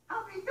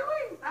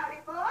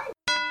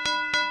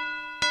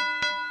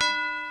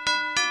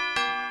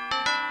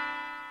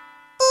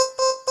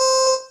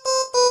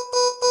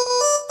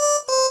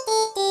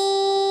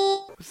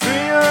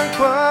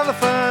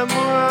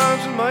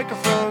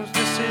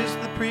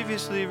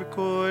Previously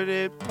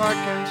Recorded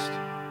Podcast.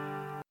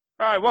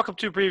 All right, welcome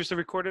to Previously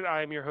Recorded.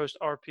 I am your host,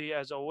 RP,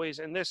 as always,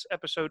 and this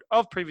episode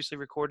of Previously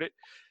Recorded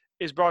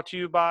is brought to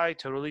you by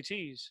Totally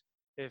Tees.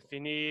 If you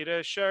need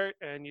a shirt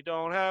and you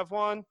don't have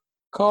one,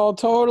 call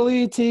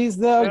Totally Tees,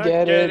 they'll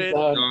get it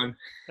done.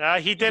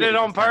 He did it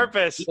on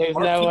purpose. There's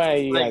no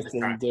way you guys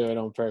didn't do it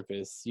on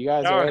purpose. You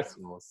guys are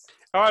assholes.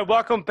 All right,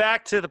 welcome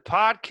back to the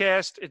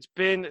podcast. It's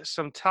been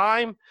some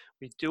time.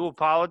 We do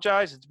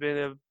apologize. It's been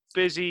a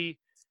busy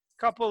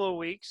couple of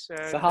weeks. And,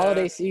 it's the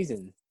holiday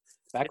season.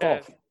 Back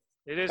off.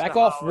 It is back the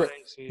off. Holiday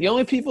season. The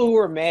only people who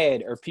are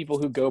mad are people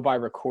who go by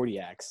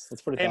Recordiacs.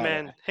 Let's put it that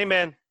way. Hey,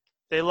 man.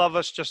 They love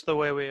us just the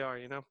way we are,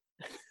 you know?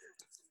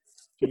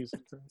 Jesus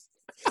Christ.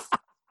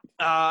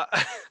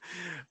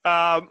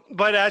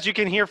 But as you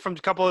can hear from a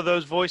couple of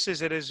those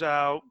voices, it is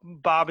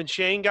Bob and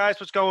Shane, guys.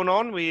 What's going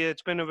on?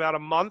 It's been about a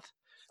month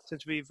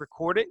since we've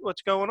recorded.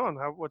 What's going on?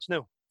 What's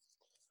new?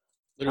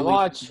 Not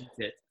much.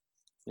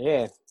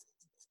 Yeah.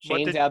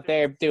 Shane's out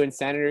there doing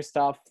senator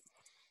stuff.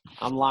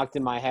 I'm locked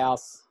in my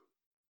house.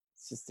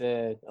 It's just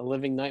a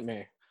living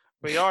nightmare.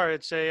 We are.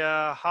 It's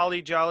a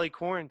holly jolly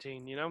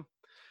quarantine, you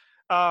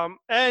know?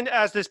 And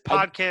as this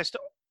podcast,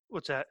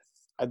 what's that?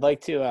 I'd like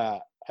to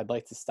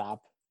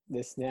stop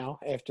this now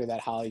after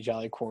that holly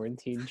jolly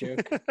quarantine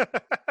joke.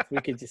 If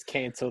we could just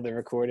cancel the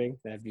recording,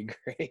 that'd be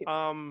great.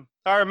 All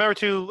right, remember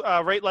to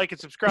rate, like, and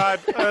subscribe.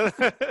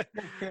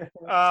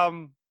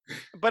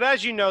 But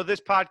as you know,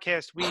 this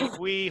podcast,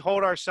 we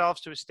hold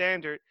ourselves to a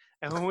standard,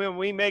 and when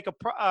we make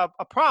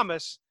a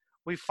promise,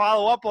 we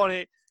follow up on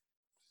it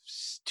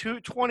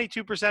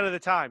 22% of the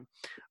time.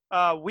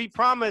 We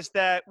promised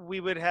that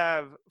we would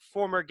have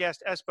former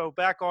guest Espo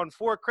back on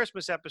for a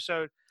Christmas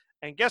episode.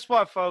 And guess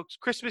what, folks?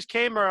 Christmas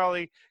came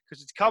early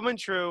because it's coming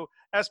true.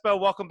 Espo,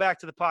 welcome back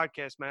to the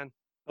podcast, man.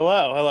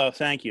 Hello.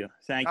 Thank you.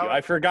 I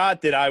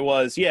forgot that I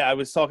was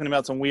talking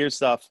about some weird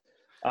stuff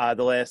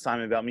the last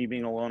time about me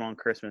being alone on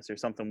Christmas or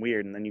something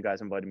weird, and then you guys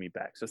invited me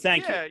back. So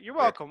thank you. Yeah, you're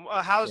welcome.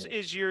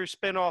 Is your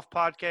spinoff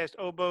podcast,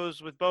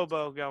 Oboes with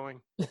Bobo,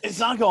 going? It's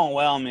not going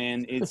well,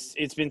 man.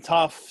 It's been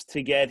tough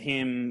to get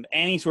him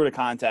any sort of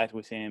contact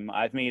with him.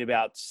 I've made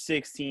about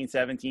 16,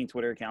 17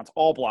 Twitter accounts,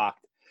 all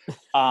blocked.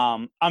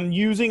 I'm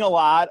using a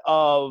lot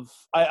of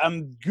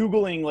I'm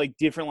Googling like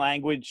different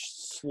language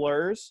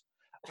slurs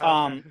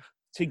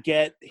to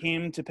get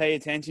him to pay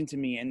attention to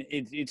me, and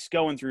it's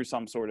going through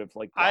some sort of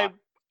like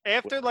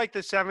after like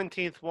the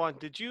 17th one,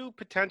 did you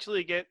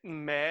potentially get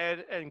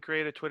mad and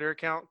create a Twitter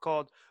account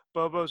called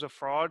Bobo's a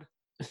Fraud?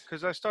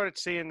 Because I started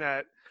seeing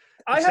that.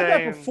 I had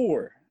that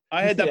before.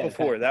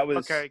 That was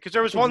okay, because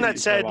there was one that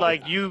said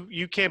like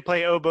you can't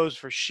play oboes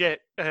for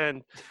shit,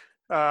 and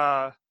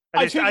I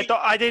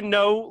didn't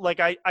know. Like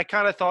I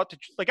kind of thought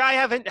I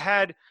haven't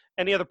had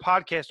any other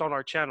podcast on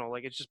our channel.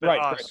 Like it's just been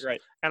us.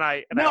 Right. And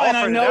I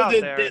know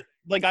that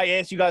like I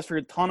asked you guys for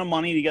a ton of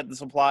money to get the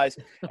supplies,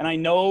 and I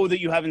know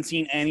that you haven't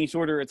seen any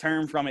sort of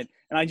return from it.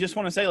 And I just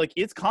want to say, like,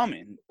 it's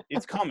coming.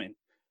 It's coming.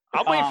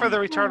 I'll wait for the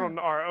return on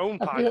our own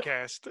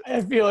podcast.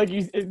 I feel like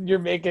you're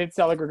making it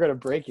sound like we're going to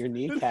break your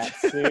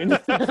kneecaps soon.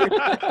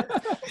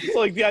 It's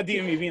like the idea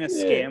of me being a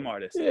scam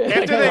artist. Yeah.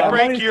 After they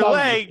break your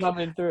leg,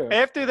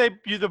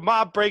 the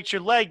mob breaks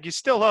your leg, you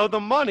still owe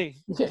them money.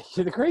 Yeah,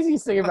 the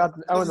craziest thing about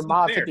owing the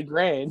mob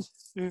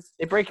 $50,000,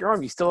 they break your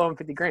arm, you still owe them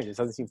 $50,000. It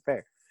doesn't seem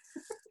fair.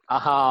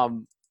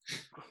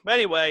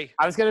 Anyway,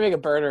 I was gonna make a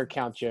burner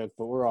account joke,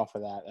 but we're off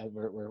of that.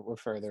 We're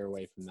further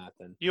away from that.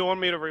 Then you want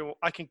me to?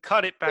 I can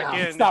cut it back in.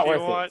 It's not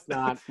worth it.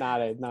 It's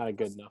not a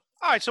good enough.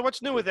 All right. So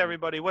what's new with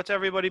everybody? What's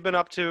everybody been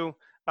up to?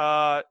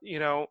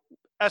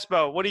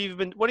 Espo, what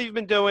have you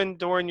been doing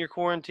during your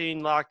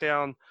quarantine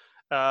lockdown?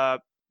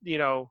 Did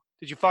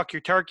you fuck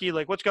your turkey?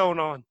 Like, what's going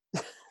on?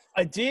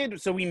 I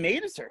did. So we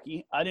made a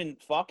turkey. I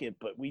didn't fuck it,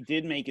 but we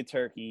did make a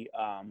turkey.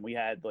 We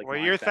had like. Well,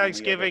 your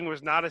Thanksgiving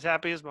was not as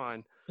happy as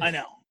mine. I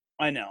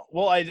know.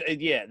 Well, I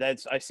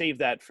saved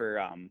that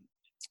for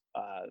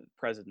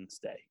President's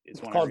Day.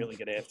 Is when I really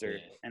get after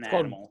an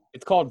animal.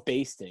 It's called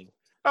basting.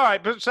 All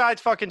right. Besides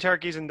fucking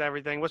turkeys and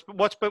everything,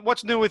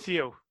 what's new with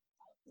you?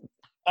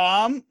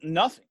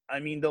 Nothing. I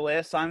mean, the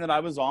last time that I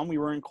was on, we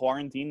were in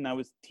quarantine and I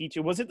was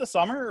teaching. Was it the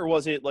summer or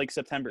was it like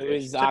September? It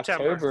was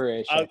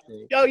October-ish, I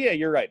think. Oh yeah,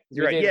 you're right.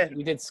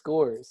 We did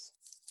scores.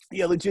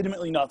 Yeah,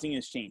 legitimately nothing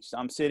has changed.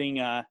 I'm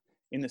sitting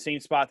in the same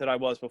spot that I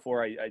was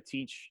before. I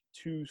teach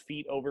 2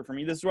 feet over from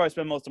me. This is where I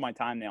spend most of my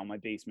time now, in my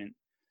basement.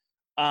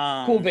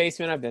 Cool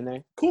basement. I've been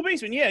there. Cool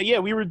basement. Yeah.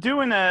 We were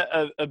doing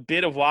a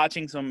bit of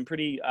watching some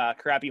pretty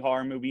crappy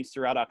horror movies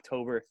throughout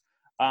October.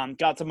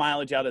 Got some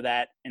mileage out of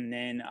that, and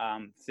then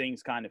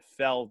things kind of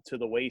fell to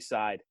the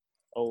wayside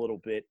a little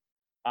bit.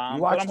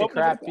 You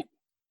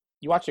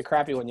watched a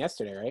crappy one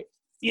yesterday, right?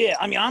 Yeah,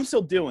 I mean, I'm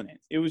still doing it.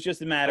 It was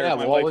just a matter of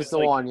my what was the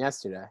one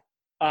yesterday?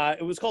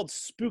 It was called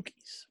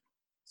Spookies.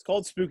 It's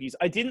called Spookies.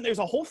 There's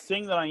a whole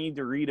thing that I need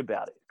to read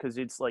about it because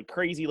it's like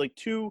crazy, like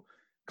 2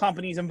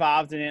 companies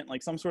involved in it,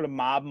 like some sort of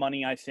mob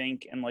money, I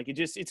think, and like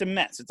it's a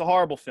mess. It's a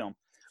horrible film.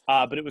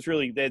 But it was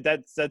really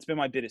that's been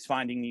my bit, is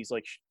finding these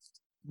like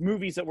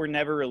movies that were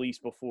never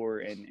released before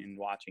and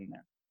watching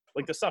them,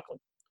 like The Suckling.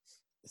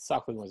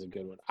 Suckling was a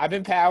good one. I've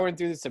been powering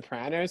through The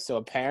Sopranos, so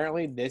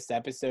apparently this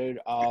episode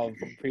of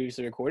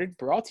Previously Recorded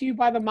brought to you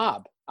by the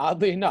mob.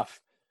 Oddly enough,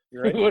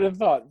 Right. who would have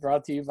thought?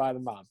 Brought to you by the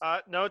mob.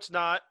 No, it's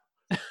not.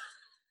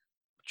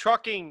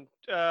 Trucking,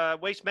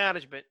 waste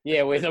management.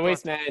 Yeah,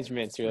 waste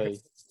management's really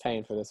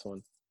paying for this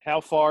one. How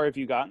far have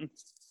you gotten?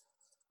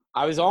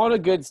 I was on a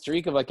good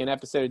streak of like an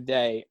episode a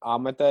day.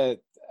 I'm at the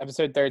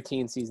episode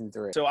 13, season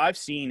 3. So I've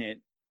seen it,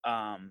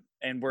 and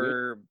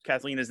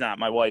Kathleen is not.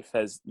 My wife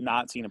has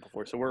not seen it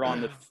before, so we're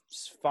on the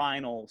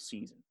final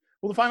season.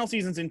 Well, the final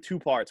season's in 2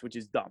 parts, which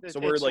is dumb. So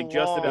we're It's like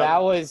just long. about.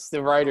 That was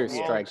the writer's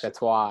Yeah. strike. That's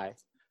why.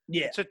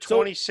 Yeah, It's a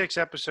 26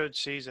 episode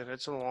season.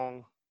 It's a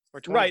long,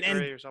 or 23 Right,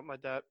 and- or something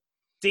like that.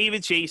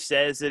 David Chase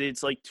says that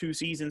it's like 2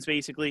 seasons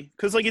basically,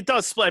 because like it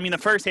does split. I mean, the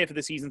first half of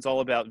the season's all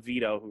about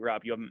Vito, who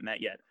Rob you haven't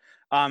met yet,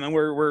 and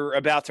we're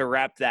about to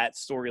wrap that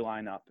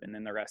storyline up, and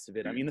then the rest of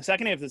it. I mean, the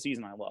second half of the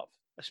season I love.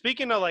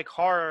 Speaking of like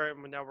horror,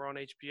 and now we're on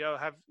HBO.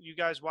 Have you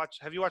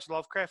watched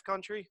Lovecraft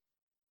Country?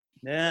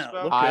 Yeah,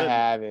 Well, look I good.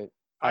 haven't.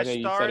 I know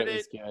you said started it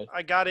was good.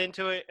 I got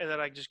into it, and then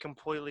I just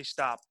completely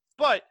stopped.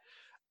 But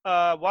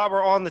while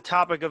we're on the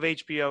topic of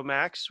HBO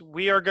Max,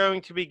 we are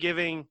going to be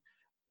giving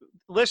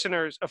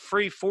listeners a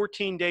free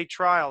 14-day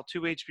trial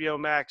to HBO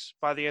Max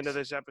by the end of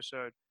this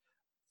episode.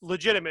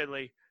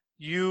 Legitimately,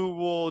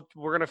 we're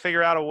going to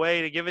figure out a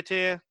way to give it to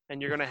you,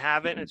 and you're going to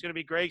have it, and it's going to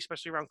be great,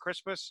 especially around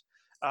Christmas,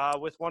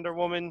 with Wonder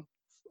Woman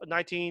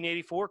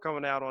 1984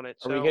 coming out on it.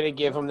 Are we going to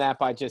give them that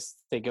by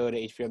just they go to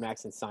HBO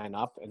Max and sign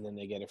up, and then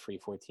they get a free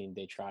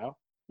 14-day trial?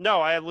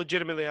 No, I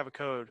legitimately have a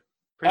code.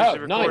 Oh,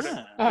 Previously nice.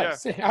 recorded.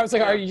 Oh, I was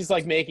like, are you just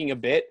like making a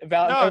bit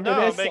about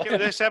No, this?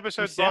 this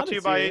episode's brought to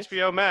you by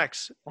HBO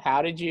Max.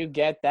 How did you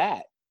get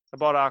that? I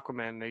bought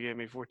Aquaman. They gave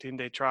me a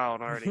 14-day trial,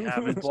 and I already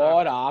have You it.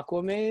 bought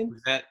Aquaman?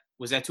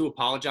 Was that to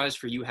apologize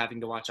for you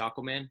having to watch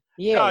Aquaman?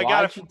 Yeah, No, I why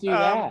got did you it, do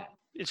that?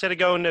 Instead of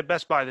going to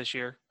Best Buy this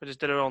year, I just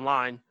did it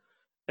online,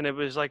 and it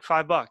was like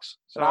 $5.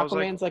 So But I was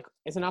Aquaman's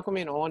isn't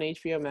Aquaman on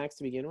HBO Max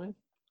to begin with?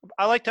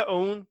 I like to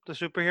own the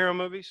superhero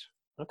movies.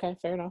 Okay,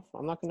 fair enough.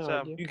 I'm not going to So,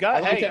 argue. You got I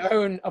like hey, to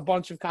own a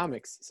bunch of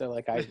comics, so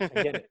like I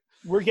get it.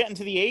 we're getting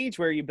to the age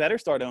where you better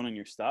start owning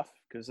your stuff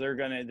because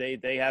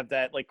they have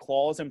that like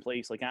clause in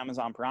place like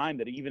Amazon Prime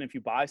that even if you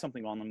buy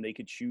something on them, they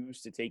could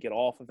choose to take it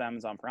off of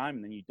Amazon Prime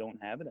and then you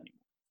don't have it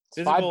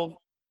anymore.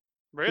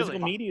 Physical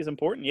media is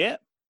important. Yeah,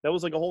 that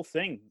was like a whole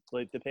thing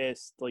like the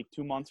past like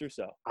 2 months or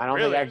so. I don't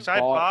Really? think 'Cause I've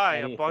bought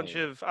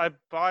anything. I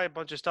buy a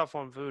bunch of stuff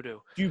on Vudu.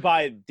 Do you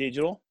buy it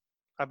digital?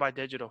 I buy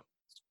digital.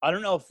 I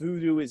don't know if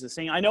Vudu is the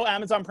same. I know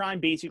Amazon Prime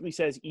basically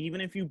says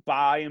even if you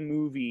buy a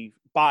movie,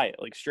 buy it,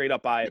 like straight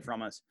up buy it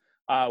from us,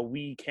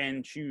 we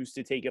can choose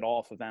to take it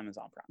off of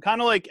Amazon Prime. Kind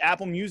of like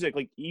Apple Music.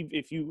 Like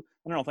if you,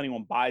 I don't know if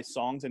anyone buys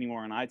songs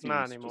anymore on iTunes.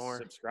 Not just anymore.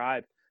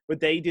 subscribe. But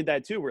they did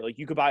that too, where like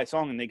you could buy a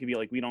song and they could be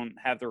like, we don't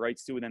have the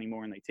rights to it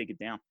anymore, and they take it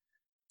down.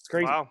 It's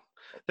crazy. Wow.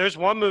 There's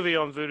one movie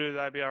on Vudu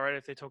that I'd be all right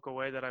if they took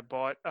away that I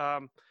bought.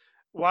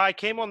 Why I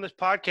came on this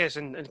podcast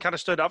and kind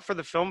of stood up for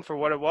the film for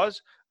what it was,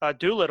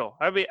 Doolittle.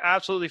 I'd be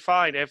absolutely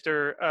fine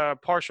after a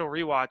partial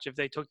rewatch if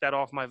they took that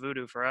off my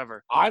Vudu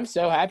forever. I'm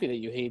so happy that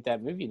you hate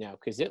that movie now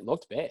because it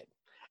looked bad.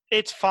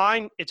 It's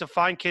fine. It's a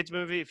fine kids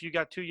movie. If you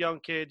got 2 young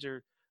kids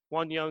or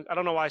 1 young, I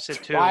don't know why I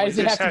said 2. Why does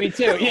it have to be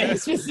 2? Yeah,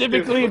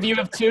 specifically if you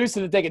have 2 so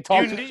that they can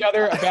talk to each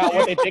other about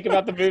what they think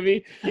about the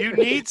movie. You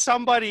need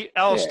somebody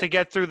else to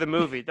get through the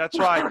movie. That's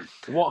why.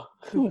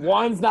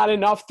 One's not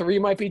enough. 3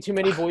 might be too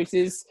many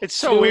voices. It's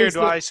so weird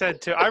why I said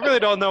 2. I really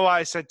don't know why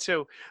I said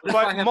 2. What if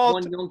I have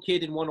one young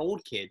kid and one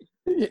old kid?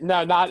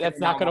 No, that's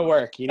not going to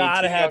work. You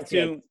gotta have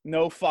 2. kids.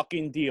 No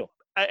fucking deal.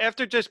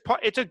 After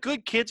it's a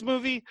good kids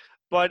movie,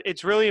 but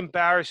it's really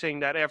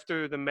embarrassing that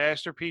after the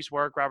masterpiece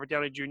work Robert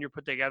Downey Jr.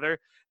 put together,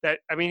 that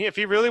I mean, if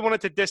he really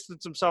wanted to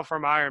distance himself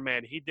from Iron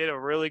Man, he did a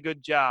really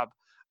good job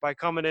by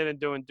coming in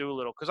and doing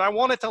Doolittle because I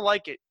wanted to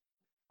like it,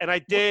 and I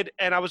did,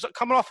 and I was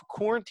coming off a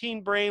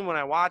quarantine brain when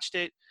I watched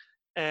it,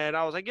 and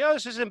I was like, yeah,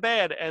 this isn't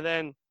bad, and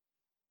then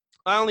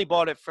I only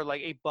bought it for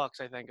like $8,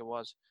 I think it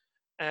was,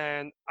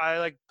 and I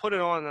like put it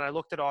on and I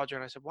looked at Audrey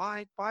and I said,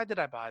 why did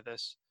I buy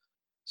this?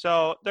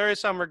 So there is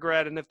some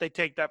regret, and if they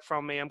take that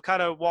from me, I'm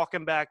kind of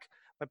walking back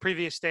my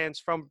previous stance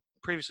from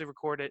previously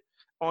recorded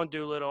on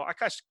Doolittle. I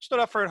kind of stood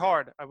up for it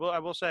hard. I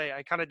will say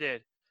I kind of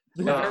did.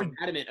 You're very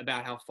adamant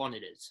about how fun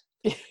it is.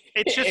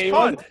 It's just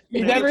fun.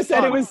 You never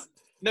said it was.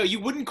 No, you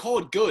wouldn't call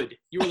it good.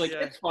 You were like,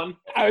 it's fun.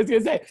 I was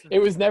gonna say it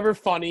was never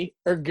funny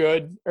or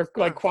good or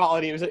like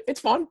quality. It was like, it's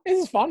fun.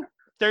 This is fun.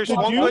 There's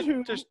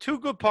 2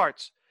 good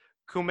parts.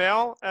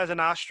 Kumail as an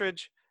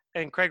ostrich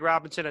and Craig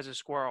Robinson as a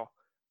squirrel.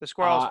 The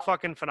squirrel's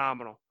fucking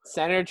phenomenal.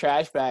 Senator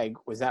Trashbag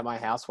was at my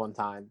house one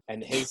time,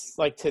 and his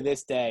like to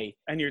this day.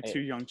 And your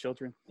 2 young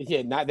children.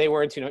 Yeah, they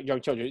weren't 2 young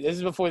children. This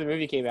is before the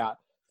movie came out,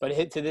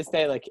 but to this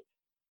day, like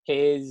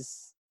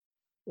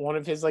one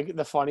of his like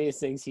the funniest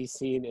things he's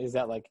seen is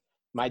that like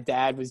my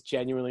dad was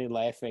genuinely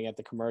laughing at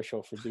the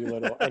commercial for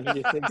Doolittle, and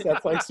he just thinks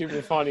that's like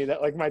super funny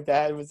that like my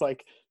dad was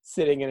like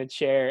sitting in a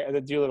chair and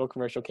the Doolittle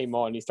commercial came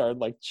on and he started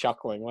like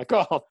chuckling like,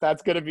 oh,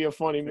 that's gonna be a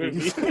funny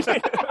movie.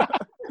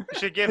 You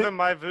should give him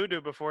my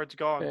Vudu before it's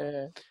gone.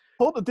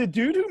 Hold on, the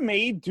dude who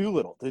made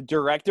Doolittle, the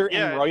director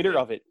and writer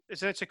of it.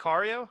 Isn't it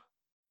Sicario?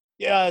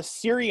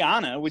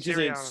 Syriana, which is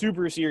a Syriana.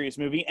 super serious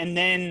movie, and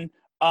then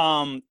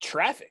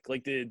Traffic,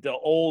 like the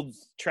old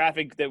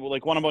Traffic that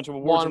like won a bunch of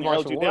awards in the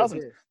early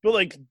 2000s, but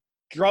like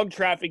drug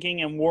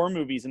trafficking and war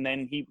movies. And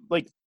then he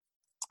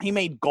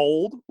made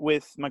Gold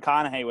with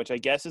McConaughey, which I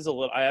guess is a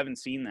little. I haven't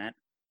seen that,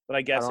 but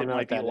I guess it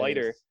might be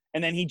lighter. Is.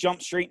 And then he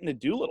jumped straight into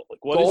Doolittle.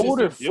 Like, what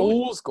Gold is this or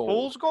Fool's Gold?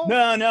 Fool's Gold?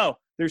 No.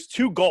 There's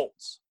two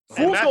Golds.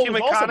 And Matthew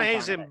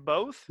McConaughey's in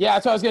both? Yeah,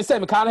 that's what I was going to say.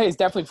 McConaughey is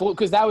definitely Fool,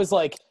 because that was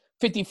like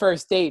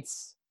 51st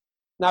Dates.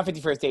 Not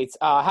 51st Dates.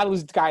 How to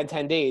Lose a Guy in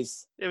 10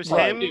 Days. It was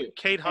him,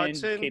 Kate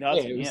Hudson,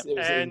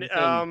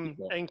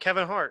 and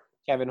Kevin Hart.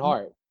 Kevin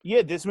Hart.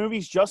 Yeah, this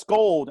movie's just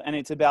gold, and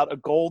it's about a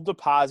gold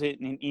deposit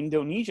in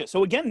Indonesia.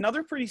 So, again,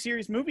 another pretty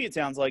serious movie, it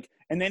sounds like.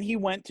 And then he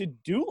went to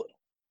Doolittle.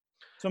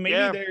 So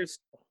maybe there's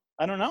 –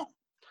 I don't know.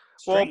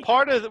 Strange.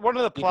 Well, one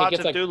of the plots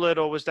of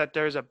Doolittle was that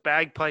there's a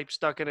bagpipe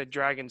stuck in a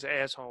dragon's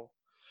asshole.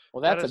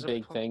 Well, that's a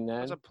big thing then.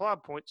 That's a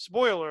plot point.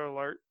 Spoiler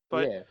alert.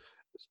 But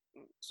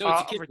so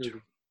it's a kid movie.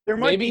 There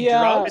might be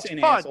drugs and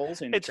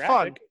assholes and it's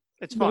fun.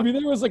 It's fun. Maybe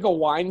there was like a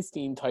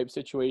Weinstein type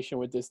situation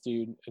with this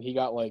dude, and he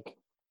got like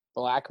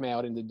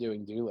blackmailed into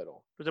doing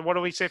Doolittle. But then what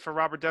do we say for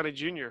Robert Downey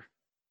Jr.?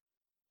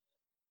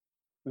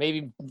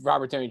 Maybe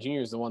Robert Downey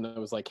Jr. is the one that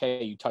was like,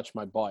 "Hey, you touched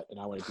my butt,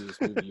 and I want to do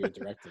this movie. You're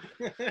directing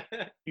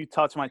it." You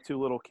touched my two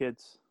little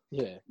kids.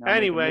 Yeah.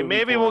 Anyway,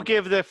 maybe we'll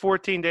give the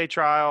 14-day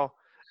trial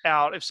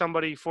out if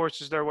somebody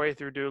forces their way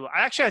through Doolittle.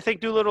 Actually, I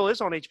think Doolittle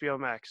is on HBO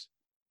Max,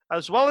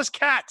 as well as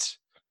Cats.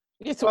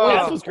 Yeah, so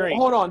that was great.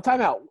 Hold on, time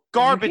out.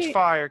 Garbage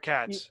fire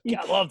Cats.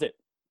 I loved it.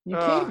 You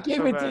can't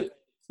give it to.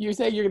 You're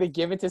saying you're going to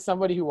give it to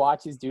somebody who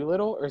watches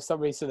Doolittle, or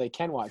somebody so they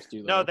can watch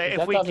Doolittle? No,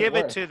 if we give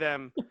it to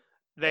them,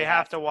 they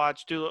have to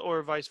watch Doolittle,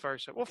 or vice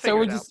versa. We'll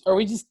figure it out.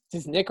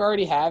 Does Nick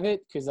already have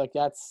it? Because like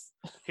that's.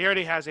 He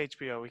already has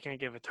HBO. We can't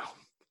give it to him.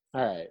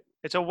 All right.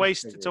 It's a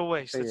waste. It's a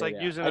waste. It's like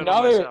using it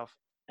on myself.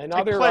 It's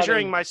like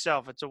pleasuring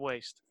myself. It's a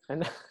waste.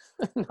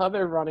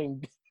 Another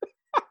running.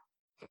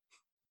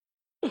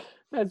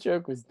 That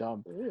joke was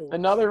dumb.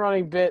 Another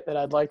running bit that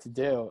I'd like to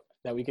do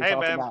that we can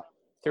talk about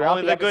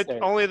throughout the episode.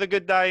 Only the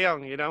good die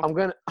young, you know.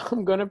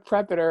 I'm gonna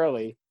prep it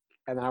early,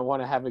 and then I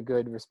want to have a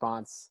good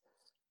response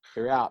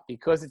throughout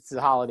because it's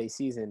the holiday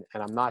season,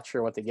 and I'm not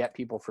sure what to get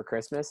people for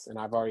Christmas. And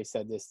I've already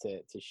said this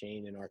to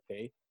Shane and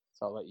RP,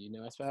 so I'll let you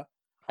know about.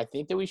 I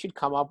think that we should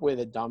come up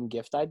with a dumb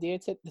gift idea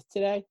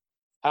today.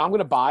 And I'm going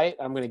to buy it.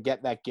 I'm going to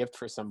get that gift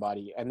for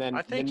somebody. And then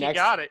I think you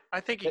got it.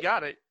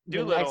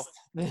 Doolittle.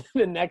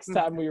 The next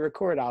time we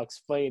record, I'll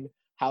explain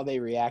how they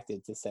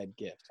reacted to said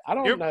gift. I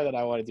don't know that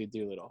I want to do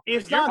Doolittle.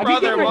 If your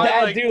brother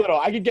might Doolittle.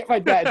 I could get my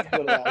dad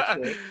Doolittle,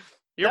 actually.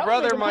 Your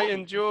brother might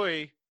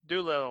enjoy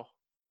Doolittle.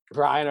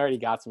 Brian already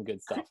got some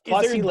good stuff.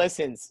 Plus, he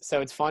listens.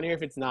 So it's funnier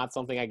if it's not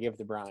something I give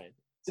to Brian.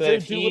 So is there a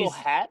Doolittle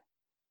hat?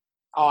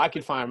 Oh, I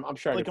could find him. I'm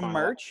sure I could find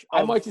merch?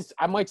 I might just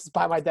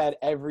buy my dad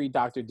every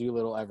Dr.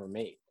 Doolittle ever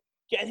made.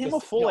 Get him a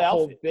full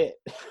outfit. Bit.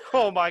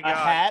 Oh my god! A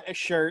hat, a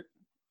shirt.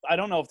 I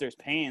don't know if there's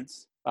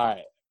pants. All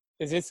right.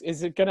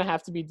 Is it gonna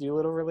have to be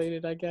Doolittle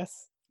related? I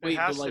guess. It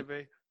has to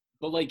be.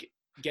 But like,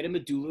 get him a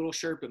Doolittle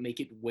shirt, but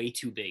make it way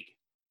too big.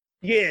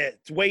 Yeah,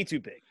 it's way too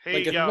big. Here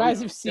you go. You guys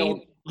have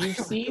seen. You've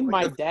seen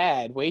my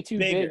dad. Way too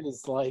big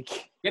is like.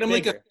 Get him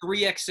like a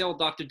 3XL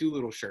Dr.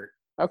 Doolittle shirt.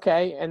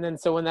 Okay, and then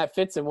so when that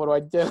fits him, what do I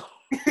do?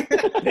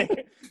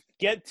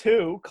 Get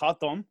two, cut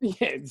them.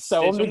 Yeah,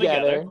 sew them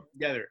together.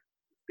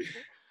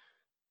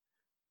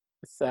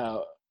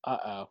 So,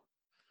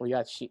 we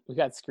got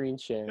screen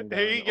sharing.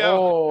 There you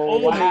go. Oh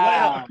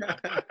wow!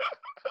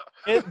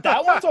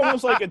 That one's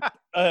almost like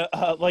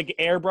a like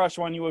airbrush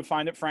one you would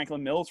find at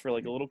Franklin Mills for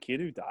like a little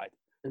kid who died.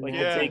 Like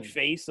a big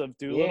face of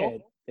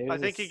Doolittle. I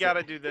think you got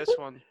to do this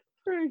one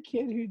for a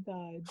kid who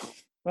died.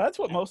 Well, that's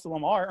what most of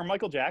them are. Or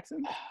Michael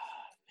Jackson.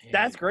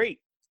 That's great.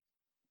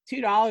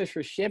 $2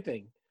 for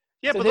shipping.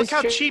 Yeah, so but look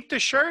how cheap the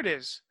shirt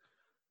is.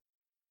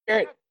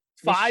 Shirt.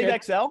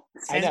 5XL?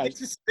 I know.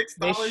 This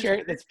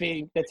shirt that's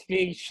being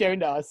shown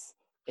to us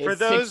is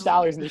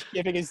 $6 and the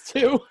shipping is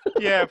 $2.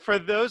 Yeah, for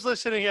those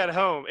listening at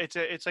home,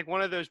 it's like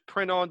one of those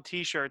print-on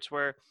T-shirts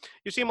where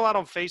you see them a lot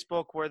on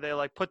Facebook where they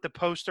like put the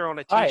poster on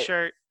a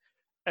T-shirt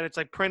and it's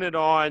like printed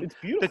on. It's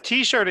beautiful. The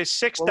T-shirt is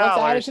 $6. Well, let's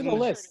add it to the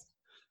list.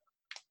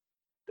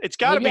 It's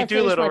got to be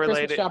Doolittle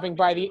related. Shopping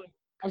by the.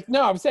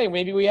 No, I'm saying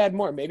maybe we add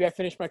more. Maybe I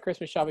finish my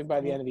Christmas shopping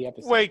by the end of the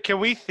episode. Wait, can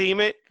we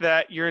theme it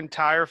that your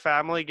entire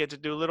family gets to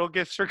do little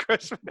gifts for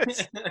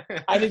Christmas?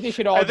 I think they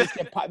should all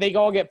they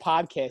all get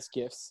podcast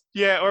gifts.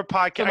 Yeah, or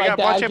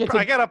podcast. So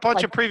I got a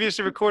bunch of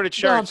previously recorded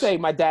shirts. No, I'm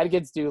saying my dad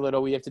gets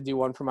Doolittle. We have to do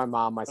one for my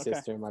mom, my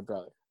sister, and my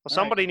brother. Well,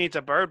 somebody needs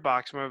a Bird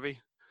Box movie.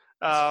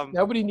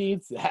 Nobody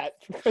needs that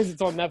because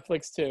it's on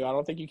Netflix too. I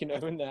don't think you can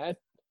own that.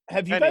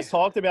 Have you guys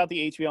talked about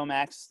the HBO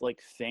Max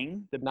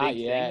thing? Not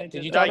yet.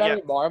 Did you talk about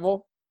it,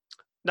 Marvel?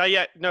 Not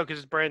yet. No, because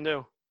it's brand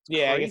new.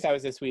 Yeah, I guess that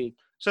was this week.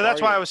 So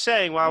that's why I was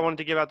saying why I wanted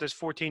to give out this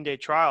 14-day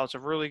trial. It's a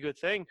really good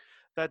thing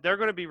that they're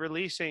going to be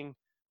releasing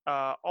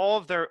all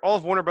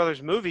of Warner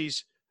Brothers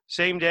movies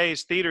same day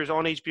as theaters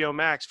on HBO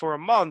Max for a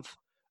month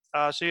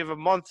So you have a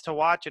month to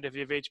watch it if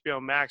you have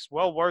HBO Max.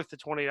 Well worth the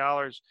 $20.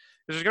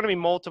 There's going to be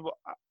multiple.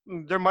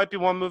 There might be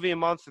one movie a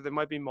month, or there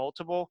might be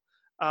multiple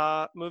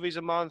movies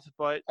a month.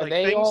 But Are like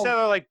they things all- that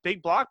are like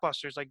big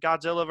blockbusters, like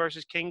Godzilla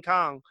versus King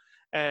Kong,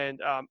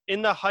 and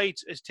In the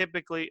Heights is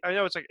typically. I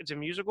know it's a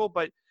musical,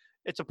 but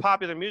it's a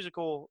popular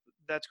musical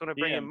that's going to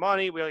bring Yeah. in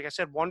money. Like I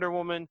said, Wonder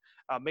Woman,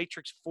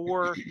 Matrix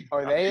 4,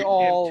 Are they Shazam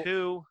all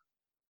 2.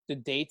 the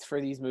dates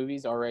for these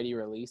movies already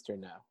released or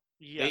no?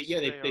 Yes,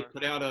 they are.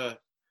 put out a.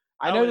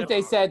 I Oh, know yeah. that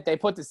they said they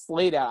put the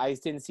slate out. I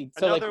just didn't see.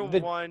 So Another like the,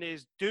 one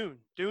is Dune.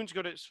 Dune's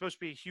supposed to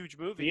be a huge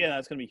movie. Yeah,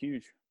 that's gonna be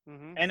huge.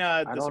 hmm And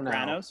I the don't know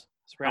Sopranos.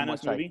 Sopranos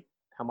much movie.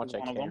 how much I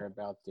One of care them.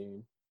 about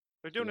Dune.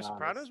 They're doing be a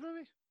Sopranos honest.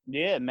 movie.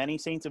 Yeah, Many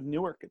Saints of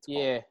Newark. It's called.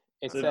 Yeah,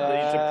 it's It's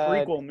a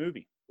prequel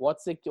movie.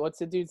 What's the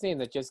dude's name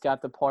that just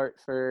got the part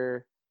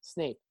for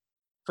Snake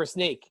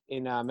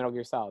in Metal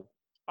Gear Solid?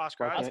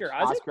 Oscar Why Isaac. Oscar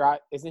can't- Isaac? Oscar,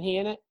 isn't he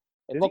in it?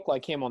 It Is looked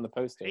like him on the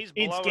poster. He's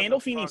It's blowing the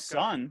Gandolfini's fuck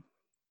up. son.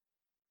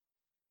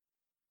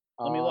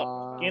 Let me look.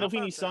 Uh,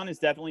 Gandolfini's son is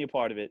definitely a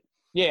part of it.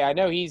 Yeah, I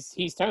know he's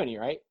Tony,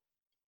 right?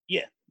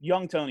 Yeah,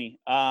 young Tony.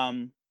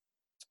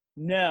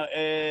 No.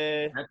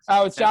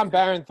 Oh, it's John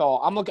Barenthal.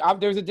 I'm looking.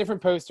 There's a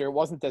different poster. It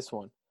wasn't this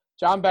one.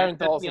 John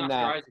Barenthal's in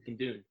that. Isaac and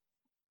Dune.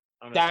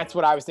 I don't know if That's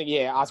what I was thinking.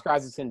 Yeah, Oscar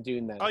Isaac's in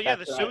Dune then. Oh yeah,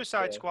 That's the what I-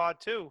 Suicide yeah. Squad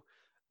too.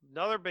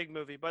 Another big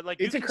movie, but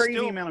like It's you a can crazy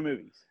still, amount of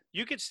movies.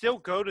 You could still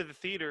go to the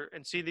theater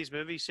and see these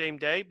movies same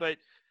day, but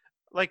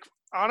like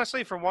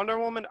honestly, for Wonder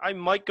Woman, I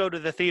might go to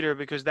the theater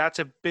because that's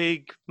a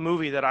big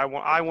movie that I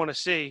want to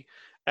see,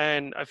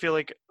 and I feel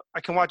like I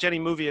can watch any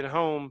movie at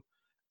home,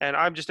 and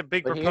I'm just a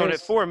big But proponent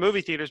here's- for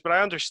movie theaters. But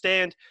I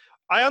understand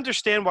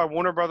why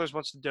Warner Brothers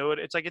wants to do it.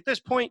 It's like at this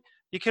point,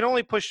 you can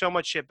only push so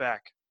much shit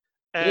back.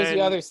 Here's the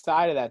And- other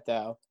side of that,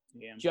 though.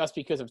 Yeah. Just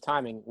because of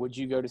timing, would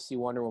you go to see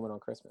Wonder Woman on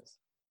Christmas?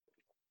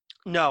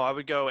 No, I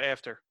would go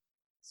after.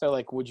 So,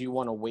 like, would you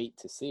want to wait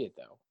to see it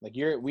though? Like,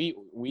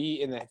 we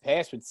in the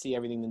past would see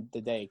everything the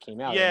day it came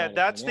out. Yeah, the night it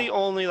that's came the out.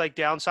 only like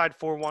downside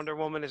for Wonder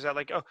Woman is that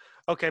like, oh,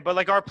 okay, but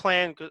like our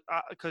plan,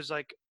 because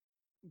like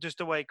just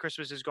the way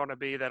Christmas is going to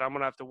be, that I'm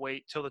gonna have to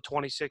wait till the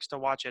 26th to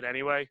watch it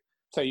anyway.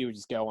 So you would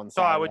just go on.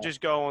 So Saturday. I would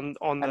just go on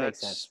That the,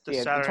 makes sense. the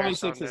Yeah, Saturday the or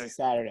 26th is Sunday a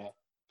Saturday.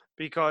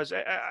 because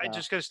I So,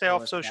 just gotta stay that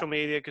off works social out.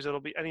 media because it'll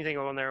be anything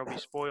on there will be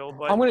spoiled.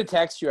 But I'm gonna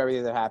text you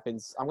everything that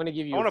happens. I'm gonna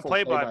give you. I want a to full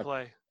play by play-by-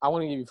 play, I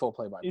want to give you full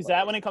play-by-play. Is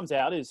that when it comes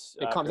out? Is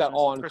It comes out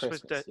Christmas? on Christmas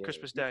Christmas. Day- yeah.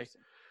 Christmas Day.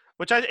 Interesting.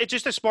 which it's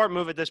just a smart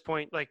move at this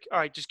point. Like, all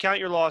right, just count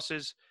your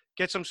losses,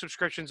 get some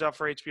subscriptions up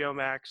for HBO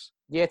Max.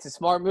 Yeah, it's a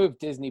smart move.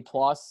 Disney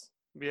Plus.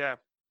 Yeah,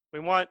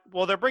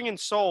 they're bringing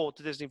Soul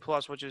to Disney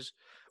Plus, which is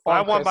On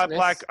I want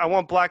Christmas. I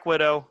want Black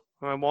Widow.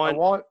 I I want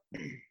want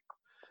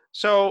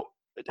so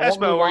Espo,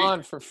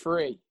 Mulan for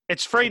free.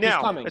 it's free Who's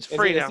now. coming? It's Is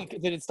free it- now.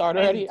 Did it start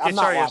already? I'm It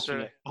not started watching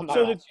yesterday. it. I'm not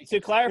So watching to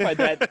it. clarify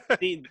that,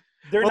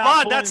 they're Mulan,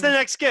 not. that's the pulling-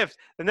 next gift.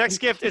 The next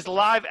gift is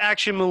live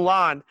action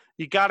Mulan.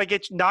 You got to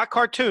get not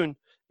cartoon.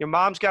 Your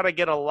mom's got to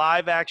get a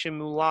live action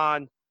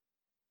Mulan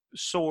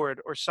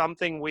sword or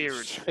something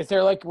weird. Is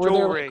there like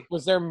Jewelry.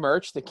 was there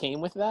merch that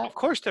came with that? Of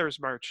course, there's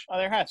merch. Oh,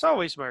 there has It's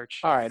always merch.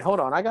 All right, hold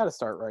on. I got to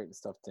start writing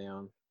stuff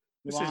down.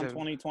 This Mulan isn't-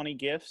 2020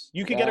 gifts.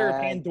 You could get her a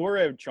Dad.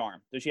 Pandora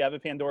charm. Does she have a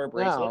Pandora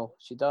bracelet? No,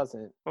 she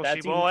doesn't. Well,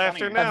 That's she will even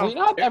after funnier. Have we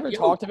now. not ever Yo.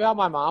 talked about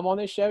my mom on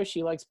this show?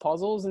 She likes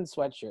puzzles and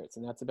sweatshirts,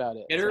 and that's about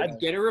it.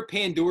 Get her a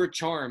Pandora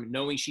charm,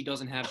 knowing she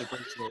doesn't have the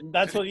bracelet.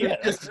 That's what. Yeah,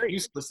 that's It's great.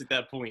 useless at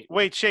that point.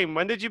 Wait, Shane,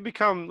 when did you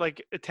become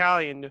like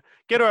Italian?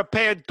 Get her a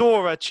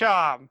Pandora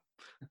charm.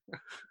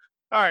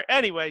 All right.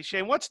 Anyway,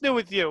 Shane, what's new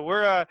with you?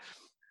 We're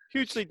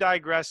hugely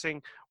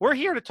digressing. We're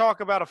here to talk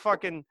about a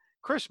fucking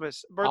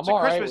Christmas. I'm It's a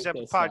all right Christmas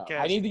with this, though.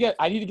 podcast.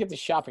 I need to get the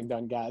shopping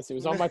done, guys. It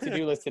was on my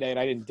to-do list today, and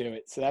I didn't do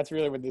it. So that's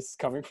really where this is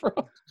coming from.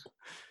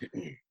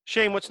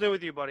 Shane, what's new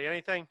with you, buddy?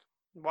 Anything?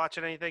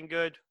 Watching anything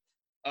good?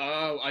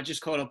 I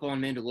just caught up on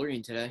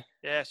Mandalorian today.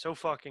 Yeah, so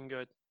fucking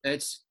good.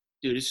 It's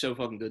so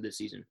fucking good this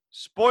season.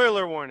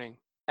 Spoiler warning.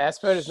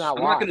 Aspo does not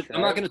I'm watch.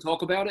 not right? gonna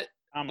talk about it.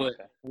 I'm But-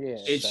 okay. Yeah,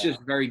 It's so.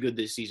 just very good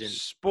this season.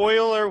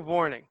 Spoiler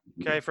warning.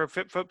 Okay, for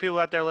people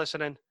out there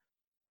listening,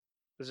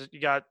 you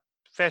got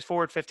fast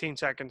forward 15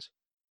 seconds.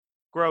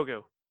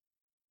 Grogu.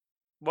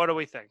 What do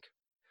we think?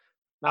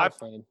 not a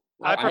fan.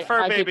 I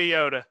prefer I Baby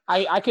Yoda.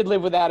 I could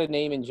live without a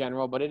name in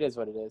general, but it is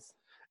what it is.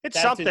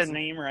 It's That's its something.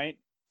 name, right?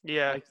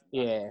 Yeah. Like,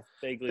 Yeah.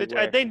 vaguely It,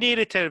 aware. they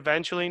needed to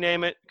eventually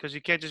name it because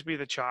you can't just be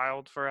the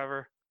child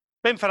forever.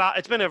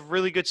 It's been a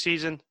really good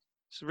season.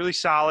 It's really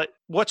solid.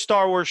 What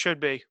Star Wars should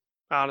be,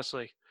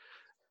 honestly.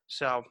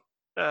 So,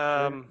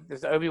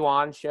 There's the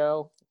Obi-Wan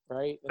show,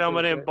 right? that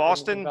filming they're in in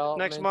Boston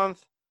next development.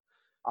 month.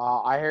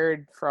 I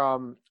heard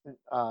from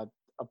a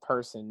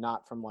person,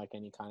 not from like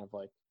any kind of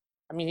like.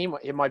 I mean,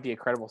 it might be a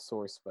credible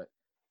source, but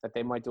that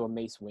they might do a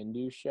Mace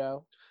Windu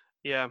show.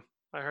 Yeah,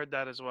 I heard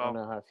that as I well. don't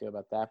know how I feel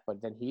about that,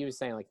 but then he was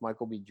saying like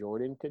Michael B.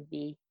 Jordan could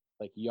be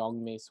like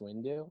young Mace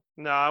Windu.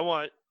 No, I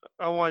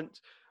want,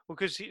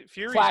 because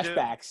Fury's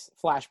Flashbacks,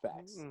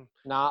 Mm.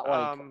 not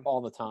like Um,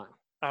 all the time.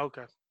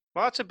 Okay.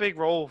 Well, that's a big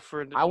role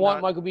for. I want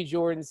not- Michael B.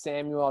 Jordan,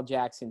 Samuel L.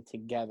 Jackson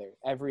together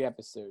every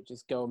episode,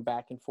 just going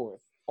back and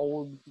forth.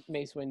 old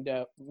Mace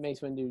Windu,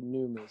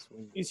 new Mace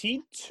Windu. Is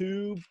he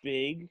too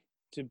big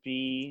to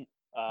be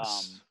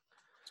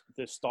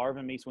the star of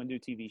a Mace Windu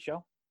TV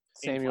show?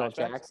 Samuel flashbacks?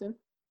 Jackson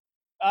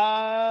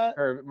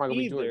Or Michael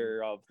B. Jordan?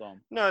 either of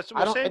them. No,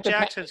 Sam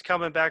Jackson's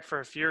coming back for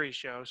a Fury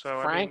show. So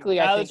Frankly,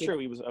 I I mean, think that's true.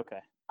 He was okay.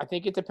 I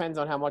think it depends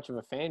on how much of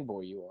a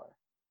fanboy you are.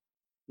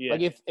 Yeah.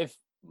 Like if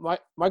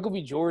Michael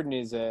B. Jordan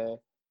is a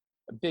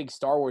big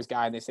Star Wars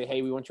guy, and they say,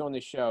 "Hey, we want you on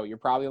this show," you're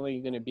probably only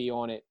going to be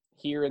on it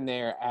here and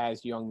there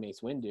as young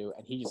Mace Windu,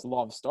 and he just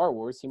loves Star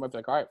Wars. He might be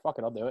like, "All right, fuck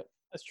it, I'll do it,"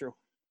 That's true.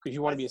 because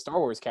you want to be a Star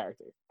Wars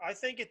character. I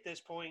think at this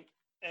point,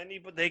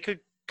 they could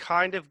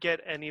kind of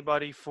get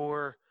anybody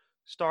for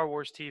Star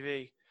Wars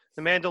TV.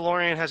 The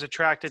Mandalorian has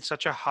attracted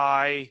such a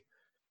high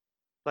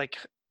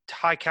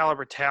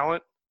caliber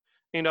talent.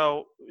 You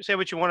know, say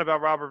what you want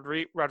about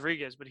Robert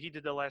Rodriguez, but he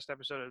did the last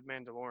episode of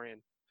Mandalorian.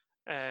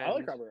 And I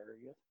like Robert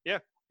Rodriguez. Yeah,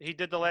 he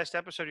did the last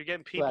episode. You're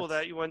getting people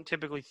that you wouldn't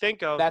typically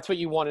think of. That's what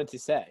you wanted to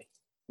say.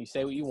 You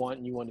say what you want,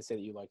 and you want to say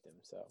that you like them.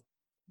 So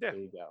yeah, there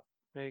you go.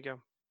 There you go.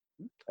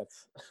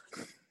 That's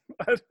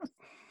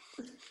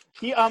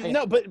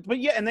no, but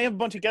yeah, and they have a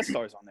bunch of guest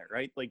stars on there,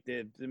 right? Like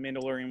the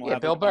Mandalorian will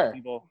have Bill Burr.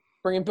 People.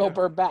 Bringing Bill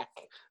Burr back.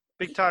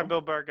 Big time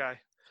Bill Burr guy.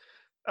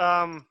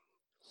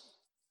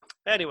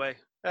 Anyway,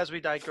 as we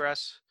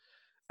digress.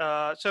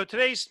 So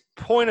today's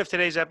point of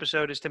today's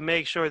episode is to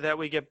make sure that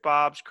we get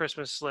Bob's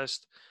Christmas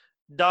list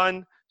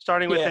done,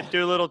 starting with the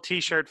Doolittle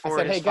T-shirt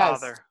for his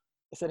father.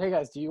 I said, "Hey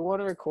guys, do you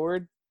want to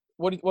record?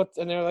 What?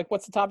 And they're like,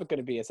 "What's the topic going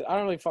to be?" I said, "I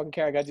don't really fucking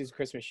care. I got to do some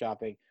Christmas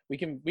shopping. We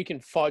can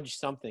fudge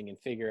something and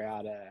figure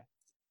out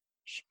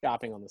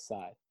shopping on the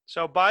side."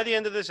 So by the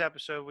end of this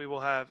episode, we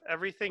will have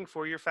everything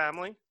for your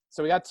family.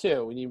 So we got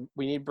two.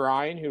 We need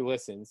Brian, who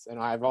listens, and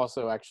I've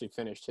also actually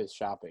finished his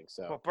shopping.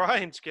 So well,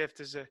 Brian's gift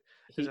is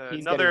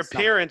another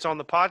appearance on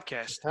the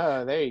podcast.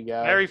 Oh, there you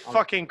go. Merry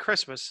fucking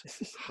Christmas,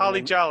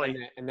 holly jolly.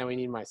 And then we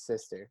need my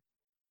sister.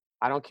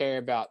 I don't care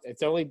about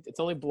it's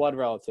only blood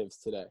relatives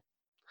today.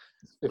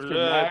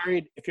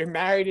 If you're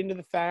married into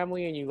the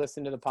family and you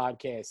listen to the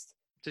podcast,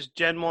 does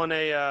Jen want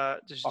a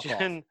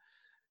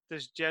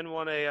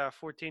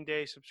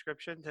 14-day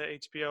subscription to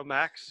HBO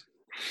Max?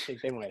 I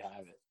think they might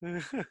have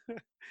it.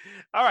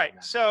 All right,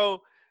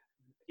 so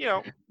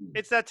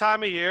it's that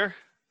time of year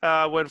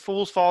when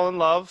fools fall in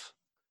love,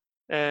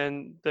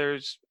 and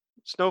there's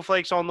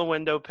snowflakes on the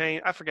window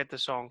pane. I forget the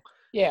song.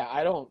 Yeah,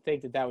 I don't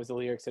think that was the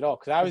lyrics at all.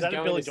 Because I was going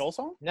a Billy Joel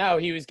song. No,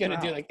 he was gonna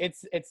do like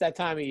it's that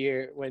time of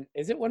year when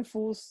when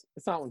fools.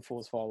 It's not when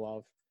fools fall in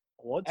love.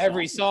 What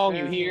Every song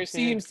you hear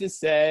seems to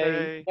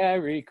say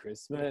 "Merry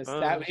Christmas."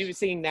 He was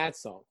singing that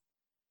song.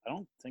 I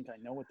don't think I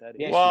know what that is.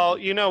 Yeah, well,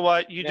 you know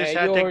what? You just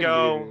had to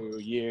go. New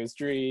Year's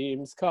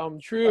dreams come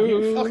true. Are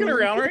you fucking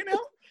around right now?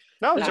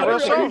 No, it's a real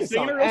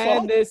song.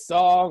 And this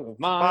song of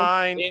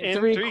mine in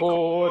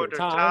three-quarter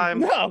time.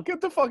 No,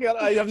 get the fuck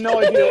out. I have no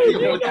idea what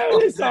you're doing.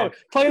 This song.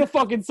 Play the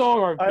fucking song.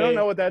 Or I don't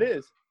know what that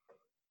is.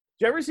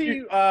 Did you ever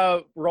see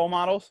Role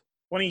Models?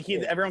 When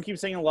everyone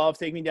keeps singing "Love,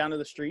 Take Me Down to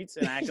the Streets"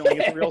 and acting like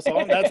it's a real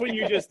song. That's what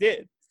you just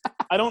did.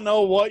 I don't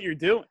know what you're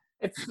doing.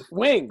 It's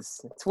Wings.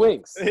 It's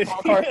Wings.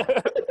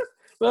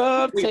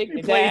 Love, take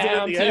me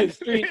down to the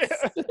streets.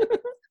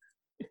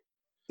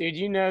 Dude,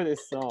 you know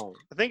this song.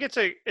 I think it's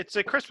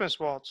a Christmas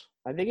waltz.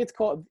 I think it's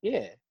called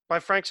by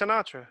Frank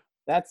Sinatra.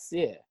 That's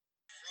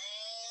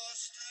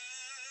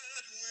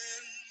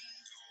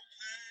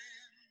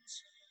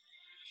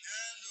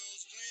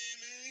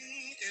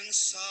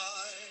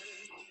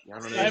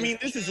I mean,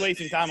 this is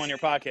wasting time on your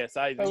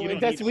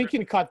podcast. We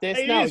can cut this.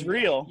 It is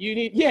real.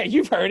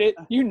 You've heard it.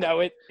 You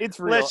know it. It's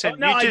real. Listen,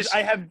 no,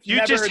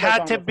 you just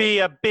had to be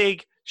a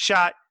big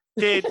shot.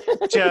 Did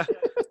you?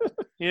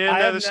 You didn't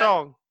know the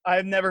song. I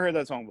have never heard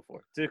that song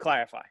before. To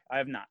clarify, I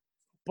have not.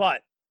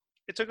 But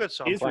it's a good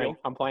song.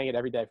 I'm playing it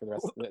every day for the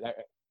rest of the day.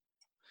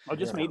 I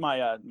just made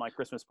my my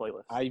Christmas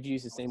playlist. I've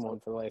used the same one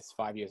for the last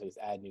 5 years. I just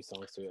add new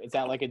songs to it. It's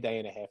at like a day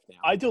and a half now.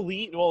 I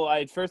delete. Well,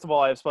 first of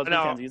all, I have Spuds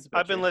McKenzie's picture.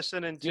 I've been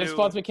listening to.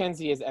 Spuds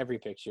McKenzie has every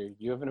picture.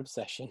 You have an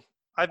obsession.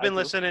 I've been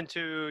listening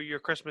to your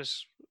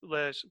Christmas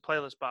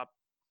playlist, Bob.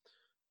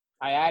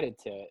 I added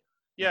to it.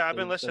 Yeah, I've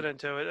been listening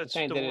to it.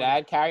 Did it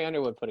add? Carrie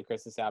Underwood put a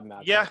Christmas album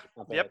out. Yeah.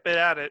 Yep, it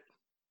added.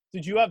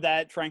 Did you have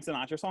that Frank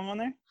Sinatra song on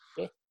there?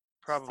 Yeah.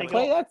 Probably. I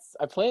play that.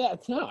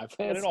 No, I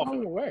play that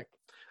song at work.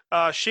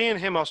 She and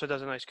Him also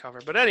does a nice cover.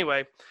 But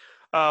anyway,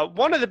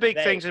 one of the big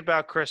things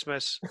about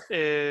Christmas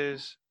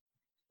is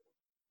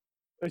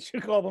they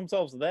should call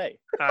themselves They.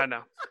 I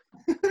know.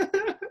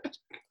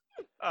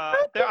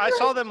 I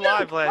saw them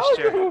live last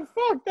year. Oh,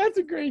 fuck, that's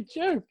a great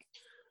joke.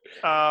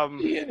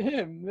 She and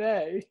Him,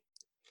 They.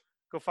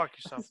 Go fuck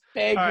yourself.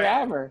 Bad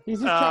grammar. Right.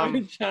 He's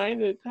just trying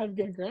to have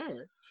good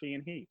grammar. She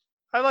and he.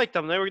 I liked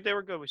them. They were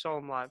good. We saw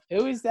them live.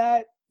 Who is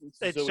that?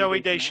 It's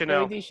Zooey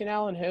Deschanel. Zooey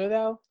Deschanel and who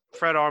though?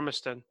 Fred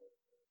Armisen.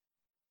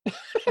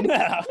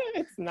 No,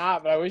 it's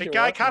not. But I wish the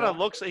guy kind of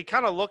looks. He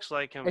kind of looks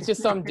like him. It's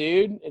just some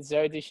dude. It's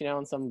Zooey Deschanel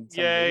and some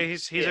yeah, dude.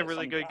 he's a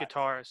really good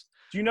guitarist.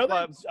 Do you know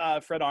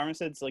that Fred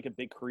Armisen's like a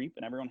big creep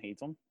and everyone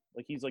hates him?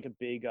 Like he's like a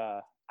big.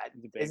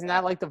 Isn't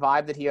that like the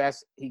vibe that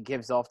he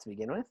gives off to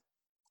begin with?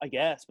 I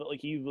guess, but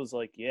like he was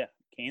like, yeah,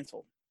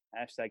 canceled.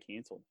 Hashtag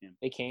canceled him.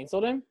 They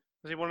canceled him.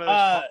 Was he one of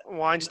those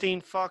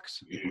Weinstein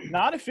fucks?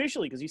 Not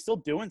officially, because he's still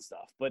doing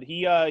stuff. But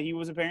he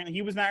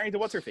was married to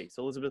what's her face,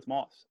 Elizabeth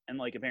Moss, and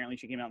like apparently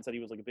she came out and said he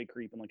was like a big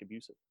creep and like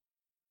abusive.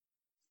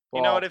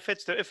 You know what? It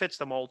fits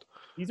the mold.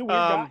 He's a weird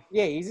guy.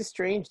 Yeah, he's a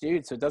strange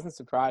dude, so it doesn't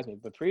surprise me.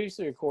 But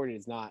previously recorded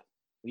is not.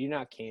 We do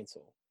not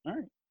cancel. All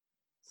right.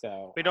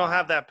 So We don't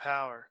have that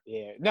power.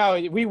 Yeah, no,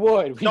 we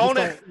would. We Don't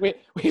just we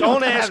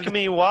don't ask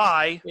me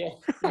why. Yeah,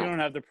 We don't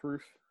have the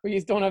proof. we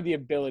just don't have the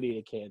ability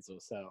to cancel.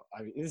 So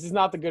I mean, this is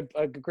not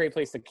a great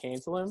place to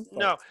cancel him. but-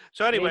 No.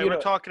 So anyway, Maybe we're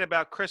the- talking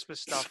about Christmas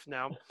stuff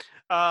now.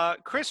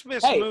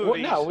 Christmas Hey,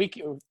 movies. well,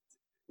 no,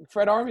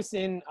 Fred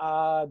Armisen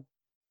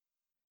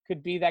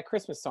could be that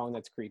Christmas song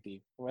that's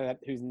creepy.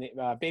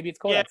 Baby It's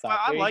Cold Yeah, Outside.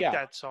 I There you like go.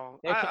 that song.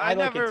 Yeah, I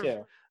like never, it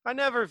too. I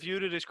never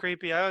viewed it as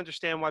creepy. I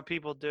understand why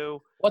people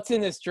do. What's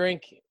in this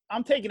drink?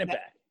 I'm taking it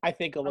back. I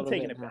think a little I'm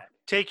taking bit. it back.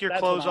 Take your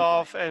That's clothes what I'm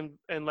off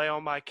and lay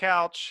on my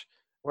couch.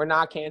 We're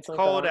not canceling.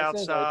 Cold Fred Armisen.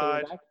 Is that what you're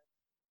outside. back?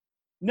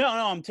 No,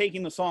 I'm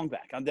taking the song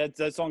back.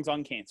 That song's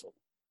uncanceled.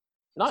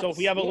 Nice. So if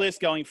we have a yeah.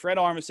 list going, Fred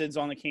Armisen's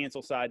on the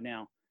cancel side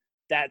now.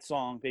 That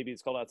song, Baby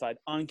It's Cold Outside,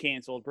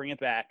 uncanceled. Bring it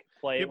back.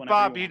 Play it whenever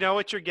Bob, you you want. know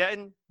what you're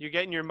getting? You're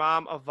getting your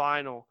mom a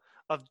vinyl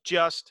of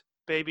just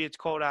Baby It's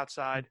Cold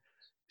Outside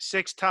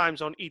 6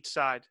 times on each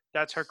side.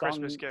 That's her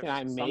Christmas gift. Can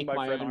I Sung make by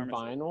my Fred own Armisen.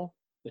 vinyl?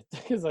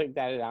 Is like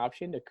that an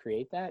option to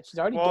create that? She's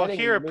already Well, getting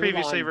here Mulan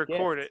previously gift.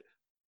 recorded.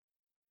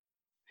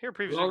 Here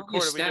previously Well,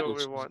 recorded, we do what we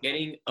established want. she's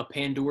getting a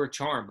Pandora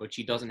charm, but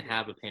she doesn't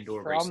have a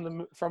Pandora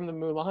bracelet. from the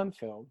Mulan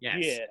film. Yes.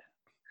 Yeah.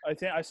 I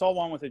think I saw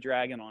one with a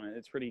dragon on it.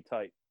 It's pretty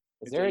tight.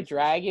 Is It's there a aces.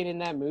 dragon in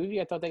that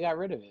movie? I thought they got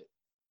rid of it.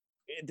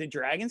 The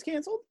dragon's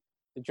canceled?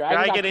 The dragon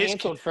got Dragon is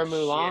canceled for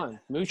Mulan.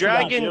 Mushu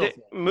got Dragon,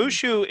 canceled.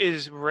 Mushu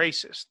is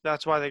racist.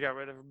 That's why they got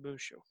rid of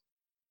Mushu.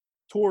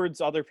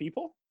 Towards other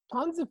people?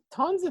 Tons of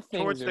things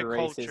Towards are the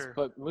racist, culture.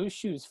 but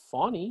Mushu's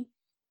funny.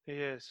 He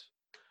is.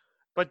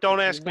 But don't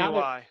ask me Now that-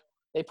 why.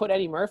 They put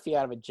Eddie Murphy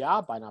out of a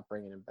job by not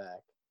bringing him back.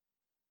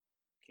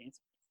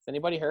 Canceled. Has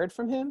anybody heard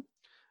from him?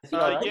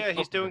 Yeah,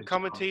 he's been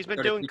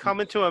doing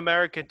Coming to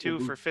America too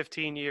for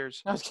 15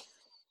 years.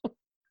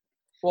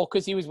 Well,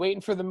 because he was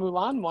waiting for the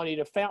Mulan money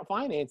to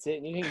finance it,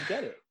 and he didn't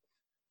get it.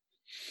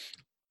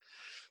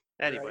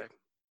 Anyway,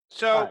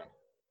 so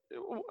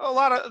Right. a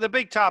lot of the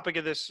big topic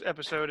of this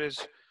episode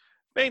is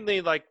mainly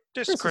like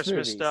just Christmas Christmas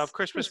movies. stuff,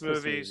 Christmas Christmas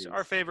movies, movies.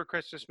 our favorite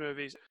Christmas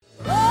movies.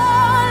 All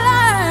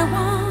I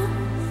want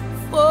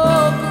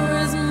for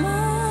Christmas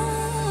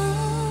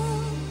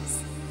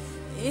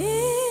is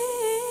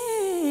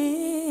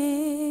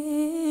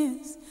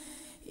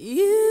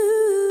you.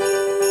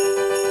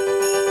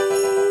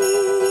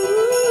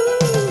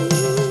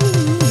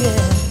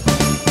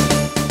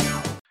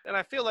 Yeah. And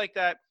I feel like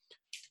that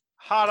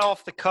hot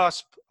off the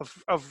cusp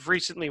of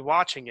recently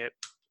watching it,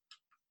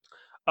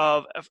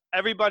 of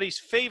everybody's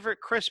favorite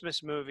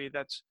Christmas movie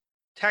that's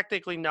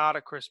technically not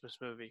a Christmas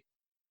movie.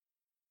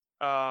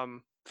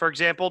 For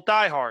example,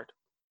 Die Hard,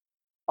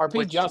 RP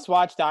Which- just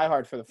watched Die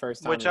Hard for the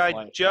first time. which in his I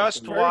life.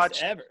 just Like, watched.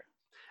 First ever.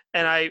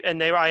 and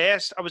I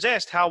was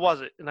asked how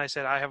was it, and I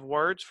said I have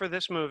words for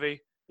this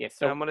movie, Yeah, and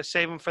so I'm going to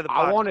save them for the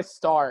I podcast. want to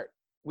start.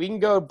 We can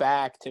go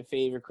back to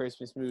favorite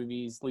Christmas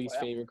movies, least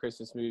Yeah. favorite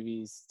Christmas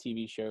movies,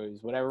 TV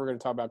shows, whatever we're going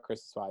to talk about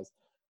Christmas-wise.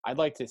 I'd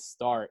like to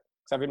start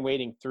because I've been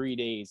waiting 3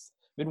 days.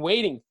 I've been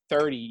waiting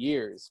 30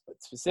 years,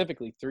 but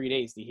specifically 3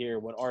 days to hear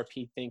what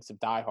RP thinks of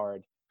Die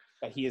Hard.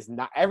 That he is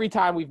not. Every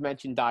time we've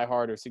mentioned Die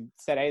Hard or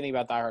said anything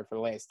about Die Hard for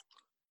the last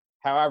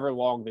however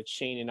long that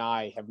Shane and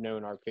I have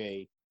known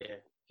RP, Yeah.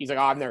 he's like,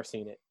 oh, I've never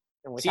seen it.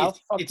 And like, See, how the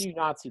fuck it's- do you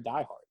not see Die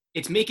Hard?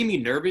 It's making me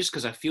nervous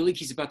because I feel like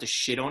he's about to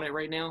shit on it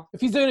right now.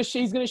 If he's gonna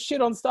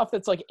shit on stuff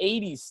that's like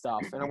 80s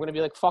stuff, and I'm gonna be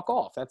like, fuck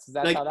off. That's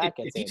Like, how that if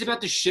gets. he's answered. about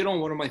to shit on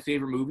one of my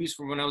favorite movies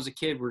from when I was a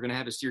kid, we're gonna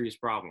have a serious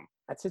problem.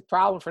 That's his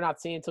problem for not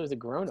seeing it until he's a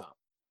grown up.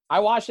 I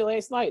watched it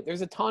last night.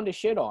 There's a ton to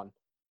shit on,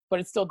 but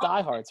it's still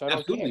Die Hard, so I don't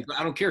Absolutely, care. but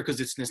I don't care because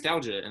it's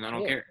nostalgia, and I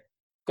don't Yeah. care.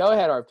 Go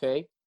ahead,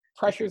 RP.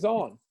 Pressure's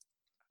on.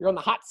 You're on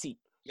the hot seat.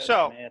 You guys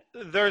So- are mad.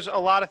 There's a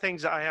lot of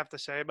things that I have to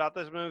say about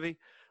this movie,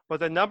 but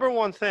the number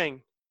one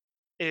thing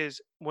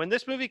is when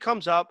this movie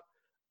comes up,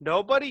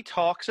 nobody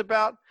talks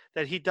about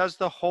that he does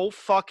the whole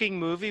fucking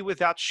movie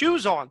without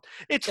shoes on.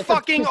 It's It's a-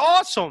 fucking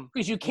awesome.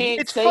 Because you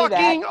can't It's say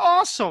fucking that.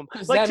 awesome.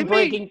 'Cause Like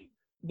to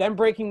them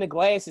breaking the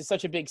glass is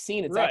such a big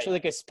scene. It's Right. actually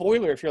like a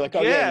spoiler if you're like,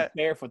 oh yeah, Yeah. he's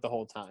barefoot the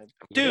whole time.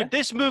 dude, Yeah.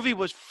 this movie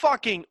was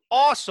fucking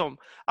awesome.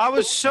 I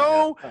was so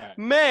All right.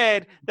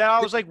 mad that I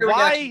was like, The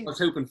reaction why? I was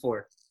hoping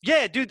for.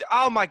 Yeah, dude.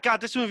 Oh my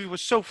god, this movie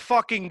was so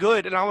fucking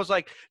good, and I was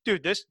like,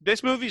 dude, this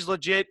movie's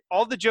legit.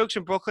 All the jokes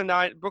in Brooklyn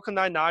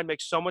Nine-Nine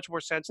makes so much more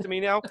sense to me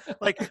now.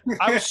 Like,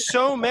 I was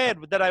so mad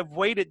that I've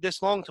waited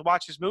this long to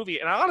watch this movie,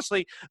 and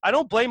honestly, I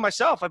don't blame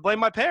myself. I blame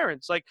my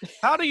parents. Like,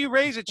 how do you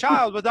raise a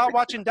child without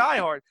watching Die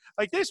Hard?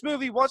 Like, this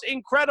movie was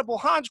incredible.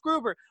 Hans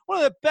Gruber, one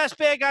of the best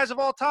bad guys of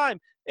all time,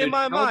 in Dude,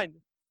 my mind.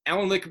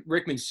 Alan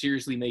Rickman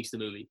seriously makes the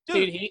movie.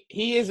 Dude,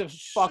 he is a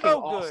fucking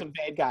so awesome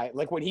bad guy.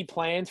 Like when he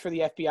plans for the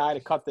FBI to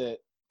cut the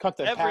power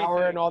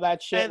Everything. and all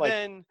that shit. And Like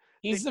then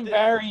He's a the-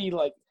 very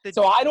like. the-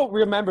 So I don't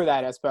remember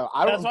that Espo.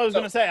 I don't. That's what I was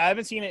gonna say. I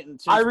haven't seen it.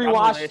 Since I probably rewatched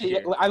last it.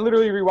 year. I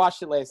literally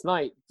rewatched it last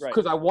night Right.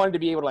 because I wanted to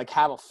be able to like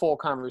have a full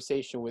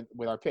conversation with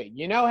our pick.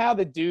 You know how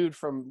the dude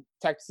from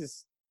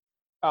Texas,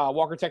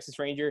 Walker Texas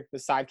Ranger, the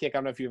sidekick. I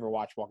don't know if you ever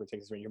watched Walker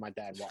Texas Ranger. My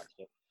dad watched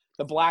it.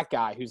 The black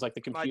guy who's like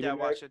the My computer dad nerd.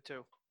 watched it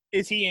too.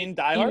 Is he in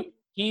Die Hard?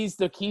 He's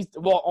in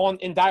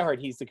Die Hard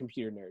he's the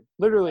computer nerd.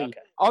 Literally, Okay.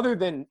 other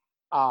than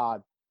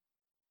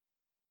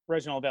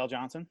Reginald Bell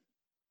Johnson.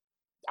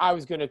 I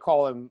was gonna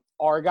call him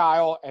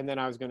Argyle, and then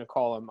I was gonna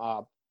call him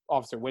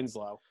Officer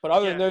Winslow. But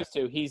other than Yeah. those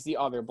two, he's the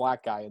other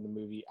black guy in the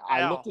movie.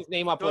 I Al. looked his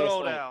name up Good last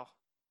old night. Al.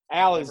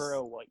 Al is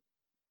Devereaux White.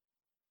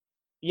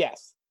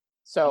 yes.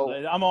 So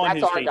I'm on that's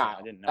his page now. Argyle.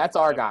 I didn't know. That's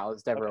Argyle.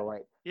 Is Deborah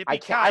White. I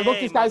looked this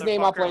Yippee-ki-yay, guy's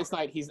name up motherfucker. last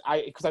night. Because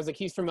I was like,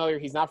 he's familiar.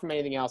 He's not from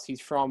anything else.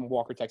 He's from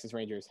Walker Texas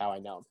Ranger. Is how I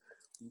know him.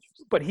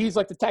 But he's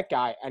like the tech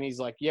guy, and he's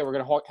like, yeah, we're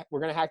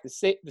gonna hack the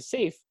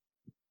safe,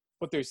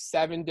 but there's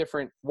 7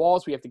 different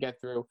walls we have to get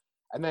through,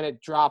 and then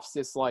it drops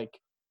this like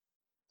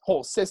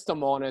whole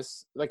system on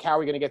us. Like, how are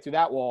we gonna get through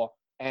that wall?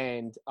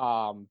 And The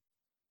Alan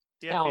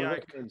FBI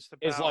Rickman cuts the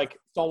is power. like,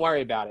 don't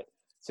worry about it.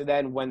 So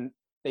then when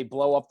they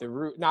blow up the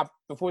roof, not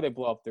before they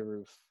blow up the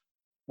roof,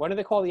 when do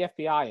they call the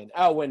FBI in?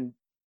 Oh, when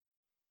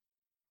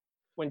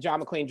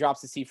John McClane drops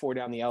the C4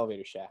 down the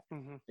elevator shaft.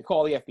 Mhm. They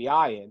call the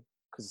FBI in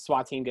because the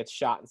SWAT team gets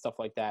shot and stuff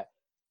like that.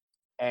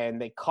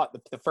 And they cut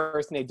the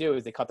first thing they do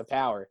is they cut the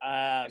power.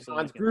 And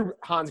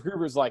Hans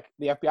Gruber's like,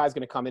 the FBI is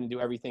going to come in and do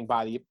everything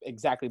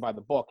exactly by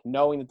the book,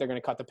 knowing that they're going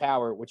to cut the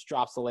power, which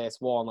drops the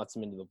last wall and lets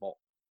them into the vault.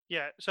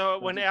 Yeah. So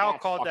when That's Al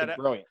called fucking that,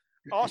 brilliant.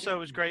 also it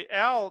was great.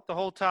 Al the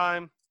whole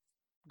time,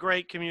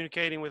 great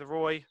communicating with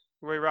Roy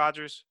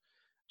Rogers,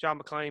 John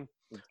McClane.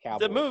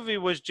 Cowboy. The movie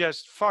was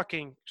just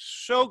fucking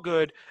so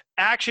good.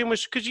 Action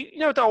was because you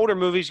know with the older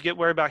movies you get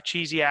worried about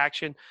cheesy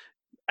action.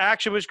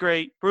 Action was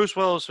great. Bruce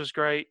Willis was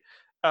great.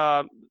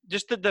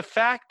 Just the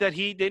fact that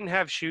he didn't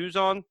have shoes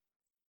on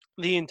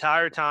the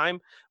entire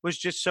time was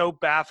just so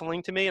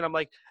baffling to me. And I'm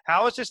like,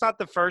 how is this not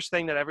the first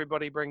thing that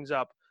everybody brings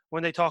up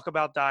when they talk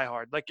about Die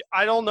Hard? Like,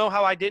 I don't know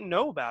how I didn't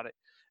know about it.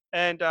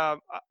 And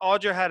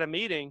Audra had a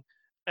meeting,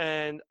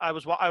 and I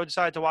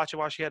decided to watch it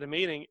while she had a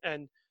meeting,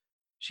 and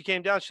she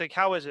came down. She's like,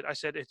 "How is it?" I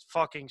said, "It's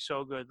fucking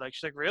so good." Like,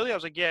 she's like, "Really?" I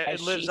was like, "Yeah,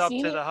 Has it lives she up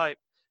seen to it? the hype."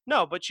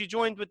 No, but she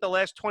joined with the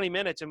last 20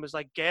 minutes and was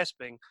like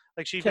gasping.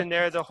 Like she'd been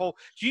there the whole.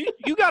 You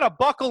got to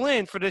buckle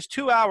in for this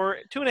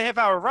 2.5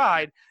 hour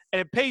ride, and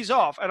it pays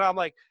off. And I'm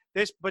like,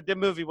 this, but the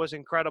movie was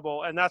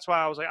incredible, and that's why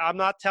I was like, I'm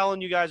not telling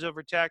you guys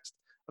over text.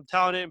 I'm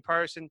telling it in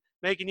person,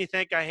 making you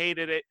think I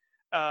hated it.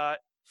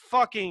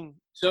 Fucking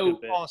So,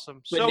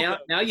 awesome. but So now, good.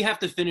 now you have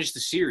to finish the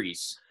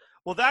series.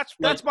 Well, that's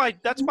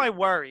my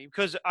worry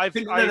because I've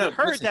heard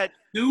listen. that.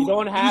 Two, You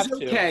don't have two's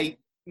to. okay.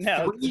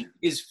 No, 3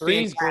 is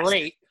Three's fantastic.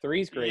 great.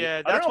 Three's great.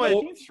 Yeah, I that's don't know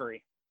what. if he's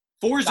free.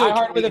 4's Die okay.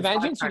 Hard with a and 5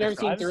 Vengeance? You kinda never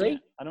seen I haven't 3? it.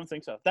 I don't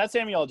think so. That's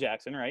Samuel L.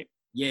 Jackson, right?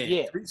 Yeah,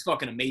 Yeah. 3's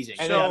fucking amazing.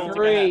 And So- I then don't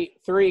think I have.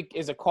 three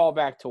is a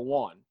callback to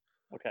 1.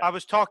 Okay. I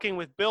was talking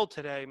with Bill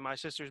today, my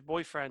sister's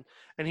boyfriend,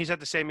 and he said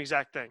the same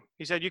exact thing.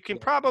 He said you can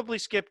probably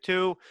skip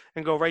 2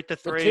 and go right to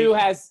 3. But 2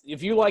 has,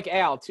 if you like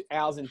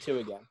Al's in 2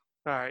 again.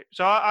 All right.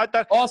 So I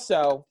thought,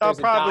 Also, I'll there's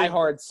a probably- Die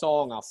Hard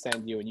song I'll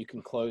send you, and you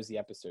can close the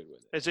episode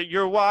with it. is it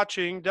you're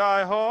watching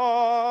Die No,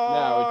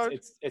 Hard?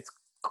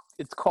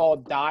 it's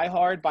called Die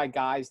Hard by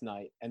Guys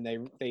Night, and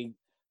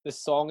the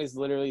song is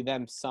literally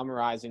them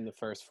summarizing the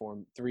first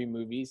 3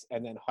 movies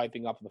and then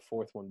hyping up the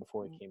 4th one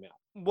before it came out.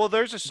 Well,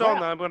 there's a song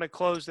Wow. that I'm going to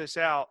close this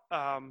out.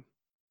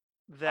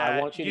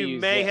 That want you to you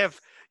use may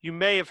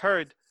this. have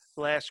heard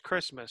Last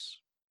Christmas.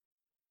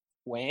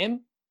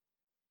 Wham!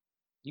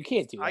 You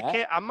can't do that. I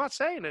can't. I'm not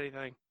saying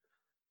anything.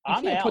 You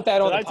I'm can't out. put that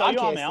on Did the I tell you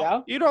I'm podcast out?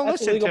 now. You don't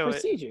That's listen illegal to it.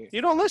 procedure.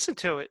 You don't listen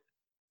to it.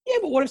 Yeah,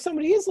 but what if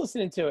somebody is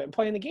listening to it and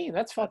playing the game?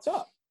 That's fucked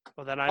up.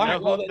 Well, then I All know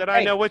right, well, who, then, I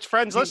hey, know which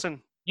friends you-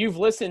 listen. You've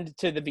listened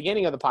to the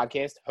beginning of the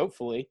podcast,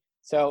 hopefully.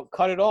 So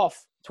cut it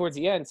off towards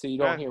the end so you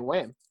don't Okay. hear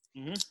Wham.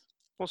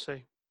 We'll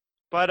see.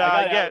 But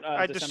I got yeah, out,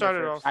 I just December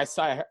started 1st. off. I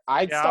saw. Yeah,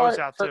 I'd I was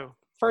start. out too.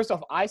 First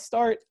off, I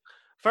start.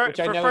 which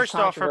I know is First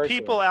off, for controversial.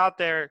 people out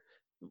there,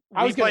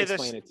 I we was gonna play this.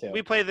 explain it too.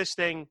 We play this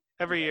thing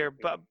every year.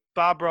 But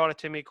Bob brought it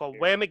to me called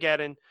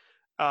Whamageddon.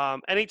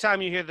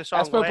 Anytime you hear the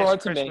song Espo Last brought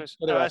it to me, Christmas,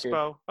 for the record.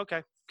 Espo,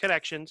 okay,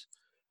 connections.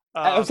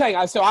 I'm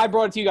saying. So I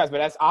brought it to you guys,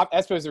 but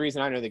Espo is the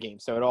reason I know the game.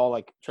 So it all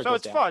like So trickles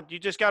it's down. fun. You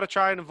just got to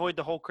try and avoid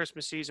the whole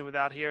Christmas season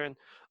without hearing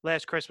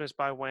 "Last Christmas"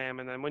 by Wham,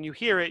 and then when you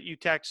hear it, you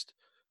text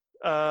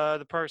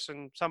the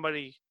person,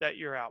 somebody that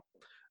you're out.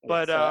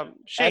 But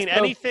Shane, Espo-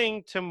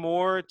 anything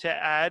to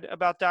add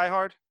about Die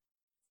Hard?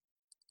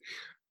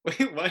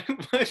 Wait, why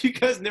have you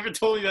guys never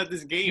told me about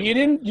this game? You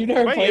didn't. You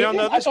never Wait, you played don't it?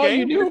 know I this thought you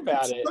game? knew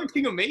about It's it.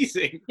 fucking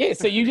amazing. Yeah.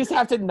 So you just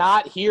have to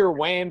not hear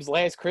Wham's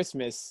Last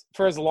Christmas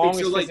for as long so,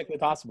 as like, physically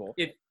possible.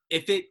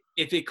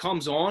 If it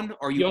comes on,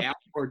 are you You'll- out,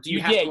 or do you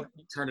have yeah, to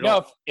turn it No,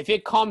 off? if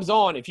it comes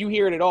on, if you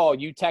hear it at all,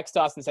 you text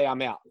us and say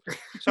I'm out.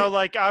 So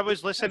like I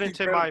was listening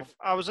to my, incredible.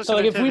 I was So listening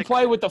like if to we the,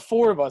 play with the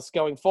 4 of us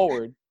going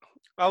forward,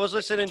 I was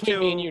listening between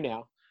me and to you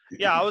now.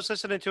 yeah, I was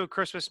listening to a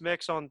Christmas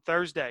mix on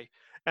Thursday,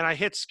 and I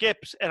hit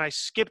skips, and I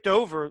skipped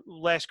over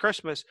Last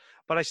Christmas,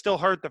 but I still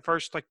heard the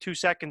first like 2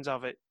 seconds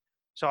of it,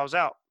 so I was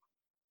out.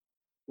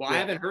 Well, I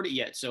haven't heard it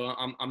yet, so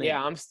I'm in.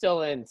 Yeah, I'm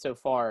still in so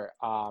far.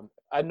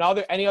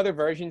 Any other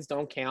versions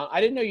don't count. I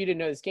didn't know you didn't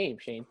know this game,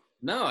 Shane.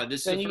 No,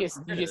 this Then is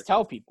you just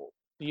tell people.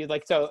 We are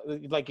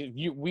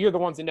the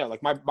ones that know.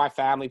 Like my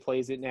family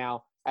plays it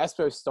now.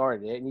 Espo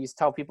started it, and you just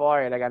tell people, all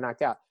right, I got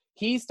knocked out.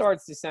 He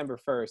starts December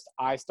 1st.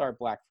 I start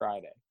Black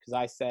Friday because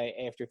I say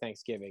after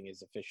Thanksgiving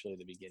is officially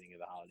the beginning of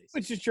the holidays.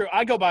 Which is true.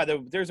 I go by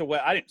there's a way.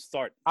 I didn't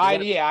start.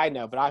 I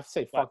know, but I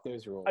say fuck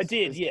those rules. I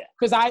did, yeah.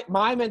 Because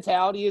my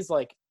mentality is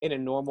like in a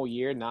normal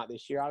year, not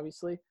this year,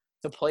 obviously.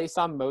 The place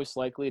I'm most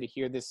likely to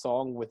hear this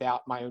song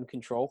without my own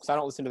control, because I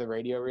don't listen to the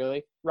radio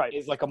really, Right.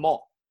 is like a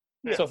mall.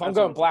 Yeah, so if I'm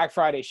going Black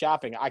Friday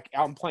shopping,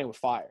 I'm playing with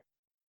fire.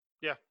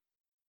 Yeah.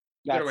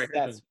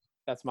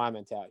 That's my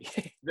mentality.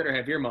 You better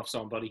have earmuffs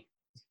on, buddy.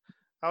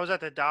 I was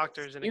at the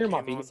doctor's and it Earmuff,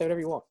 came you on. can say whatever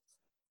you want.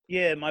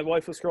 Yeah, my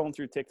wife was scrolling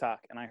through TikTok,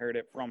 and I heard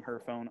it from her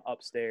phone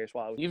upstairs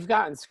while I was. You've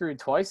gotten screwed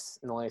twice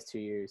in the last 2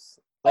 years.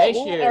 Last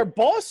year, our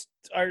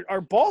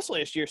boss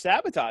last year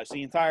sabotaged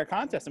the entire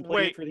contest and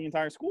played it for the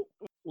entire school.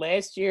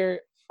 Last year,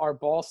 our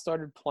boss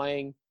started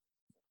playing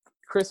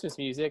Christmas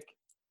music.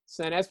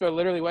 So then Espo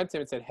literally went to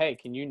him and said, hey,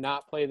 can you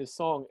not play this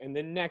song? And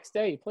the next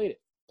day he played it.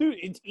 Dude,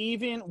 it's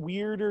even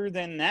weirder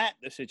than that,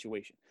 the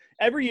situation.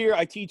 Every year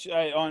I teach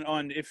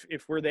on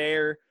if we're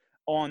there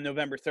on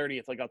November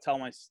 30th, like I'll tell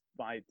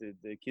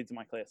the kids in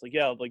my class, like,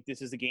 yeah, like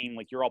this is the game,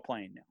 like you're all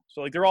playing now.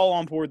 So like they're all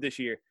on board this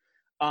year.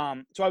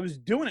 So I was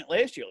doing it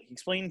last year, like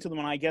explaining to them,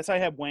 and I guess I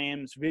have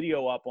Wham's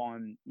video up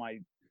on my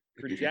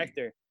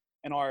projector,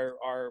 and our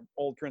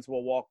old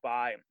principal walked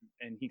by,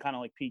 and he kind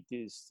of like peeked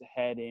his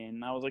head in.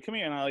 And I was like, come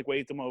here, and I like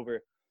waved him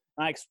over.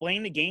 And I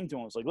explained the game to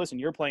him. I was like, listen,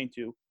 you're playing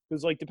too.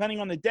 Because like depending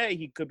on the day,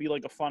 he could be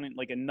like a fun,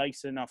 like a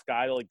nice enough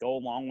guy to like go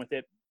along with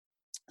it.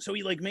 So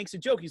he like makes a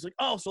joke. He's like,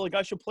 oh, so like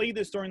I should play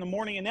this during the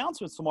morning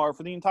announcements tomorrow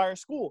for the entire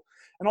school.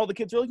 And all the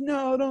kids are like,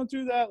 no, don't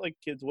do that, like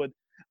kids would.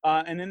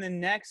 And then the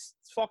next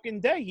fucking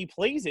day, he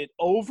plays it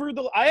over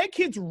the. I had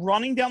kids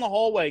running down the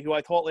hallway who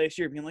I taught last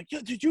year, being like,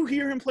 "Yo, did you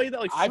hear him play that?"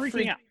 Like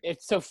freaking out.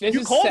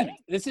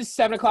 This is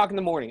 7 o'clock in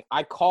the morning.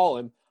 I call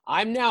him.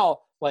 I'm now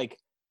like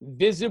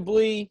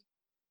visibly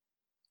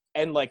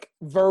and like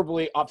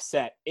verbally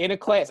upset in a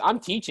class. I'm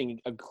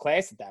teaching a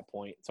class at that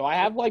point, so I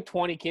have like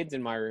 20 kids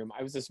in my room.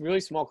 I was this really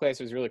small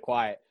class. It was really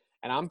quiet,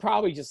 and I'm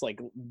probably just like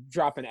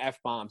dropping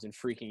F-bombs and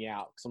freaking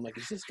out because I'm like,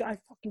 "Is this guy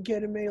fucking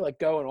getting me?" Like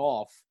going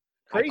off.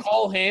 Crazy. I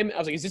call him. I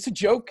was like, "Is this a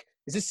joke?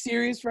 Is this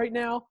serious right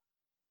now?"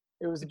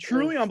 It was a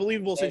truly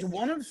unbelievable situation.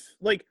 One of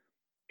like,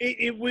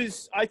 it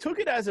was. I took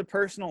it as a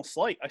personal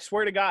slight. I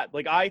swear to God.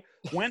 Like I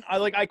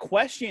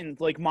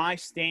questioned like my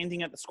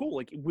standing at the school.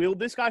 Like, will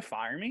this guy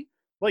fire me?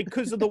 Like,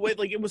 because of the way,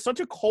 like, it was such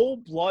a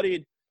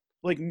cold-blooded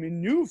like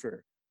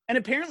maneuver. And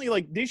apparently,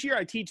 like this year,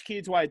 I teach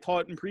kids who I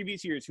taught in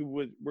previous years who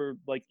were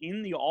like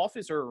in the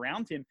office or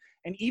around him,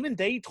 and even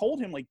they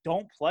told him like,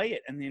 "Don't play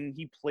it," and then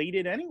he played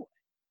it anyway.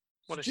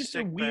 What a just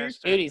sick a weird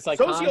bastard. Dude, he's like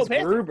Hans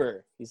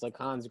Gruber. He's like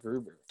Hans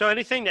Gruber. So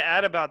anything to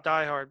add about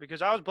Die Hard?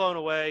 Because I was blown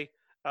away.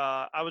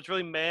 I was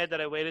really mad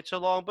that I waited so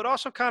long, but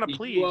also kind of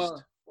pleased.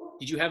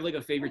 Did you have like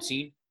a favorite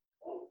scene?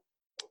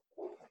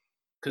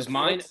 Because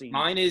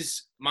mine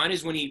is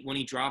when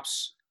he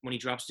drops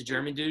the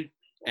German dude,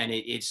 and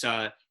it's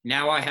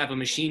now I have a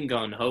machine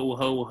gun, ho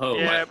ho ho.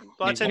 Yeah,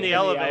 that's in the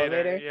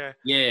elevator. Yeah.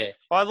 Yeah.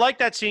 Well, I like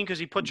that scene because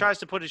he tries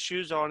to put his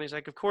shoes on. He's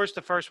like, of course,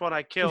 the first one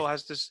I kill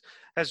has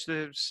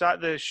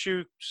the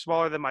shoe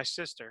smaller than my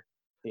sister.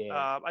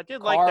 Yeah. I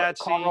did like that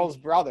scene. Carl's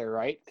brother,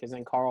 right? Because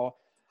then Carl.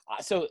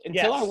 So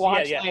until I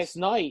watched last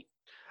night,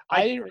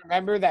 I didn't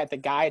remember that the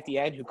guy at the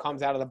end who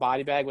comes out of the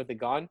body bag with the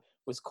gun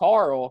was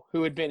Carl,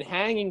 who had been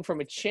hanging from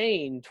a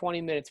chain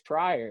 20 minutes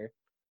prior.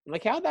 I'm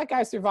like, how'd that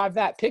guy survive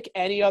that? Pick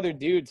any other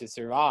dude to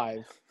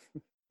survive.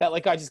 That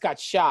like I just got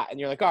shot, and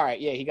you're like, all right,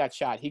 yeah, he got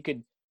shot. He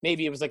could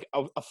maybe it was like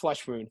a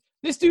flesh wound.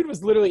 This dude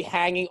was literally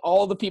hanging.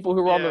 All the people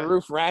who were on the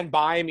roof ran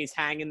by him. He's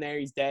hanging there.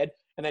 He's dead,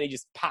 and then he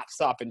just pops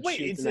up and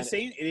shoots. It's the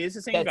same. It is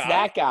the same guy. That's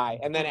that guy,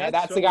 and then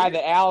that's so the guy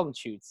that Alan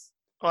shoots.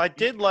 Well, I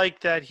did like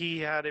that he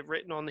had it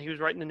written on. He was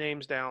writing the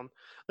names down.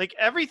 Like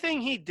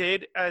everything he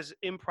did, as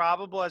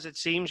improbable as it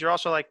seems, you're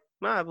also like,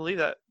 nah, I believe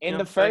that. In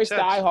the first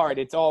Die Hard,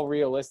 it's all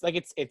realistic.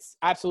 Like it's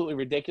absolutely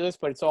ridiculous,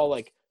 but it's all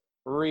like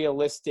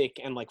realistic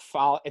and like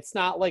it's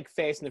not like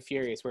Fast and the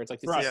Furious where it's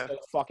like this is so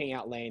fucking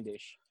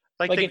outlandish.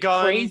 Like the it's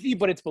gun, crazy,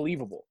 but it's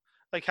believable.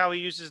 Like how he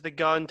uses the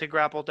gun to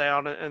grapple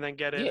down and then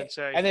get in and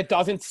say, and it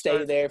doesn't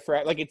stay there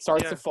for like it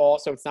starts to fall,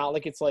 so it's not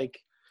like it's like.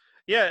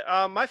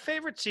 Yeah, my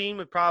favorite scene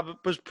was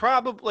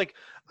probably like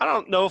I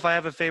don't know if I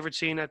have a favorite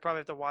scene. I'd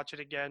probably have to watch it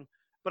again.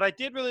 But I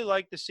did really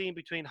like the scene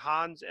between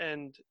Hans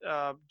and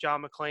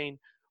John McClane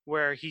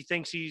where he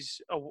thinks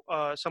he's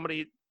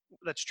somebody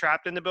that's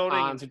trapped in the building.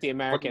 Hans with the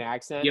American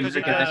accent.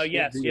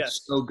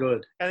 Yes. So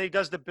good. And he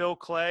does the Bill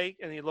Clay,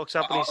 and he looks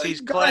up and he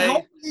sees God, Clay.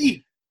 help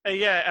me.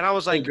 And I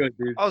was like, good,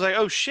 dude. I was like,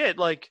 oh shit,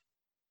 like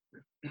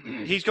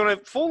he's gonna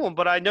fool him.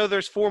 But I know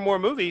there's 4 more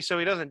movies, so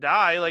he doesn't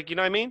die. Like, you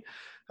know what I mean?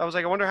 I was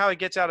like, I wonder how he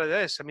gets out of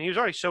this. I mean, he was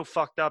already so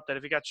fucked up that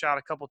if he got shot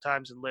a couple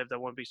times and lived, I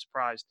wouldn't be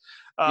surprised.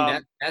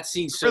 Dude, that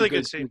scene's so really good.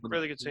 good scene.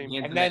 Really good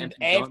scene. And then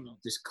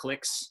just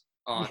clicks.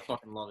 Oh, I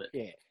fucking love it.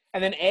 Yeah.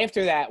 And then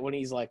after that, when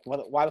he's like,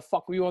 "Why the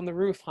fuck were you on the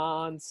roof,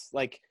 Hans?"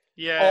 Like,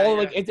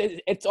 like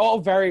it's all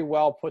very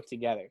well put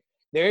together.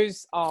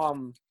 There's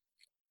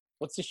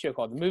what's the show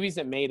called? The Movies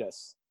That Made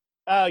Us.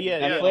 Oh yeah,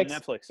 Netflix.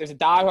 Netflix. There's a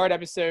Die Hard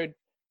episode.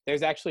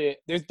 There's actually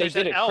they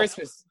did a Elf.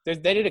 Christmas. They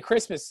did a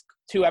Christmas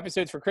 2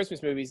 episodes for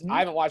Christmas movies. Mhm. I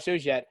haven't watched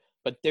those yet,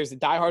 but there's a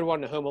Die Hard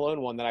one and a Home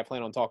Alone one that I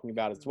plan on talking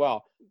about as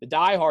well. The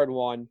Die Hard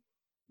one,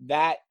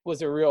 that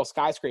was a real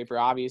skyscraper,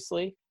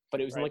 obviously,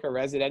 but it was in like a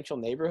residential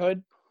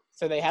neighborhood.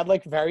 So they had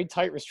like very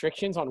tight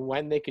restrictions on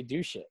when they could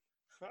do shit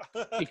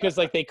because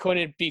like they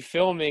couldn't be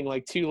filming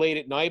like too late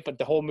at night, but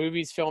the whole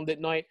movie's filmed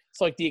at night.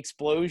 So like the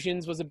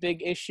explosions was a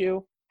big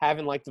issue,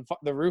 having like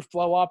the roof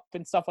blow up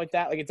and stuff like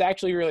that. Like it's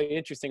actually really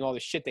interesting all the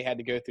shit they had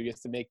to go through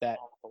just to make that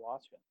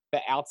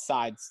the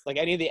outsides, like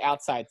any of the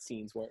outside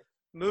scenes work.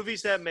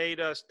 Movies That Made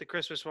Us, the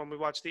Christmas one. We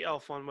watched the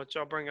Elf one, which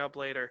I'll bring up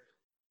later.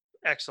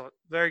 Excellent.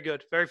 Very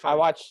good. Very fun. I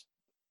watched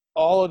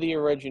all of the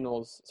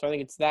originals. So I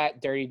think it's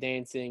that, Dirty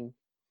Dancing,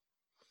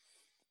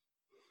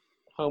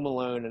 Home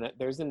Alone, and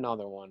there's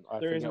another one.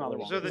 There is another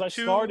one. So I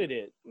started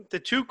it. The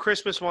 2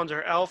 Christmas ones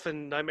are Elf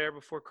and Nightmare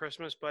Before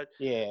Christmas, but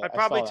Yeah, I'd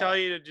probably tell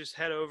you to just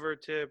head over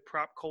to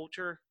Prop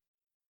Culture,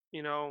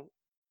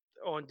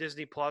 on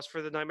Disney Plus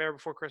for the Nightmare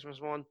Before Christmas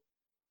one.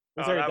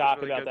 Is there a that was doc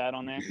really about good. that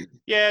on there?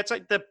 Yeah, it's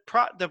like the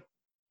prop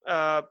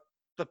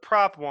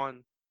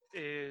one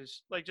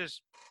is like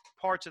just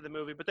parts of the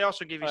movie, but they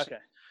also give you some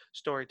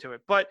story to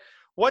it. But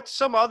what's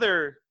some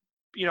other,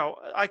 we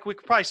could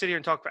probably sit here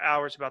and talk for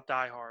hours about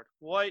Die Hard.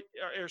 What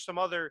are some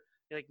other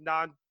like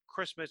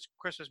non-Christmas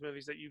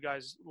movies that you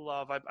guys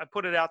love? I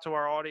put it out to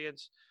our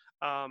audience.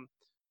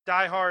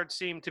 Die Hard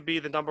seemed to be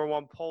the number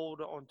one polled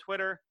on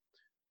Twitter.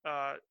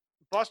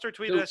 Buster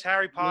tweeted us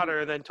Harry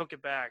Potter and then took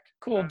it back.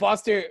 Cool.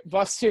 Buster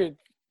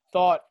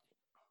thought,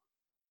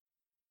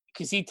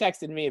 because he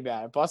texted me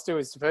about it. Buster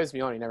was supposed to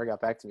be on. He never got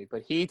back to me.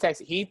 But he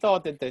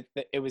thought that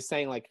it was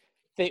saying like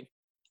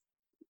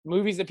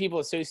movies that people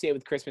associate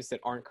with Christmas that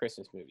aren't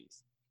Christmas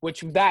movies,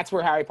 which that's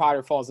where Harry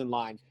Potter falls in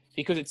line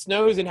because it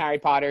snows in Harry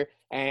Potter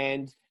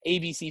and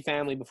ABC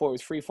Family before it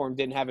was Freeform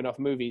didn't have enough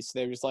movies. So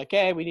they were just like,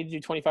 hey, we need to do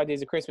 25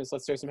 Days of Christmas.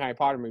 Let's throw some Harry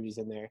Potter movies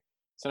in there.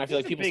 So I feel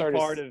like people started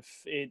part of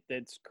it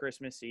that's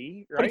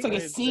Christmassy, right? But it's like a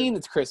scene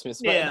that's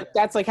Christmas. But Yeah.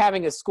 that's like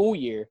having a school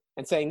year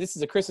and saying this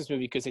is a Christmas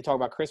movie because they talk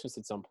about Christmas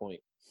at some point.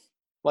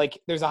 Like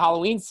there's a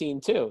Halloween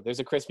scene too. There's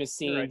a Christmas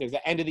scene. Right. There's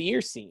an end of the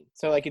year scene.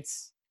 So like it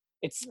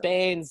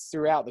spans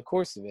throughout the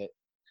course of it.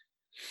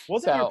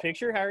 Wasn't your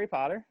picture Harry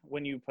Potter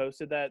when you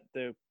posted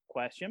the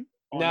question?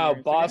 on No, your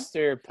Instagram?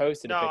 Buster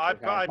posted No, a I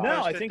picture of Harry posted Potter.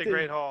 No, I think the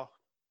Great Hall.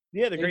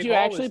 Yeah, the Did Great you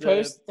Hall actually was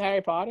post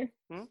Harry Potter?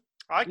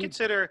 I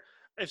consider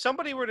if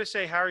somebody were to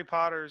say Harry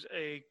Potter's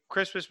a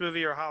Christmas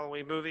movie or a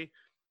Halloween movie,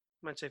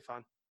 I might say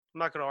fine. I'm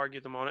not going to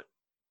argue them on it.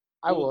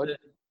 I Well, would.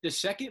 The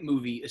second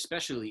movie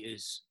especially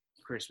is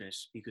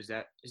Christmas because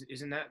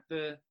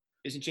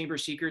isn't Chamber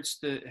of Secrets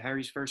the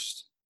Harry's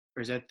first,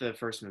 or is that the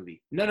first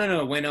movie?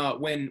 No.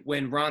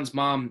 When Ron's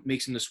mom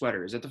makes him the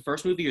sweater, is that the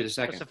first movie or the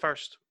second? That's the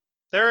first.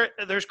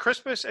 There's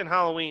Christmas and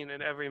Halloween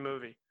in every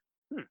movie.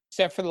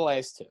 Except for the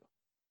last two.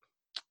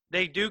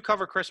 They do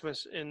cover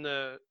Christmas in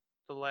the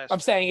last. I'm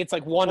saying it's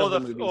like one of the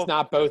movies,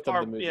 not both of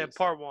the movies. Yeah,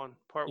 part one.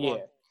 Yeah.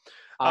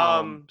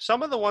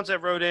 Some of the ones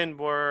that wrote in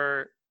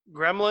were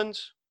Gremlins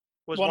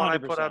was one I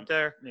put 100%. up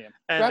there. Yeah.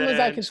 And Gremlins I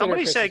then consider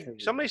somebody a said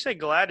Christmas movie.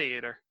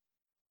 Gladiator.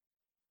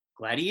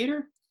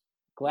 Gladiator?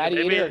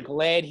 Gladiator maybe- or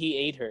Glad He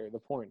Ate Her, the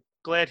porn.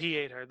 Glad He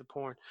Ate Her, the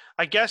porn.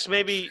 I guess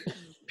maybe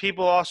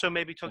people also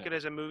took it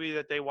as a movie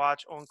that they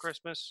watch on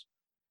Christmas.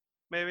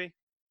 Maybe.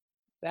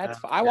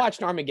 I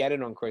watched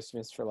Armageddon on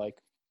Christmas for like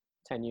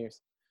 10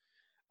 years.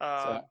 So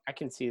Um, I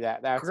can see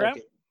that. That's Grem-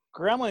 like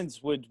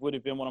Gremlins would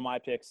have been one of my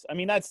picks. I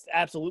mean, that's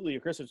absolutely a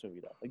Christmas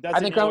movie, though. Like that's I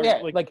think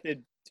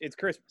it's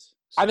Christmas.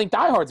 I think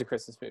Die Hard's a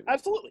Christmas movie.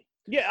 Absolutely.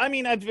 Yeah, I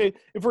mean,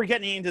 if we're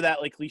getting into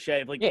that like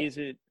cliche of like, is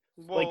it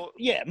like well,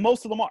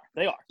 most of them are.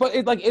 They are. But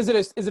is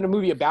it a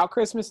movie about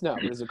Christmas? No.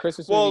 Is it a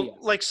Christmas movie? Yes.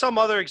 like some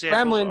other examples.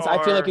 Gremlins,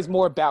 I feel like is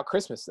more about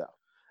Christmas though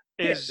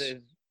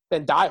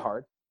than Die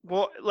Hard.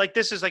 Well, like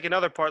this is like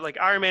another part, like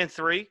Iron Man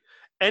 3.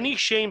 Any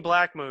Shane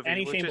Black movie.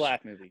 Any which Shane is-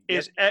 Black movie.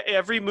 Is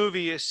every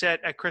movie is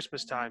set at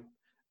Christmas time.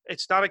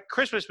 It's not a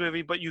Christmas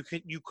movie, but you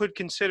could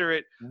consider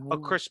it a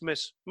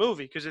Christmas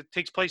movie because it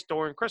takes place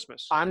during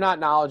Christmas. I'm not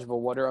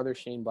knowledgeable. What are other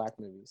Shane Black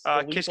movies?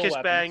 Kiss Lethal Kiss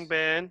Bang Weapons.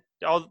 Bang,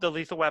 all the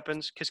Lethal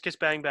Weapons, Kiss Kiss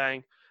Bang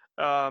Bang.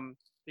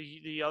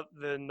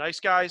 The Nice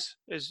Guys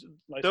is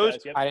Nice those-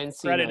 Guys, yep. I didn't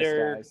see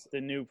Predator. Nice Guys.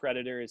 The new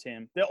Predator is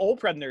him. The old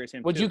Predator is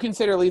him. Would too. you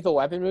consider Lethal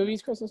Weapon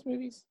movies Christmas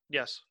movies?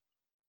 yes.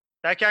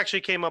 That actually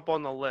came up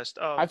on the list.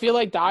 I feel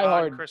like Die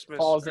Hard non-Christmas-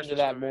 falls Christmas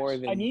into that movies. more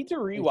than. I need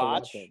to Lethal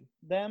rewatch Weapon.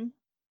 them.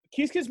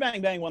 Kiss Kiss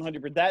Bang Bang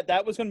 100%.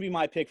 That was going to be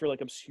my pick for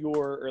like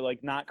obscure or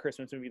like not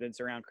Christmas movie that's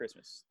around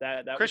Christmas.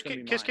 That was going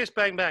to be Kiss mine. Kiss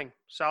Bang Bang,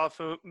 solid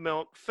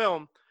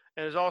film,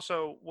 and is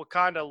also what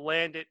kind of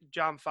landed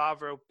John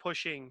Favreau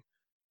pushing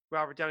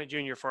Robert Downey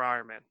Jr. for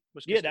Iron Man.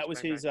 Yeah, that was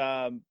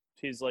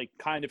his like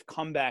kind of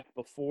comeback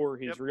before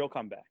his real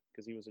comeback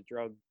because he was a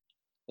drug.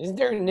 Isn't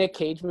there a Nick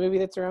Cage movie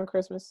that's around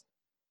Christmas?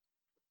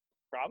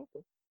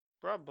 Probably.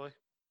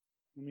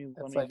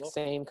 That's like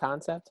same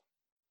concept.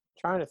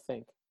 I'm trying to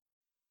think.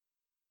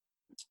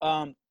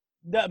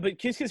 But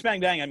Kiss Kiss Bang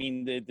Bang, I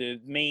mean, the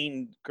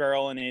main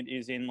girl in it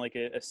is in like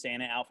a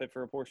Santa outfit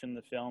for a portion of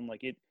the film.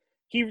 Like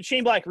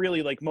Shane Black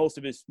really, like most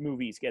of his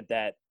movies get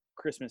that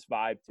Christmas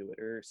vibe to it,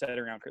 or set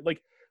around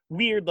like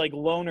weird like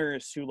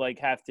loners who like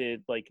have to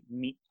like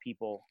meet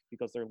people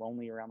because they're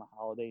lonely around the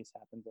holidays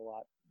happens a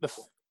lot.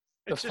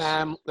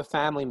 The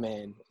Family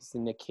Man is the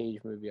Nick Cage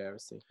movie I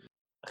was thinking.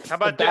 How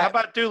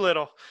about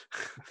Doolittle?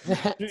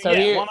 So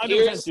yeah,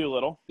 100%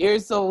 Doolittle.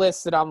 Here's the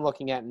list that I'm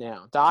looking at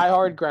now: Die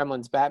Hard,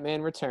 Gremlins,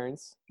 Batman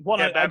Returns.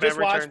 I just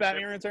watched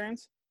Batman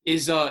Returns.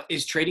 Is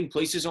Trading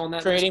Places on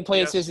that? Trading list?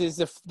 Places is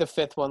the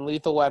fifth one.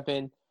 Lethal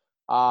Weapon,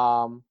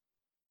 The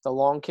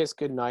Long Kiss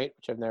Goodnight,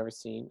 which I've never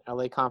seen.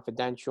 L.A.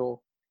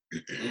 Confidential,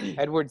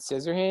 Edward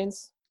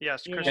Scissorhands.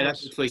 Yes, Christmas. Yeah,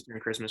 that's placed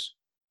during Christmas.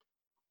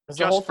 Is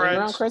the whole thing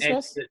around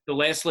Christmas? The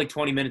last like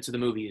 20 minutes of the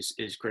movie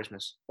is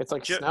Christmas. It's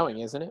like snowing,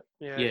 isn't it?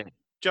 Yeah.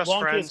 Just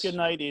Long Friends. Kiss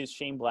Goodnight is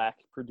Shane Black,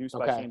 produced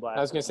by Shane Black.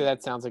 I was gonna say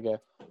that sounds like a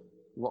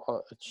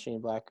Shane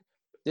Black.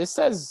 This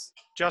says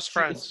Just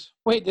Friends.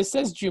 Wait, this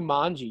says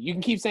Jumanji. You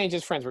can keep saying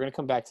Just Friends. We're gonna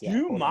come back to that.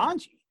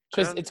 Jumanji.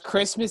 Because it's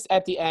Christmas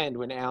at the end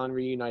when Alan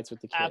reunites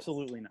with the kids.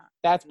 Absolutely not.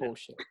 That's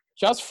bullshit.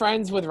 Just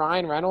Friends with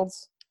Ryan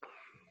Reynolds.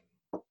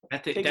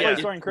 Takes place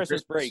during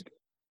Christmas break.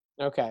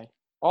 Okay.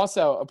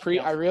 Also,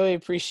 I really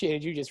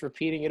appreciated you just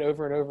repeating it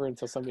over and over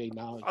until somebody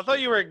acknowledged. I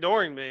thought you were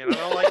ignoring me, and I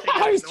don't like.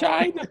 I was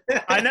trying to.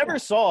 I never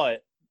saw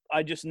it.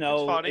 I just know.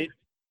 It's funny.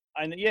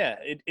 I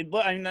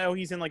know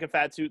he's in like a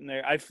fat suit in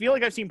there. I feel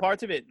like I've seen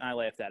parts of it and I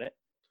laughed at it.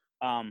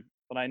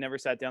 But I never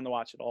sat down to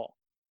watch it all.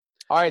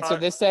 All right, so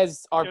this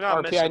says you're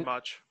not RP. missing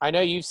much. I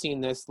know you've seen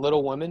this,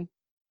 Little Women.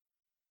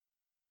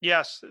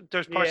 Yes,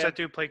 there's parts that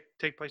do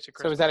take place at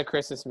Christmas. So is that a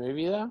Christmas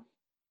movie though?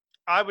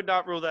 I would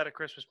not rule that a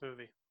Christmas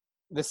movie.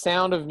 The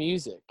Sound of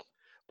Music.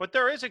 But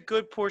there is a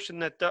good portion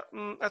that's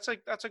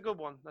a good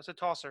one. That's a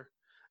tosser.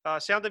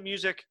 Sound of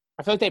Music.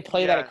 I feel like they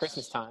play that at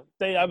Christmas time.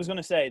 I was going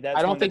to say that.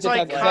 I don't think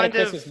that's a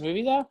Christmas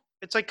movie though.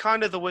 It's like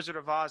kind of the Wizard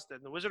of Oz. Then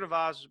the Wizard of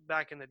Oz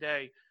back in the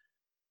day.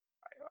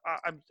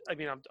 I'm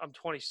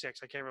 26.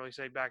 I can't really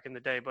say back in the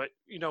day, but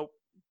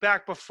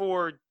back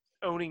before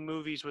owning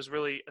movies was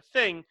really a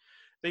thing,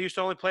 they used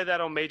to only play that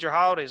on major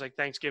holidays like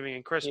Thanksgiving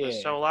and Christmas.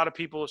 Yeah. So a lot of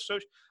people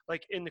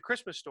like in the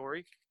Christmas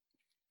Story,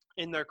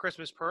 in their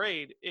Christmas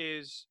parade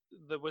is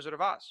the Wizard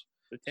of Oz.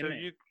 The Tin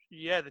Man.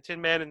 The Tin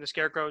Man and the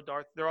Scarecrow,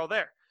 Darth, they're all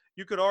there.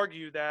 You could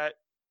argue that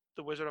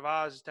the Wizard of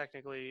Oz is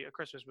technically a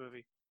Christmas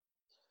movie.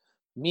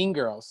 Mean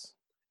Girls.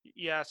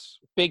 Yes.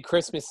 Big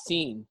Christmas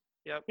scene.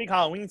 Yep. Big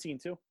Halloween scene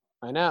too.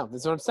 I know.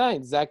 That's what I'm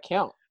saying. Does that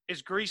count?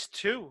 Is Grease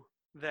 2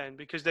 then?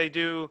 Because they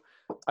do.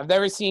 I've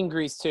never seen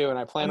Grease 2, and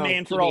I plan on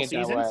Man for keeping All it that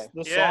Seasons. way.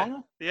 The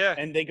song. Yeah.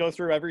 And they go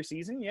through every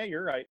season. Yeah,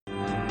 you're right.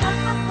 I'll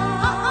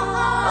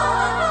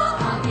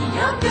be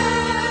your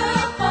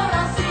girl for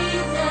all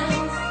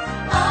seasons,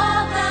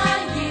 all the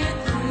year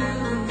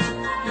through.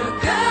 Your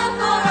girl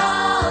for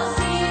all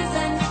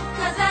seasons,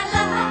 'cause I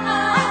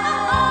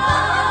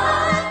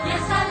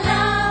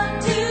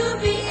love to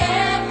be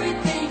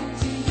everything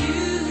to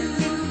you,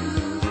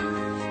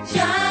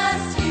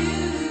 just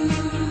you.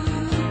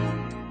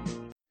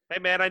 Hey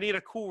man, I need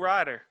a cool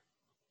rider.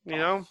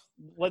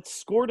 Let's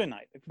score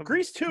tonight.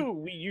 Grease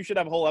 2, you should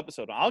have a whole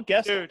episode on. I'll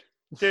guess. Dude,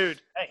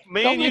 Hey,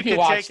 me don't and you make me could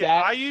watch take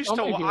that. it. I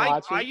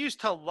used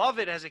to love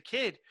it as a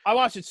kid. I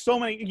watched it so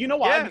many. You know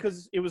why? Yeah.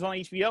 Because it was on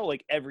HBO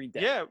like every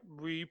day. Yeah,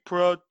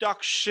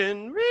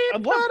 reproduction. I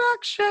know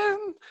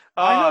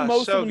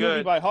most so of the movie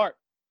good. by heart.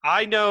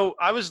 I know.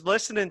 I was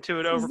listening to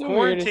it This over is the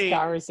weirdest quarantine.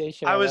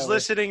 conversation I I've was ever-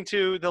 listening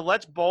to the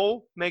Let's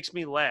Bowl. Makes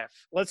me laugh.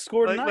 Let's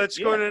score Like, tonight. let's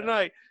score Yeah.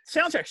 tonight.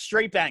 Soundtrack,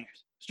 straight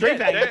bangers. Straight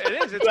Yeah, bangers.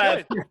 it is. It's You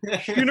have good.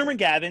 Shooter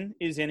McGavin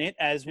is in it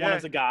as one Yeah.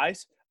 of the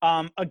guys.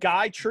 A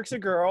guy tricks a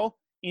girl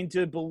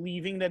into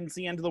believing that it's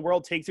the end of the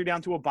world, takes her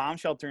down to a bomb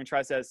shelter, and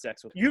tries to have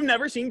sex with her. You've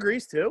never seen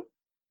Grease 2?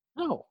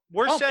 No.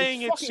 We're Oh,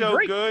 saying it's it's fucking so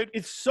great. good.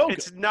 It's so good.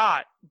 It's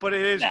not, but it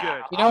is Nah.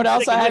 good. You know what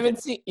else I sticking with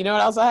haven't seen? You know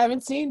what else I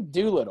haven't seen?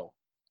 Doolittle.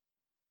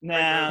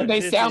 Nah,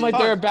 They this sound is-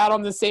 like they're about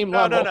on the same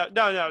No. level.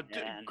 no.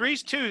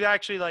 Grease 2 is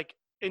actually like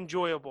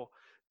enjoyable.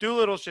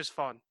 Doolittle's just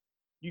fun.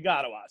 You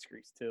gotta watch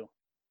Grease 2.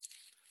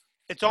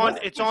 It's on.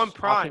 Well, It's on I'll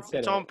Prime. consider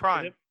It's on it.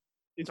 Prime.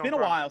 It's on been a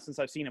Prime. while since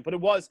I've seen it, but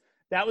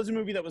that was a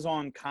movie that was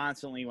on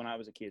constantly when I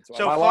was a kid. So I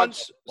fun.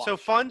 watched- So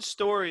fun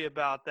story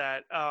about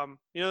that.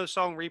 The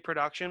song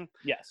 "Reproduction."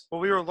 Yes. Well,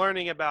 we were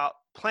learning about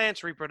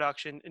plants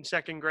reproduction in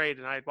second grade,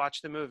 and I had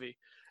watched the movie.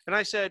 And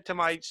I said to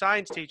my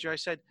science teacher, I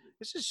said,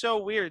 "This is so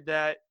weird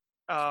that,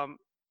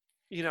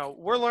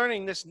 we're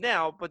learning this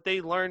now, but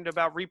they learned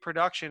about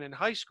reproduction in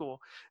high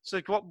school." It's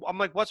like, what? I'm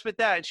like, "What's with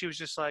that?" And she was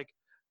just like,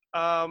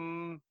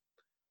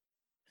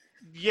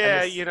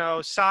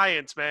 "Yeah,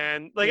 science,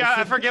 man." Like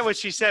I forget what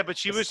she said, but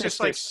she was just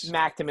like,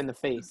 smacked him in the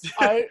face.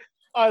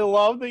 I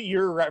love that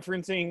you're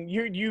referencing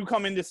you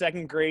come into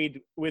second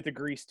grade with a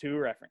Grease 2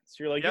 reference.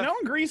 You're like, Yep.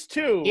 in Grease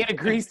 2. He had a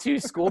Grease 2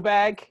 school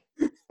bag.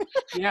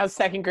 You know,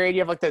 second grade,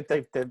 you have like the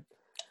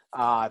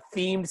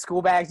themed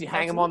school bags. You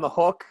hang them on the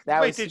hook.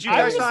 That Wait, was did you I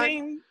guys was not?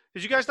 saying,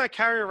 Did you guys not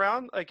carry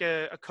around like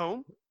a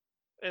comb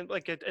and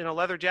like in a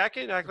leather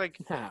jacket and act like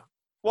No.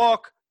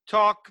 walk,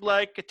 talk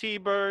like a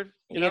T-bird?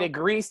 He had a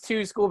Grease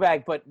 2 school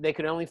bag, but they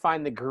could only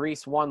find the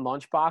Grease 1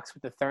 lunchbox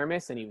with the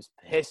thermos, and he was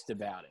pissed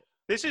about it.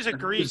 This is a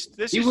Grease.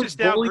 This He is was just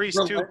now bullied Grease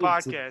 2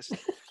 relentlessly. podcast.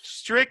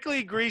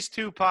 Strictly Grease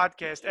 2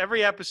 podcast.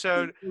 Every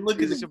episode Look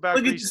is about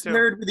at Grease this 2.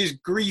 nerd with his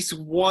Grease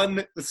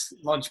 1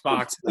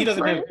 lunchbox. He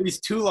doesn't have Grease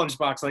 2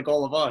 lunchbox like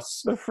all of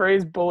us. The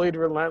phrase bullied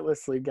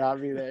relentlessly got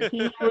me there.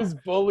 He was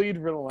bullied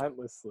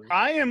relentlessly.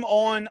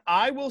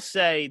 I will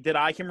say that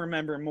I can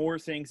remember more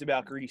things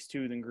about Grease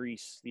 2 than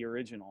Grease, the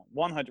original.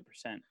 100%.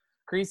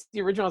 Grease,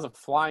 the original has a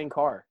flying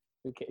car.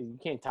 You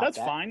can't top That's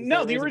that. fine. There's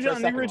No, the reason for a original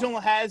second original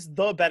one. has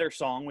the better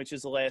song, which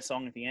is the last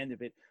song at the end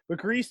of it. But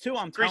Grease 2,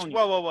 I'm Grease. telling you,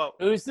 Whoa.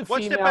 Who's the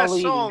What's the female best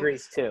lead song? in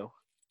Grease 2?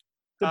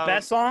 the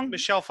best song?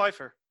 Michelle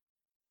Pfeiffer.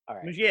 All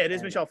right. Yeah, it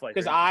is Michelle Pfeiffer.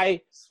 Because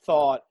I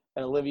thought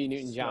that Olivia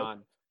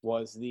Newton-John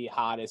was the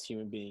hottest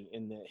human being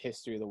in the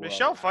history of the world.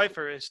 Michelle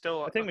Pfeiffer is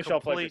still I think a Michelle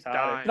complete Pfeiffer's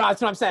hotter. dime. No,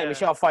 that's what I'm saying. Yeah.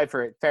 Michelle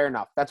Pfeiffer. Fair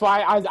enough. That's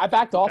why I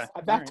backed off. Okay.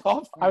 I backed All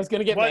off. I was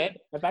gonna get What- mad.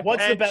 I backed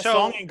What's off. the And best so-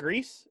 song in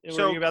Grease?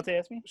 so- Were you about to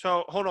ask me?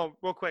 So hold on,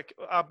 real quick.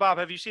 Bob,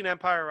 have you seen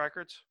Empire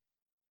Records?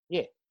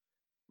 Yeah.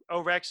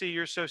 Oh, Rexy,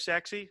 you're so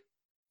sexy.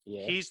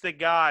 Yeah. He's the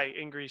guy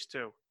in Grease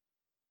 2.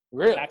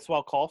 Really?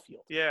 Maxwell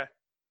Caulfield. Yeah,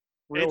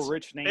 Real It's-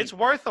 rich name. it's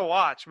worth a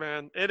watch,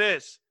 man. It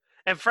is.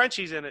 And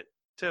Frenchie's in it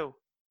too.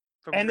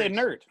 from And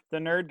Grease. the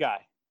nerd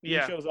guy.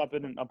 Yeah. He shows up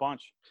in a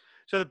bunch.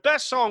 So the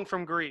best song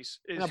from Grease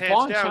is And a hands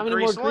bunch. down How many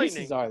more Grease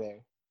Greases Lightning. are there?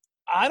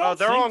 I don't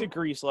they're think on- the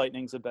Grease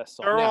Lightning's the best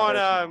song. They're No,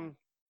 on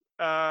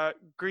there's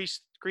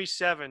Grease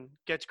 7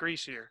 gets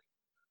greasier.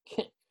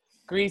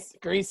 Grease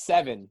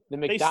 7. The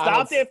They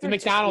McDonald's. stopped after The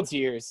McDonald's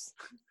years.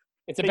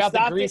 It's They about the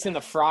stopped grease in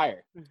the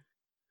fryer.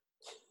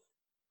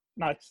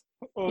 Nice.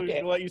 We'll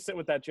Yeah. let you sit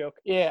with that joke.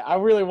 Yeah, I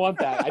really want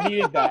that. I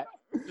needed that.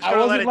 Just I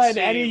gonna let wasn't it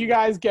letting any of sing. you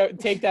guys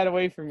take that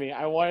away from me.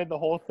 I wanted the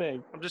whole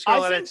thing. I'm just gonna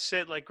I let think- it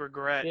sit like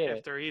regret Yeah.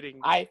 after eating.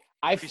 I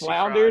Greasy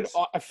floundered.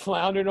 fries. I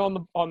floundered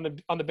on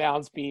the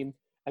balance beam,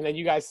 and then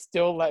you guys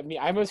still let me.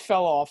 I almost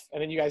fell off,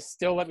 and then you guys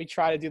still let me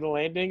try to do the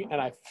landing, and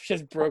I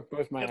just broke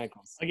both my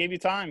ankles. I gave you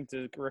time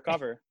to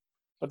recover.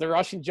 But the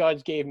Russian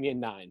judge gave me a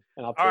 9,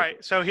 and I'll take All right,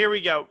 it. so here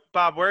we go.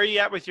 Bob, where are you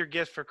at with your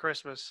gift for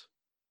Christmas?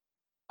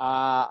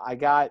 I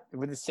got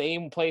with the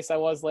same place I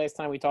was last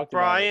time we talked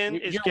Brian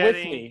about it. is You're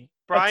getting- with me.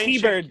 Brian a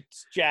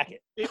T-Bird's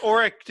jacket.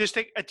 or just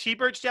a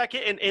T-Birds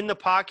jacket, and in the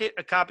pocket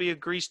a copy of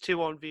Grease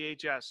 2 on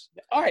VHS.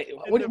 All right, in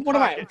what the am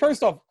I? pocket.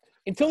 First off,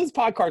 until this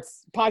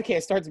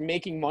podcast starts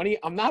making money,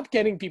 I'm not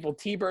getting people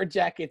T-Bird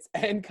jackets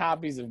and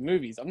copies of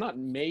movies. I'm not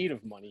made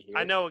of money here.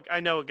 I know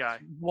a guy.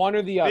 One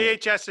or the other.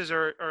 VHSs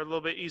are a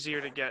little bit easier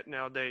to get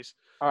nowadays.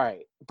 All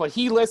right, but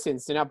he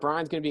listens, so now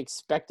Brian's going to be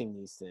expecting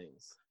these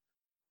things.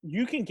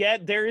 You can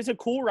get. There is a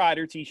Cool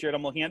Rider T-shirt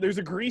I'm looking at. There's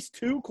a Grease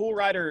 2 Cool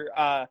Rider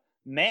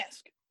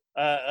mask.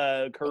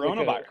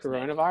 Coronavirus. Like a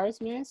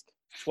coronavirus mask?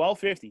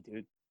 $12.50,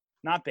 dude.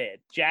 Not bad.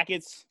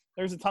 Jackets.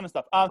 There's a ton of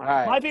stuff.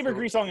 right, My favorite so-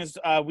 Grease song is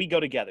 "We Go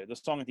Together." The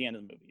song at the end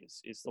of the movie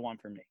is the one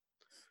for me.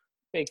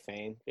 Big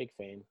fan. Big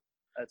fan.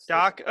 That's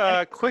Doc,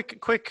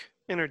 quick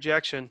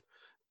interjection.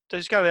 I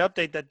just got to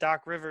update that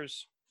Doc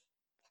Rivers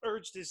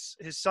urged his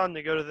son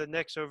to go to the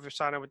Knicks over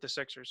signing with the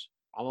Sixers.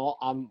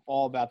 I'm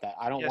all about that.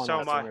 I don't Yeah, want so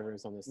am Austin I.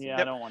 Rivers on this team. Yeah, I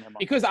Yep. don't want him. On.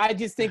 Because I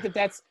just think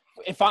that's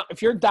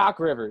if you're Doc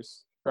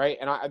Rivers, right?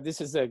 And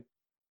this is a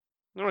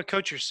You want to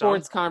coach your son?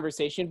 sports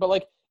conversation, but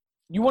like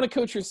you want to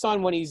coach your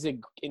son when he's a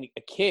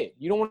kid.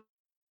 You don't want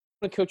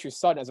to coach your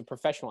son as a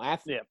professional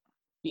athlete. Yeah.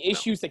 The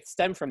issues that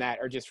stem from that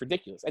are just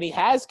ridiculous. And he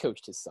has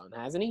coached his son,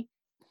 hasn't he?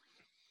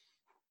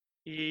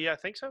 Yeah, I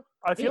think so.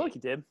 I feel Yeah. like he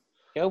did.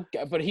 You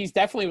know, but he's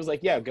definitely was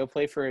like, yeah, go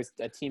play for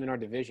a team in our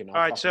division. All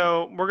right,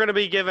 so we're going to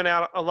be giving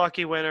out a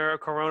lucky winner a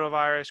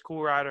coronavirus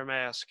Cool Rider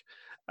mask.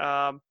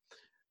 All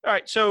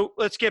right, so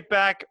let's get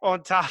back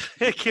on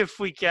topic if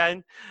we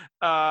can,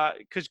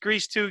 because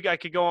Grease 2, I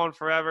could go on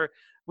forever.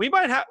 We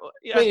might have.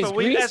 Wait, is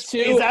Grease 2?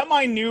 Is that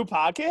my new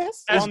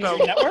podcast on the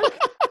Espo. network?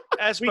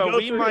 Espo, go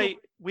we through- might.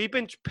 We've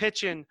been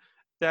pitching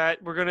that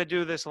we're going to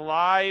do this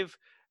live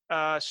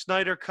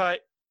Snyder Cut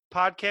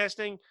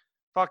podcasting.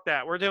 Fuck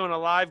that. We're doing a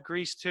live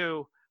Grease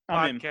 2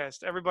 I'm in.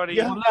 podcast. Everybody.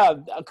 Yeah.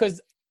 No,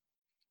 because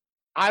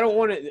I don't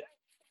want to.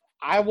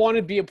 I want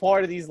to be a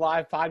part of these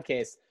live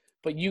podcasts,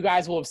 but you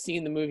guys will have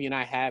seen the movie and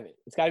I haven't.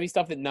 It's got to be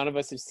stuff that none of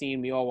us have seen.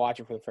 We all watch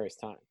it for the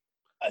first time.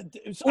 I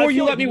Or you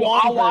feel let like me.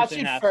 one I'll watch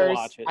person it has to first.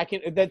 watch it. I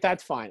can.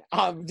 That's fine.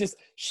 Just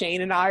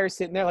Shane and I are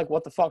sitting there like,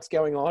 what the fuck's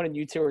going on? And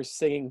you two are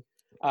singing.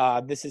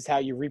 This is how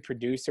you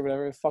reproduce or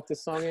whatever the fuck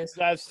this song is.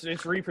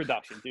 It's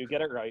reproduction, dude. Get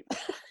it right.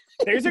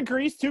 There's a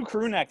Grease 2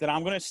 crew neck that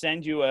I'm gonna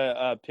send you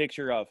a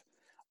picture of.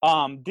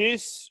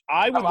 This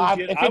I would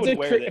legit, I would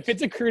wear this. If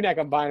it's a crew neck,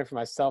 I'm buying it for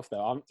myself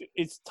though.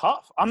 It's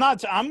tough. I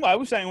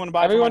was saying I want to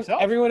buy it for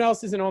myself. Everyone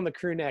else isn't on the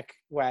crew neck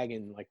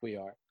wagon like we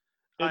are.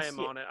 I am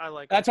on it. I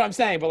like That's what I'm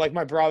saying. But like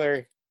my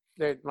brother,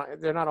 they're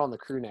not on the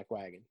crew neck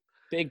wagon.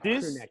 Big crew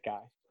This- neck guy.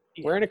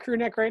 Yeah. We're in a crew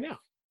neck right now.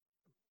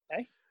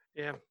 it.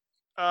 Yeah.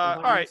 long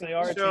All right. as they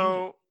are, change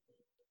So,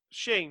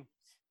 Shane,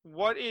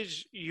 what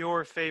is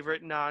your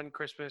favorite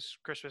non-Christmas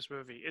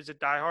movie? Is it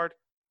Die Hard?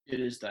 It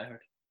is Die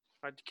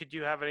Hard. Could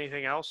you have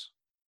anything else?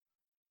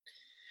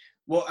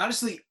 Well,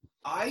 honestly,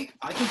 I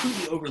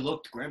completely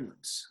overlooked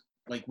Gremlins.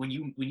 Like when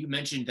you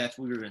mentioned that's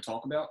what we were going to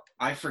talk about,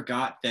 I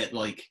forgot that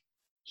like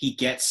he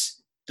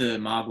gets the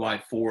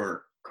Mogwai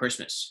for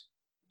Christmas.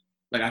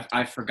 Like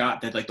I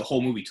forgot that like the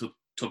whole movie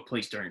took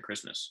place during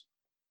Christmas.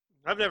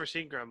 I've never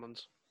seen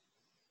Gremlins.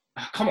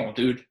 Come on,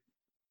 dude.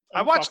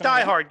 I watched fucking Die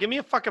around? Hard. Give me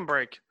a fucking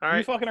break. All Are you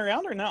right. fucking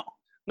around or no?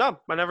 No,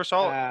 I never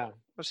saw it.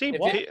 I've seen.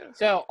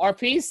 So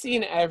RP's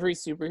seen every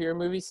superhero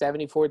movie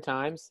 74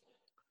 times.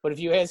 But if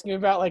you ask him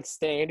about like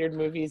standard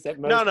movies that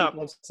most No.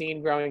 people have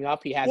seen growing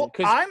up, he hasn't. Well,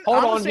 Because I'm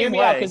hold the on, hear same me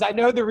out. way. Because I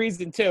know the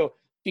reason too.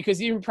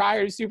 Because even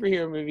prior to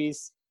superhero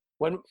movies,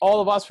 when all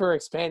of us were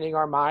expanding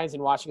our minds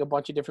and watching a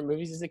bunch of different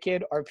movies as a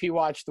kid, RP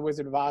watched The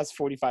Wizard of Oz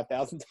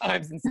 45,000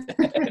 times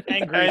instead.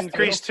 And Grease too.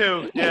 Grease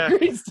too. Yeah.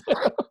 Grease too.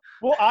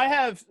 Well, I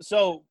have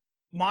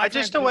my Just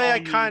friends the would way I all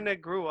use- kind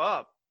of grew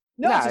up.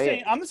 No, Nah, it's the yeah.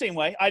 same. I'm the same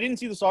way. I didn't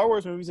see the Star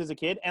Wars movies as a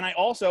kid, and I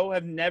also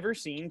have never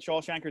seen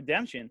Shawshank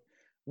Redemption,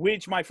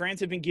 which my friends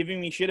have been giving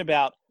me shit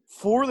about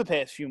for the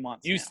past few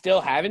months. You now.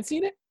 still haven't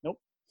seen it? No.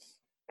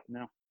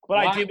 But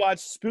I Why? did watch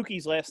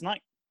Spookies last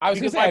night I was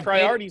because gonna say, my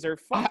priorities are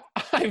fun.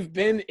 I've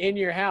been in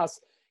your house.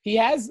 He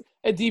has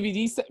a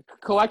DVD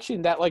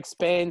collection that like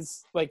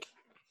spans like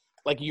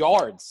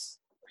yards.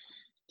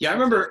 Yeah, I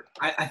remember.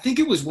 I think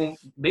it was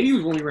maybe it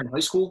was when we were in high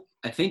school.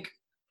 I think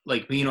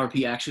like me and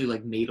RP actually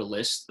like made a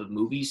list of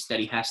movies that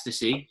he has to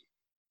see,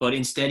 but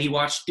instead he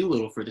watched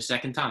Dolittle for the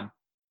second time.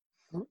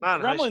 Not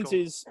in high Gremlins school.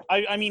 is,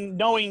 I mean,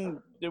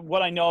 knowing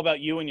what I know about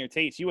you and your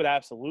taste, you would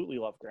absolutely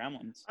love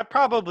Gremlins. I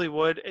probably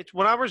would.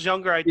 When I was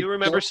younger, I do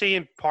remember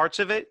seeing parts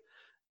of it.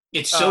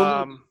 It's so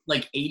Um,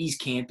 like 80s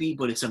campy,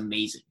 but it's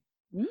amazing.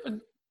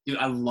 Dude,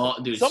 I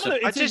love. Dude, Some of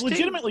it's it's just think-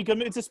 legitimately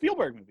good. It's a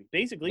Spielberg movie,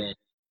 basically. Yeah.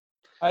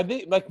 I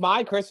think like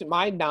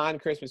my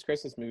non-Christmas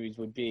movies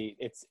would be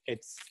it's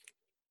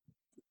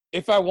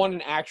if I want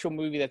an actual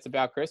movie that's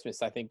about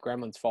Christmas, I think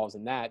Gremlins falls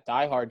in that.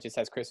 Die Hard just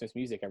has Christmas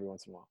music every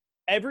once in a while,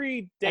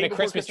 Every day and a before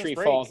Christmas tree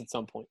break, falls at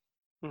some point.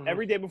 mhm.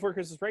 Every day before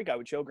Christmas break, I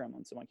would show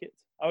Gremlins to my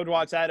kids. I would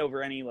watch that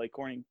over any like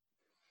corny.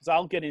 Because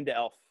I'll get into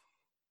Elf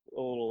a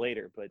little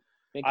later, but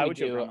I would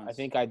show I Gremlins.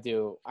 think I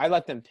do. I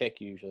let them pick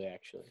usually.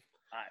 Actually,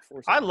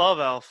 I love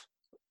Elf.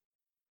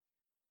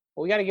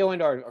 well, we got to go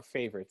into our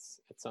favorites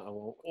at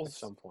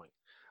some point.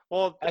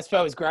 Well, I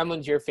suppose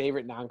Gremlins your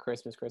favorite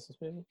non-Christmas Christmas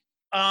movie.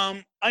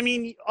 I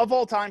mean, of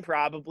all time,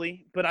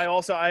 probably. But I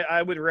also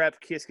I would rep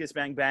Kiss Kiss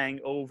Bang Bang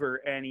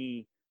over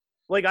any.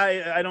 Like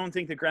I don't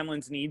think the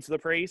Gremlins needs the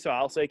praise, so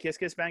I'll say Kiss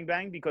Kiss Bang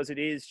Bang because it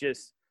is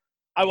just.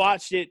 I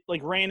watched it like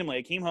randomly.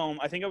 I came home.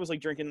 I think I was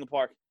like drinking in the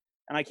park,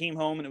 and I came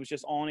home and it was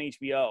just on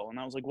HBO, and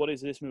I was like, "What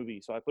is this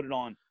movie?" So I put it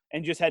on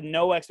and just had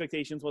no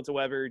expectations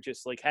whatsoever.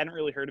 Just like hadn't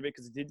really heard of it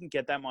because it didn't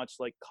get that much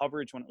like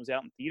coverage when it was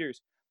out in theaters,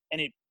 and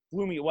it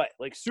blew me away.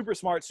 Like super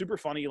smart, super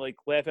funny, like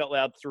laugh out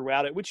loud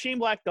throughout it, which Shane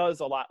Black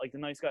does a lot. Like The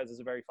Nice Guys is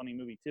a very funny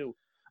movie too.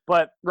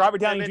 But Robert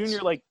Downey And it's-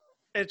 Jr. like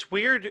it's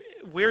weird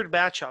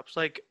matchups.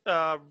 Like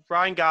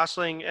Ryan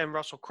Gosling and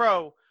Russell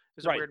Crowe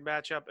is a Right. weird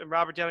matchup, and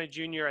Robert Downey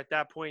Jr. at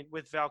that point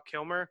with Val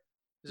Kilmer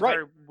is Right.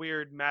 a very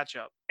weird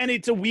matchup. and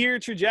it's a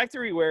weird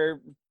trajectory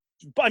where,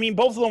 I mean,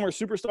 both of them were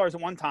superstars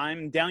at one time.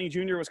 And Downey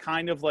Jr. was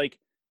kind of like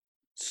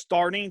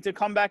starting to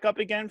come back up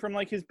again from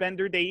like his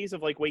Bender days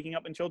of like waking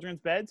up in children's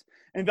beds.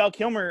 And Val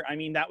Kilmer, I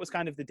mean, that was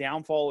kind of the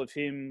downfall of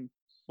him.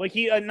 Like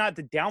he, not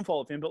the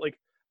downfall of him, but like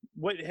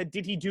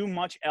did he do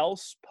much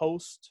else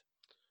post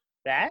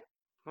that?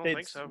 I don't think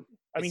It's- so.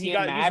 I mean, Is he's he in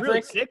really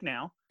Maverick? sick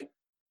now.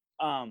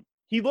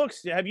 He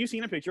looks. Have you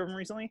seen a picture of him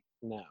recently?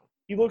 No.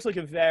 He looks like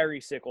a very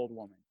sick old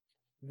woman.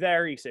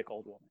 Very sick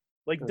old woman.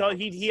 Like Oh,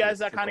 he has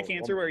that sick kind of old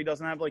cancer woman. where he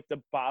doesn't have like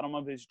the bottom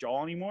of his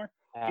jaw anymore.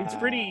 It's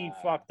pretty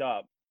fucked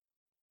up.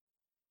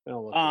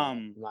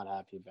 I'm not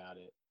happy about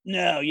it.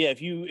 No, yeah.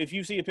 If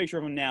you see a picture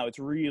of him now, it's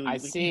really. I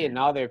see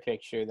another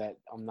picture that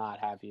I'm not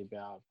happy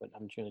about, but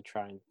I'm gonna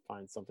try and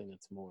find something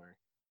that's more.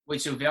 Wait,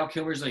 so Val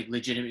Kilmer's like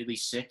legitimately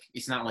sick?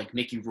 It's not like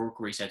Mickey Rourke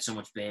where he's had so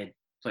much bad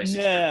places.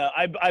 No,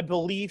 I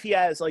believe he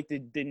has like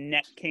the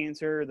neck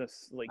cancer,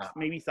 like Uh-huh.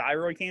 maybe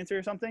thyroid cancer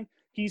or something.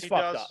 He's He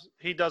fucked does. up.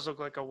 He does look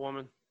like a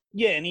woman.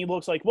 Yeah, and he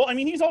looks like, well, I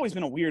mean, he's always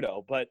been a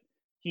weirdo, but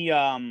he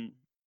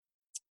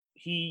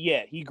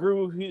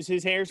grew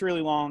his hair's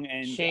really long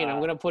and Shane, I'm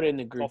gonna put it in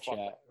the group fuck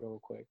chat real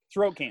quick.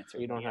 throat cancer. So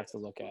you don't he have has. to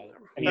look at it.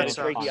 He has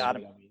don't a find it,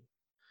 tracheotomy. I mean.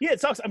 Yeah, it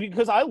sucks. I mean,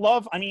 because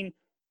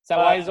Is that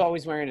why Uh, he's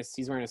always wearing a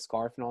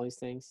scarf and all these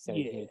things? Instead of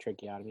Yeah. getting a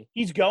tracheotomy.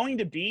 he's going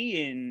to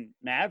be in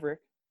Maverick.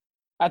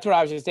 That's what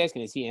I was just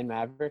asking. Is he in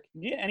Maverick?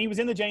 Yeah, and he was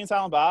in the Jay and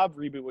Silent Bob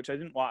reboot, which I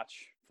didn't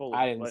watch fully.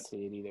 I didn't but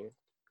see it either.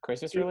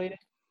 Christmas Dude. related?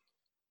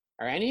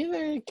 Are any of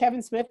the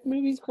Kevin Smith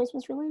movies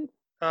Christmas related?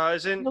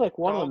 Isn't I feel like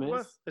one of them Dogma?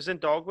 is.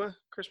 Isn't Dogma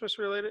Christmas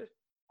related?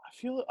 I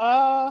feel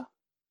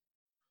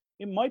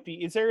It might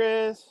be. Is there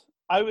a?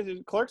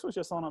 Clerks was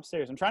just on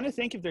upstairs. I'm trying to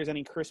think if there's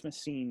any Christmas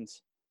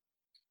scenes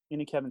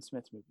in a Kevin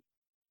Smith movie.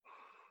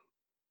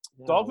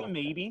 No, Dogma, what-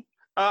 maybe.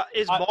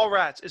 Is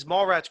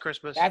Mallrats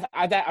Christmas?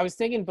 I was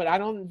thinking, but I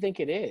don't think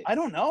it is. I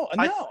don't know.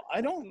 I- No,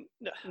 I don't.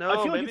 No, I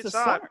feel like maybe it's it's the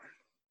not. summer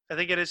I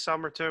think it is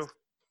summer too.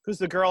 because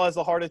the girl has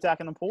a heart attack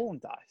in the pool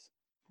and dies.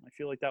 I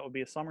feel like that would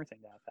be a summer thing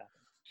to have happen.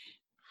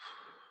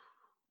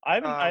 I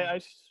haven't. I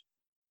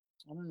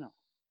don't know.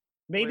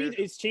 Maybe Weird.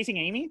 it's Chasing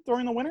Amy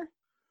during the winter,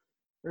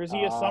 or is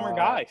he a summer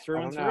guy I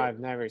through and don't know. through? I've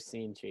never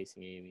seen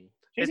Chasing Amy.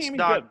 Chasing It's Amy's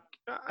not.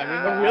 good. I mean,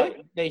 Uh,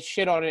 really? they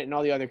shit on it and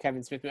all the other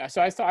Kevin Smith movies.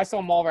 So I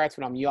saw Mallrats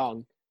when I'm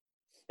young,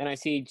 and I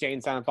see Jay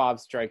and Silent Bob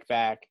Strike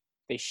Back.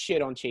 They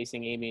shit on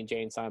Chasing Amy and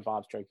Jay and Silent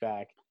Bob Strike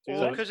Back.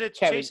 Well, because it's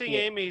Kevin- Chasing yeah.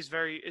 Amy is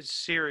it's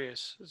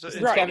serious. It's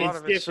Right, a lot it's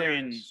of it's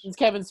different. serious. Since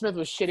Kevin Smith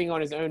was shitting on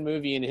his own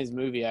movie in his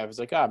movie, I was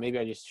like, maybe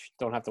I just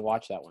don't have to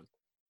watch that one.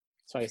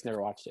 So I just never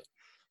watched it.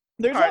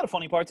 There's a All lot right. of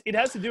funny parts. It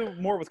has to do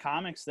more with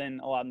comics than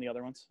a lot of the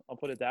other ones. I'll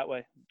put it that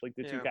way. Like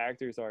the two Yeah.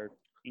 characters are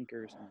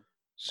inkers.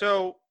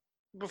 So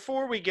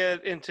before we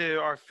get into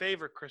our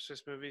favorite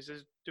Christmas movies,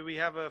 do we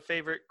have a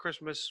favorite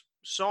Christmas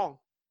song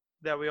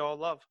that we all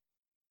love?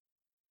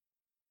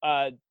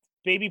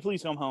 Baby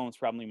Please Come Home is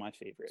probably my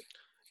favorite.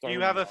 Do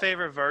you have a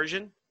favorite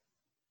version?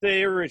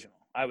 The original,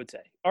 I would say.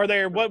 Are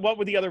there what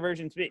would the other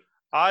versions be?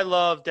 I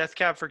love Death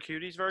Cab for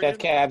Cuties version. Death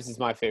Cabs is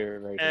my favorite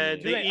version.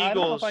 And Do the they? I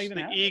don't know if Eagles, I even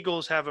the have it.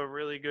 Eagles have a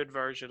really good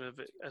version of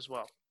it as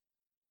well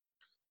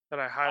that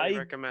I highly I-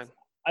 recommend.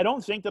 I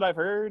don't think that I've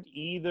heard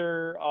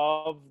either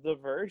of the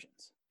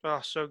versions.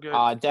 Oh, so good.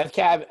 Death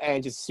Cab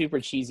and just super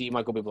cheesy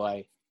Michael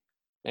Bublé.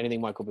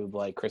 Anything Michael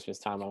Bublé, Christmas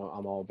time,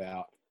 I'm all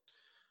about.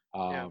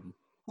 Yeah.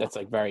 That's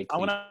like very. I'm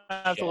gonna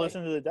have to cliche.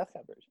 listen to the Death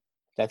Cab version.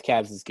 Death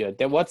Cabs is good.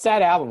 Then what's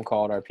that album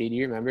called, RP? Do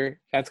you remember?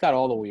 That's got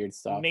all the weird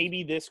stuff.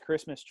 Maybe This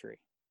Christmas Tree.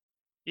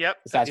 Yep.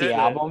 Is that that's the it.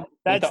 album?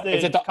 That's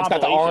it's the got the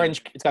compilation.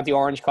 orange. It's got the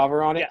orange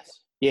cover on it. Yes.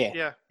 Yeah.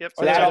 Yeah. Yep.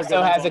 So Are there that other also good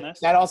ones has on a this?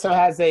 that also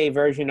has a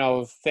version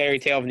of Fairy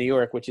Tale of New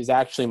York, which is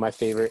actually my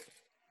favorite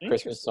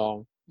Christmas Interesting.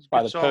 song It's a by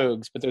good the song.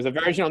 Pogues. But there's a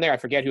version on there I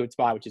forget who it's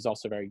by, which is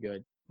also very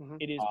good.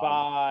 It is Um,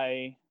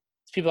 by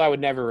It's people I would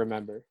never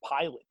remember.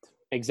 Pilot.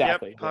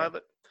 Exactly. Yep.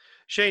 Pilot.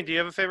 Shane, do you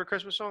have a favorite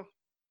Christmas song?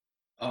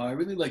 I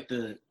really like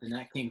the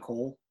Nat King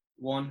Cole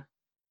one.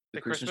 The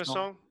Christmas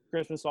song?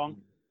 Christmas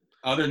song.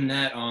 Other than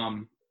that,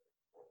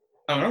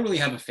 I don't really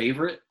have a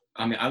favorite.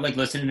 I mean, I like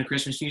listening to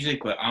Christmas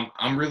music, but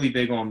I'm really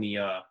big on the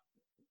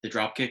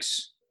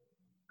Dropkicks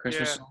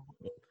Christmas Yeah. song.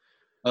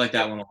 I like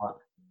that one a lot.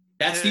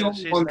 That's Yeah, the only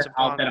Seasons one that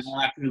Upon I'll Us.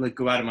 actually like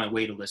go out of my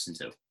way to listen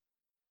to.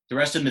 The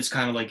rest of them, it's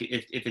kind of like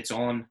if it's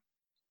on,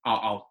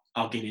 I'll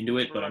get into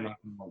it, but I'm not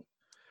going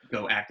to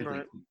go actively.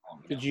 Right.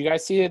 Did you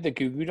guys see that the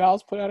Goo Goo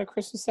Dolls put out a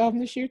Christmas album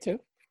this year too?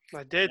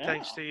 I did, Yeah.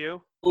 thanks to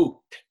you.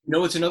 Oh,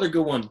 no, it's another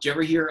good one. Did you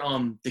ever hear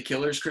The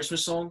Killer's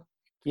Christmas song?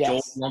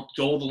 Yes.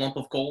 Joel the Lump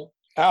of Coal.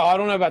 Oh, I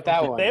don't know about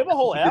that one. They have a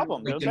whole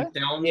album, don't Lincoln they?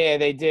 Town. Yeah,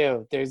 they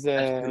do. There's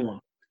That's a good a. one.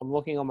 I'm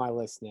looking on my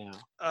list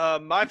now.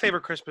 My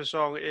favorite Christmas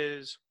song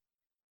is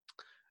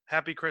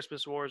 "Happy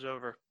Christmas, War's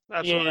Over."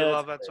 Absolutely Yeah, that's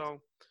love that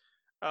song.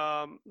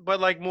 But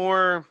like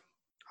more,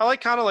 I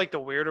like kind of like the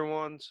weirder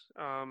ones.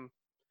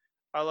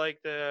 I like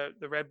the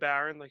Red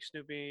Baron, like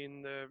Snoopy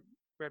and the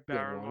Red Good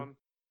Baron one. one.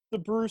 The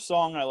Bruce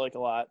song I like a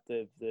lot.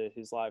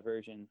 His live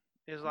version.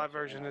 His live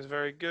version is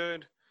very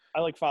good.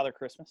 I like Father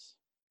Christmas.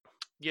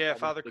 Yeah, Father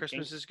Father the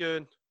Christmas King. is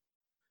good.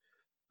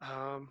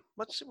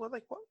 What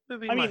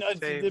would be I my mean,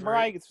 favorite?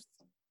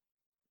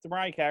 the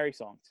Mariah Carey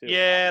song too.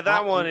 Yeah,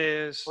 that I- one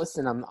is.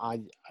 Listen,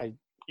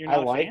 You're I not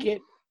a like fan?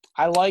 it.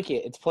 I like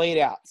it. It's played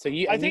out. So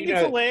I think you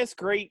it's know, the last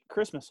great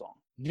Christmas song.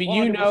 but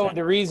you know 100%.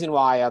 the reason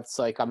why it's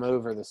like I'm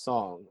over the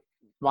song.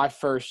 My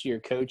first year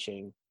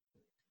coaching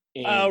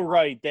in Oh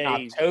right, they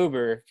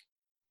October,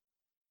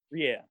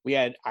 yeah.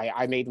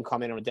 I made them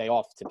come in on a day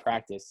off to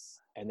practice,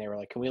 and they were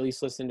like, "Can we at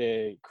least listen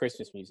to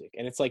Christmas music?"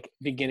 And it's like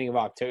beginning of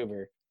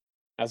October.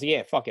 I was like,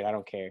 "Yeah, fuck it, I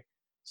don't care."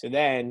 So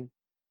then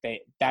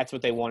that's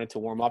what they wanted to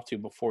warm up to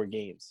before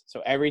games.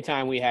 So every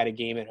time we had a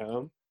game at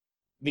home,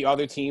 the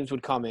other teams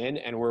would come in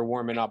and we're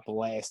warming up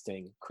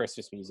blasting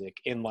Christmas music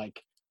in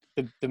like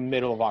the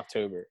middle of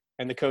October.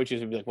 And the coaches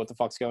would be like, "What the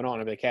fuck's going on?"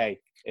 I'd be like, "Hey,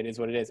 it is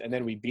what it is." And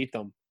then we beat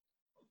them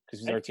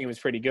because our team was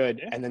pretty good.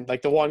 Yeah. And then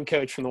like the one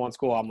coach from the one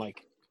school, I'm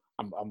like,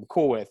 I'm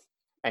cool with.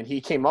 And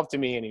he came up to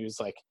me and he was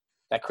like,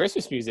 "That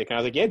Christmas music." And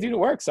I was like, "Yeah, dude, it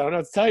works. I don't know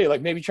what to tell you.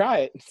 Like, maybe try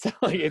it." So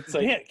like, it's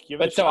like, Yeah, give it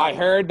but a so I shot.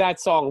 heard that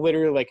song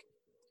literally like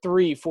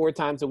 3-4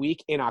 times a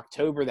week in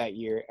October that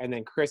year. And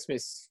then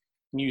Christmas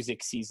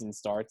music season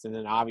starts. And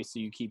then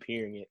obviously you keep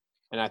hearing it.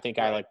 And I think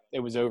it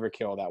was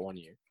overkill that one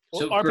year.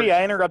 Well, So, RP, Chris-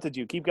 I interrupted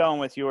you. Keep going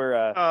with your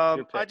I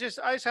pick. just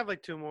have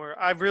like two more.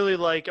 I really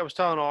like. I was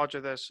telling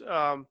Audra this.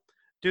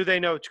 Do They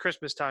Know It's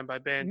Christmas Time by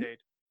Band Aid.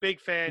 Big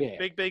fan.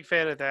 Yeah. Big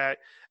fan of that.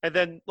 And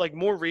then like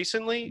more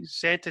recently,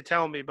 Santa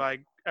Tell Me by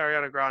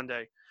Ariana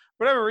Grande.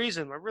 For whatever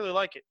reason, I really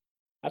like it.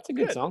 That's a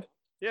good Good. song.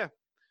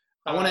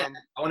 I want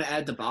Um, to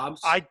add to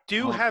Bob's. I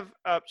do Oh. have.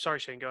 Sorry,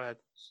 Shane. Go ahead.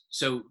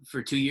 So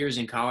for 2 years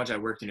in college, I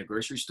worked in a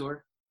grocery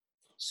store.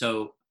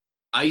 So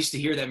I used to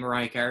hear that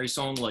Mariah Carey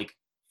song like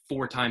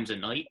 4 times a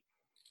night,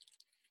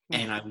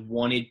 and I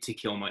wanted to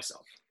kill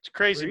myself. It's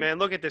crazy, man.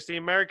 Look at this. The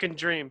American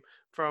dream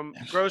from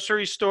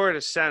grocery store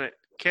to Senate.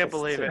 Can't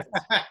believe it.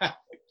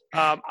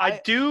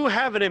 I do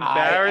have an I am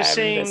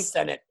embarrassing. the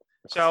Senate.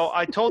 So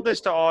I told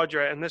this to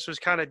Audra, and this was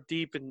kind of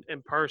deep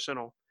and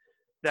personal,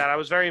 that I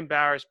was very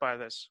embarrassed by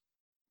this.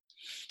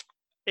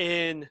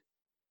 And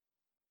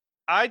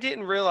I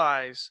didn't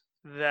realize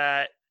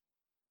that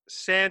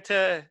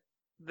Santa,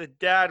 the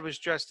dad was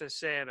dressed as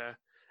Santa,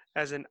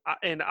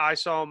 and I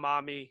saw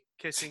mommy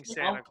kissing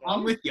Santa Claus.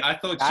 I'm with you. I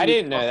thought I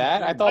didn't know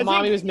that. I thought I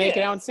mommy think- was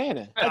making yeah. out with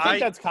Santa. I think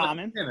that's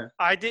common.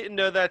 I didn't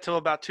know that till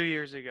about 2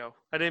 years ago.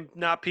 I did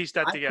not piece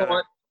that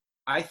together.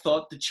 I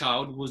thought the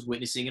child was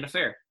witnessing an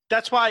affair.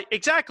 That's why,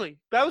 exactly.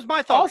 That was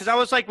my thought, because I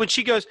was like, when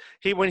he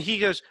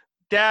goes,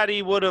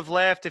 Daddy would have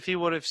laughed if he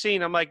would have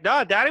seen. I'm like,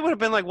 nah, Daddy would have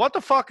been like, what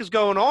the fuck is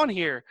going on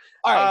here?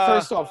 All right,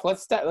 first off,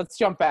 let's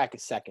jump back a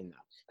second now.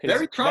 'cause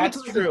Very that's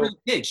traumatizing true. for the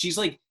kid. She's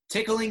like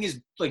tickling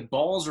his like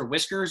balls or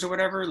whiskers or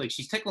whatever. Like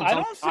she's tickling. I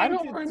something. don't I think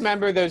don't it's-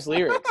 remember those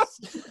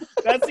lyrics.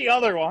 That's the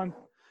other one.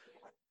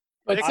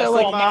 But I so saw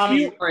like,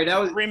 mommy- if, All right, that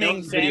was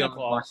Rimming the video Santa I was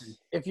Claus.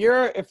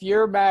 watching. if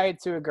you're married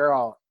to a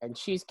girl and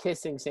she's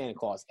kissing Santa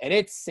Claus and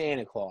it's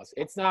Santa Claus,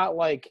 it's not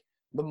like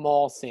the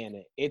mall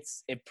Santa. It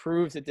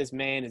proves that this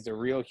man is a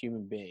real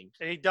human being.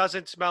 And he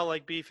doesn't smell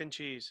like beef and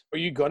cheese. Are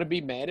you gonna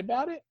be mad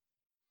about it?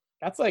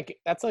 That's like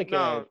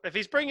No, if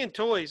he's bringing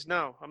toys,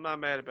 no, I'm not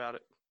mad about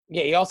it.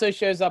 yeah. He also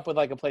shows up with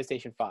like a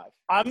PlayStation 5.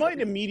 I might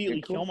immediately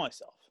You're cool. kill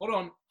myself. Hold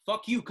on,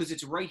 fuck you, because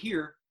it's right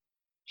here.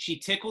 She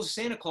tickles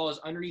Santa Claus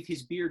underneath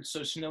his beard,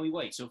 so snowy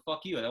white. So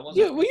fuck you. That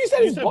wasn't. Yeah, well, you said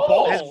You his said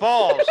balls. His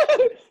balls.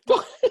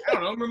 I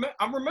don't know.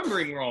 I'm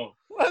remembering wrong.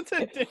 What's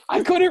it?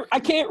 I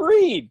can't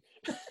read.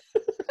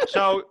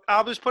 So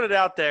I'll just put it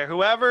out there.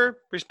 Whoever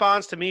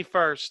responds to me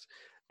first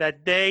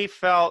that they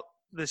felt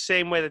the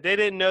same way, that they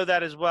didn't know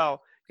that as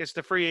well, gets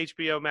the free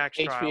HBO Max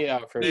trial.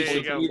 HBO for There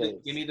you 14 go. days.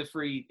 Give me the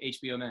free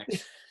HBO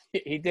Max.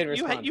 He did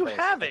respond. You first.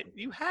 have it.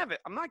 You have it.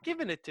 I'm not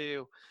giving it to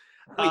you.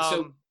 Wait,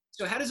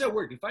 so how does that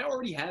work? If I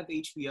already have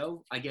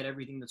HBO, I get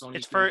everything that's on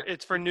It's HBO.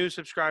 it's for new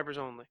subscribers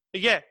only.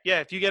 Yeah.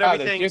 If you get Oh,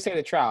 everything, you're saying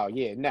the trial.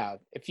 Yeah, no.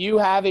 If you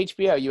have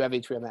HBO, you have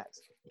HBO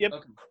Max. Yep,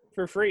 Okay.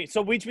 for free.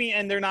 So which mean,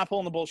 and they're not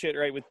pulling the bullshit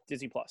right with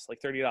Disney Plus, like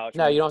 $30.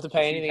 No, you don't have to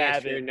pay If you anything have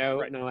extra. it, No,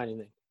 right. no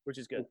anything. which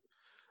is good.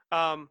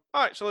 all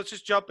right. So let's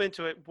just jump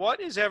into it. What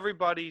is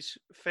everybody's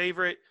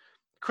favorite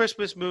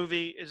Christmas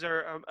movie? Is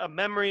there a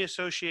memory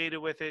associated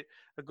with it?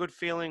 A good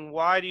feeling?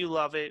 Why do you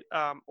love it?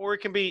 Or it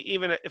can be,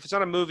 even if it's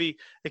not a movie,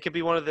 it could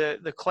be one of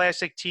the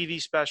classic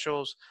TV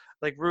specials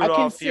like I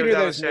Rudolph, Fear consider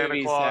Down those Santa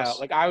movies Claus.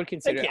 like I would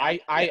consider. Yeah.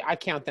 I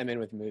count them in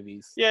with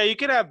movies. Yeah, you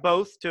could have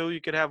both too.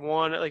 You could have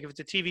one, like if it's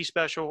a TV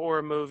special or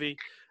a movie.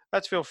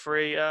 That's feel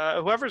free.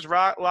 Whoever's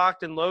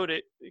locked and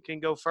loaded can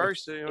go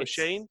first. It's-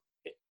 Shane.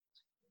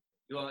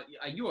 Well,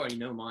 you already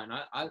know mine.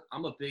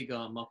 I'm a big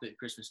Muppet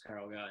Christmas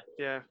Carol guy.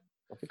 Yeah.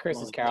 The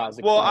Christmas Carol is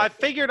a Well, I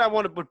classic. figured I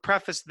would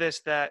preface this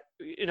that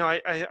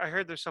I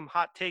heard there's some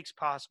hot takes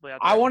possibly out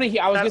there. I want to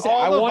hear. I was that gonna say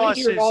all I of want us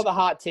to hear is- all the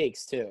hot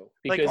takes too,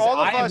 Like, because all of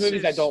I have us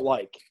movies I is- don't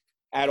like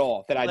at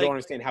all that I Like- don't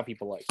understand how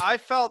people like. I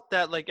felt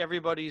that like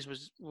everybody's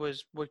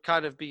would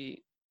kind of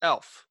be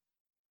Elf.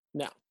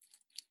 No,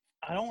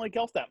 I don't like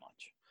Elf that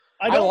much.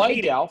 I don't like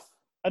hate it. Elf.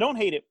 I don't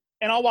hate it,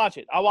 and I'll watch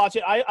it.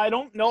 I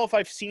don't know if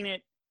I've seen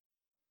it.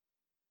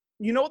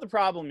 You know what the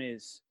problem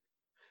is,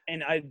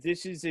 and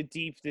this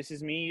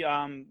is me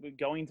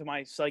going to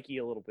my psyche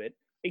a little bit.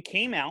 It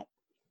came out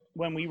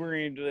when we were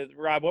in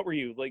Rob. What were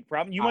you like?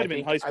 Rob, you might have been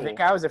in high school. I think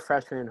I was a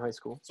freshman in high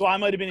school. So I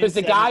might have been in Because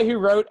the guy who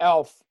wrote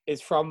Elf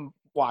is from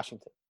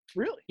Washington.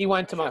 really. He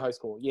went to my high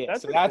school. Yeah,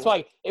 That's so pretty that's cool.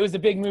 why it was a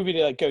big movie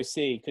to like go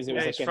see because it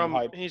was Yeah, like getting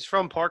hype. he's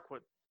from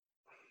Parkwood.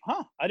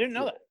 Huh? I didn't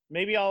know that.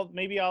 Maybe I'll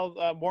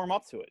warm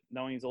up to it,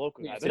 knowing he's a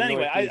local Yeah, guy. it's But a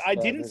anyway, Northeast, I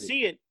didn't movie.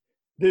 see it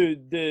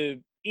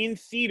the in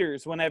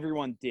theaters when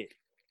everyone did.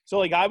 So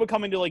like I would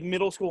come into like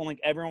middle school and like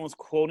everyone was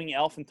quoting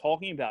Elf and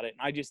talking about it,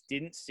 and I just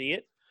didn't see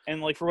it,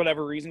 and like for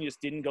whatever reason,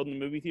 just didn't go to the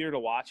movie theater to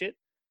watch it.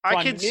 So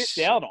I missed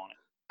out on it.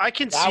 I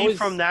can That see was-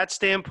 from that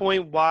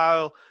standpoint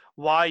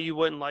why you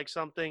wouldn't like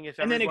something if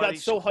And then it got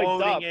everybody's so hyped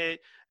quoting up. it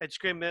and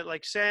screaming it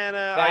like Santa.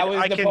 That was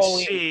I can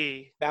Napoleon.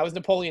 see. That was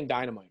Napoleon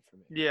Dynamite for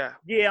me. Yeah.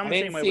 Yeah, I'm I the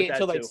same didn't way see with it that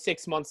until like too.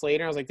 6 months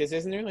later. I was like, this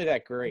isn't really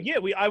that great. Yeah,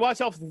 I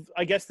watched Elf.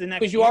 I guess the next.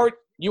 Because year.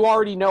 you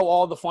already know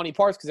all the funny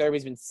parts because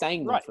everybody's been saying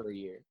them Right. for a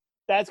year.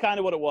 That's kind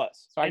of what it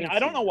was. So I And can I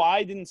don't see know that. why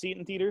I didn't see it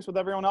in theaters with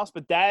everyone else,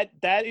 but that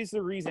is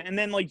the reason. And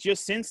then like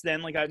just since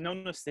then, like I've no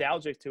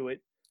nostalgic to it,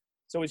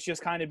 so it's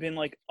just kind of been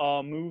like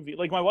a movie.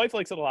 Like my wife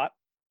likes it a lot.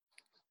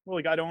 Well,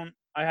 like I don't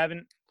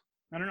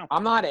know.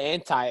 I'm not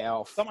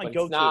anti-Elf, Not my but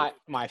go-to. it's not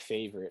my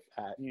favorite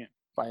Yeah.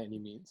 by any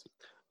means.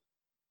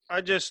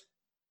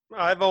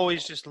 I've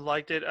always just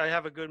liked it. I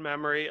have a good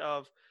memory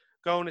of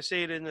going to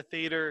see it in the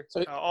theater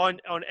So- on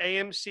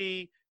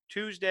AMC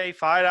Tuesday,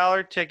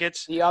 $5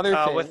 tickets The other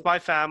thing, with my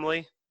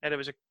family, and it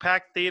was a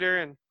packed theater,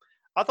 and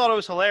I thought it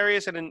was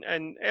hilarious. And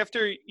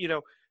after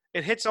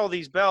it hits all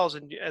these bells,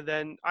 and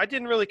then I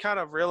didn't really kind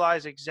of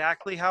realize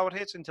exactly how it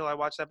hits until I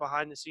watched that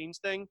behind the scenes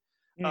thing.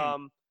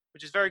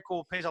 which is very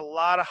cool. Pays a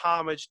lot of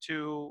homage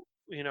to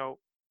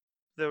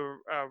the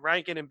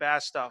Rankin and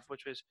Bass stuff,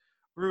 which was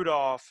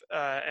Rudolph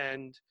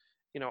and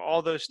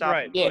all those stop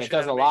Right. Yeah, it motion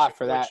does a animation, lot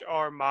for that. which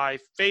are my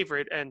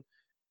favorite. And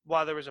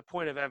while there was a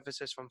point of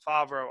emphasis from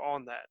Favreau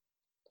on that.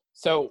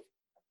 So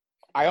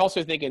I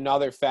also think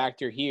another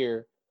factor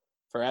here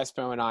for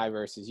Espo and I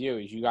versus you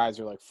is you guys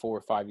are like 4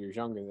 or 5 years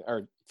younger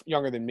or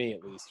younger than me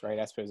at least, right?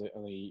 Espo's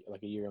only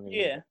like a year younger than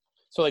me. Yeah.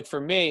 So like for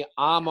me,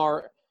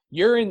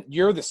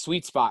 you're the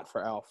sweet spot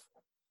for Elf,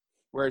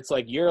 where it's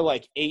like you're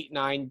like 8,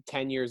 9,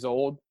 10 years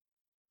old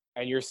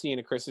and you're seeing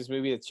a Christmas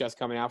movie that's just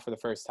coming out for the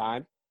first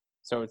time.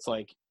 So it's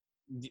like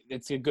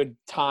it's a good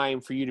time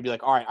for you to be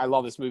like, all right, I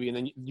love this movie. And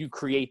then you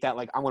create that,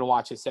 like, I'm going to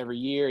watch this every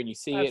year, and you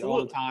see it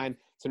all the time.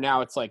 So now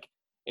it's like,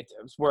 it's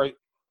where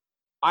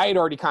I had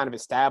already kind of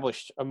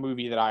established a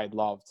movie that I had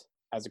loved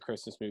as a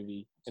Christmas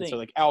movie. And so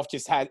like Elf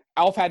had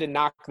to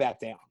knock that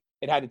down.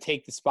 It had to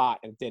take the spot,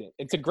 and it didn't.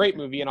 It's a great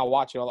movie, and I'll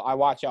watch it. I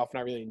watch Elf, and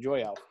I really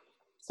enjoy Elf.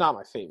 It's not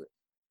my favorite.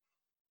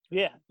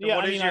 Yeah. And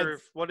Yeah.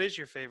 what is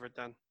your favorite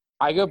then?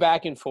 I go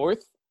back and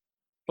forth,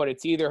 but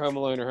it's either Home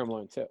Alone or Home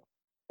Alone 2.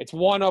 It's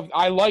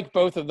I like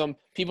both of them.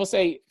 People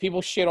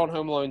shit on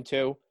Home Alone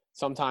 2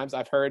 sometimes.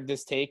 I've heard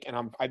this take,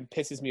 and it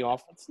pisses me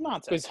off. It's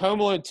nonsense. Because Home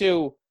Alone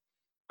 2,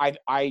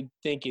 I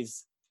think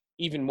is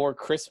even more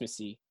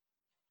Christmassy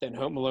than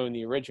Home Alone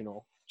the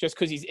original. Just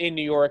because he's in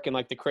New York and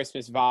like the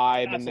Christmas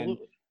vibe, Absolutely. and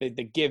then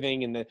the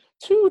giving and the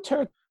two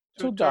turtle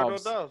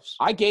doves.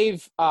 I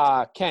gave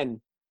Ken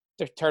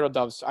the turtle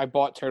doves. I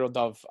bought turtle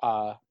dove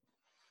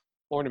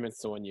ornaments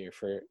the one year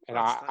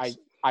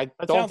I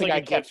That don't sounds think like I a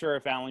gift kept. for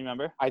a family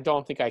member. I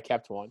don't think I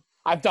kept one.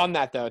 I've done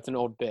that though. It's an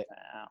old bit.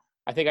 Wow.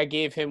 I think I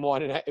gave him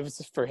one, and it was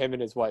just for him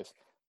and his wife.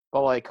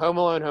 But like Home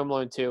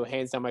Alone 2,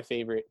 hands down my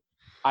favorite.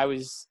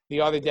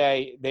 The other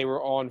day, they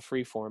were on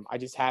Freeform. I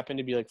just happened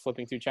to be like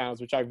flipping through channels,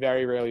 which I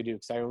very rarely do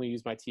because I only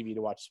use my TV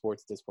to watch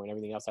sports at this point.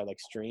 Everything else I like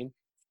stream.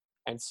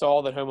 And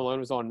saw that Home Alone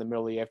was on in the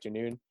middle of the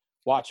afternoon.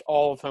 Watch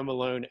all of Home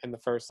Alone and the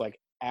first like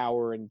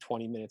hour and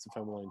 20 minutes of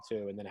Home Alone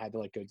 2, and then had to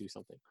like go do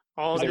something.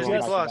 All They were Disney on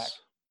back to Plus. back.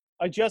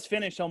 I just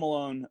finished Home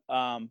Alone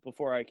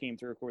before I came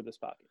to record this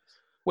podcast.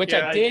 Which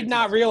Yeah, I did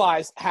not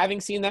realize, having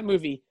seen that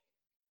movie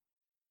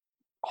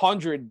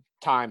 100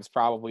 times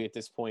probably at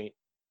this point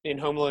in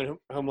Home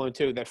Alone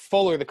 2, that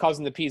Fuller, the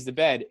cousin that pees the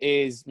bed,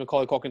 is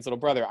Macaulay Culkin's little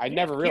brother. I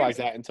never realized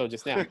that until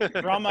just now.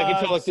 From Like,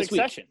 until, like, this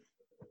week. Succession.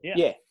 Yeah.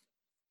 Yeah.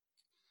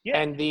 Yeah.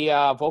 And the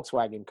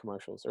Volkswagen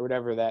commercials or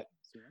whatever that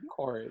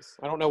car is.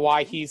 I don't know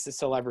why he's the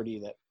celebrity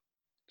that.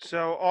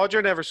 So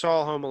Audra never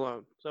saw Home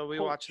Alone, so we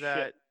Holy watched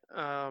shit.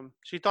 that.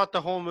 She thought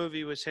the whole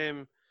movie was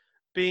him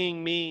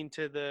being mean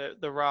to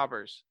the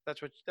robbers.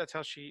 That's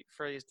how she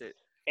phrased it.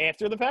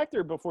 After the fact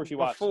or before she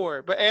watched?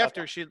 Before, but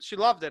after she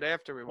loved it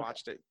after we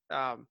watched it.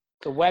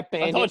 The Wet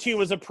Bandits. I thought she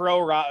was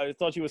I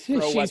thought she was pro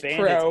She's Wet Bandits.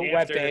 pro Wet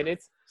after.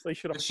 Bandits. So they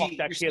should have But fucked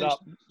that kid up.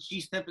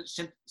 She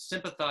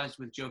sympathized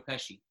with Joe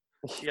Pesci.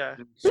 Yeah,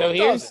 So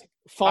here's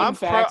fun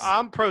facts.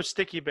 I'm pro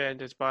Sticky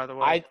Bandits, by the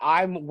way.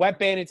 I'm Wet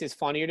Bandits is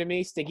funnier to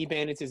me. Sticky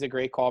Bandits is a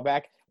great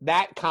callback.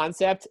 That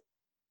concept,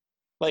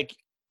 like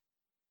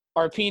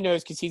RP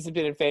knows because he's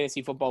been in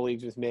fantasy football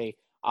leagues with me.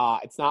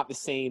 It's not the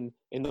same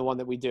in the one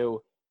that we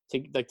do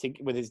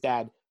with his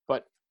dad.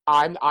 But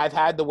I've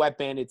had the Wet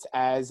Bandits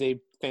as a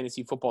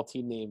fantasy football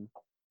team name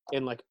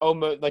in like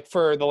almost like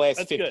for the last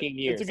That's 15 good.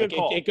 years. It's a good Like,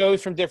 call. it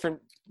goes from different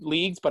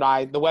leagues,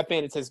 but the Wet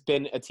Bandits has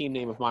been a team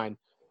name of mine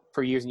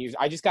for years and years.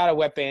 I just got a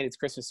Wet Bandits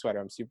Christmas sweater.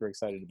 I'm super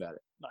excited about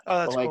it. oh,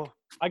 that's like, cool.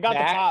 I got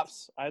that- the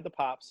pops. I had the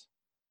pops.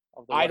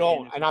 of the I Wet don't,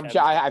 Bandits and and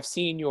I've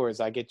seen yours.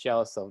 I get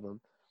jealous of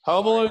them.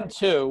 Home Alone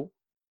 2,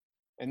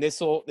 and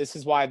this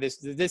is why this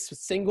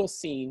single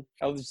scene.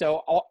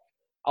 So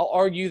I'll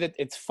argue that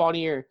it's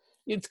funnier.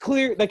 It's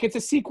clear, like it's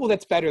a sequel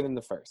that's better than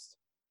the first.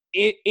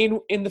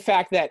 In the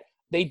fact that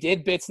they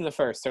did bits in the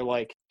first. They're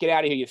like, get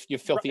out of here, you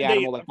filthy They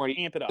animal. Like Marty.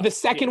 amp it up. The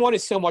second one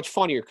is so much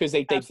funnier because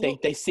they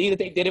Absolutely. see that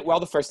they did it well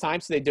the first time,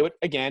 so they do it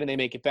again and they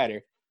make it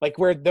better. Like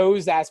where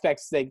those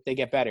aspects they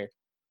get better.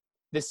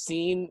 The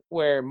scene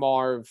where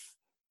Marv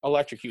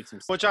electrocutes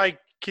himself. Which I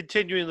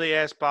continually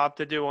ask Bob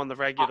to do on the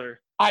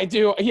regular. I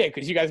do, yeah,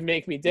 because you guys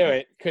make me do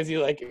it. Because he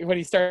like when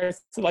he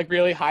starts to like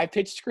really high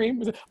pitched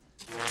scream.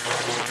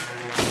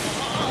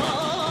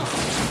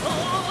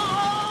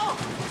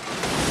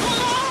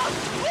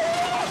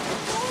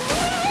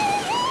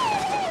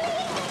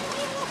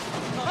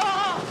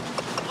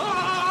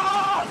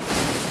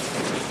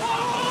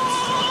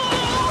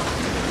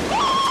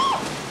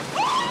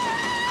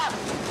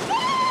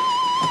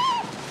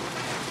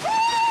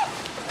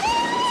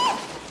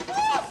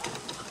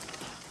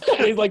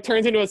 He like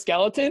turns into a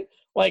skeleton.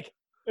 Like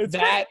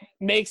that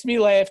makes me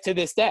laugh to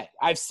this day.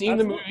 I've seen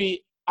the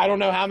movie. I don't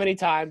know how many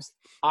times.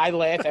 I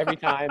laugh every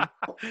time.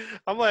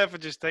 I'm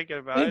laughing just thinking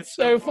about it. It's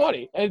so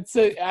funny. It's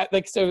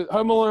like so.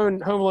 Home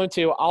Alone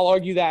 2. I'll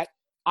argue that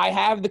I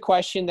have the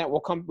question that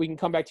we can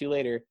come back to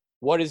later.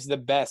 What is the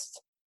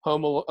best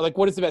Home Alone? Like,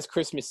 what is the best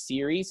Christmas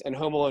series? And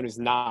Home Alone is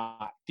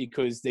not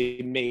because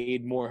they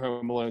made more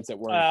Home Alones that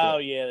weren't. Oh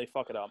good. yeah, they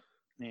fuck it up.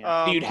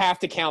 Yeah. So you'd have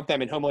to count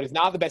them, and Home Alone is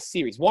not the best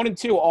series. 1 and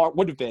 2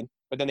 would have been,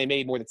 but then they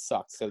made more that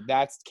sucked. So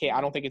I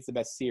don't think it's the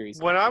best series.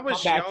 When I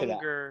was Come back to that.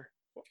 younger,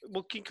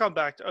 we'll come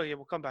back to. Oh yeah,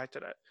 we'll come back to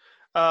that.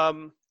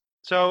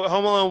 So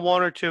Home Alone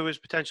 1 or 2 is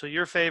potentially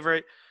your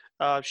favorite.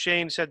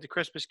 Shane said the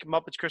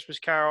Muppets Christmas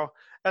Carol.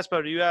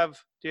 Espo, do you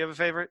have a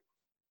favorite?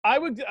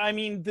 I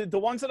mean, the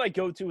ones that I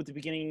go to at the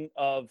beginning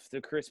of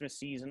the Christmas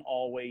season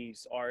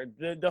always are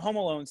the Home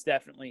Alones,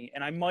 definitely.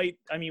 And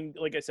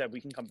like I said, we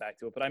can come back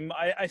to it, but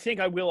I think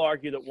I will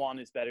argue that 1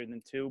 is better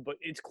than 2, but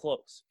it's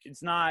close.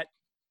 It's not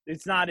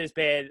as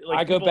bad. Like,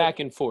 I go back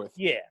and forth.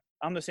 Yeah,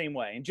 I'm the same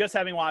way. And just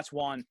having watched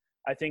 1,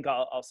 I think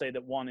I'll say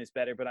that 1 is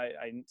better, but I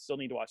still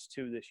need to watch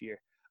 2 this year.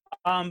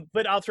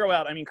 But I'll throw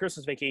out,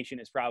 Christmas Vacation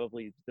is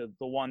probably the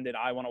one that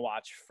I want to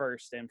watch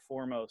first and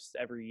foremost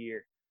every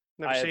year.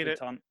 Never seen it.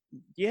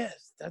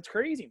 Yes, that's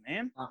crazy,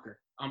 man.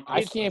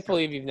 I can't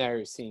believe you've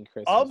never seen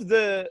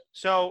Christmas.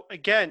 So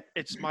again,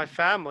 it's my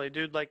family,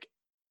 dude. Like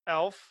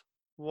Elf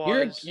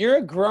was. You're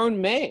a grown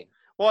man.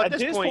 Well, at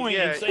this point,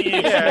 yeah.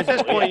 At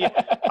this point,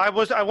 I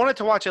wanted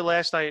to watch it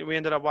last night. We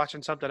ended up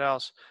watching something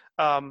else.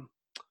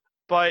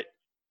 But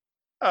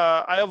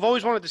I've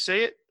always wanted to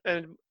see it,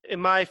 and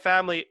in my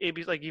family,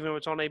 even when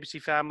it's on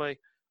ABC Family,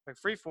 like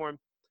Freeform,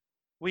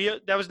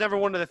 that was never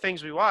one of the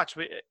things we watched.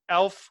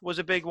 Elf was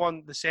a big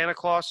one. The Santa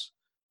Claus.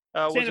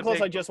 Santa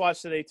Claus I just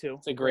watched today too.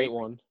 It's a great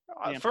one.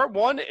 For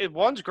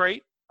one's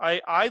great.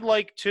 I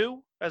like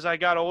 2. As I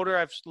got older,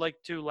 I've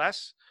liked 2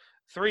 less.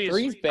 3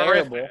 is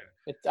bearable.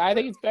 I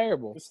think it's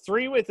bearable. It's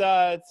 3 with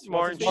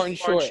Martin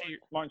Short.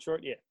 Martin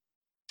Short, yeah.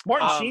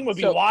 Martin Sheen would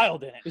be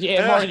wild in it.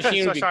 Yeah, Martin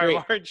Sheen would be great.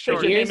 Martin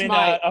Short. Here's him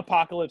in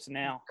Apocalypse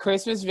Now.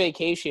 Christmas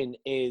Vacation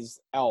is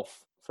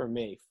Elf for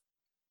me.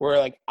 Where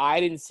I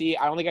don't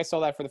think I saw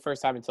that for the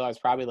first time until I was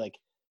probably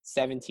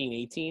 17,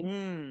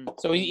 18.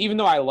 So even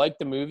though I liked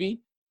the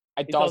movie,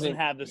 it doesn't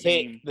have the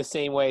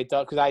same way it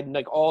does, because I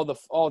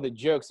all the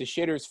jokes, the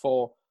shitter's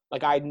full.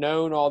 I'd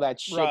known all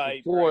that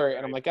shit before,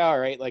 and I'm all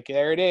right,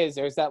 there it is.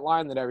 There's that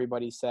line that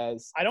everybody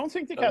says. I don't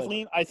think that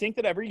Kathleen. I think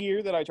that every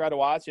year that I try to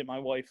watch it, my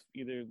wife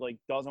either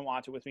doesn't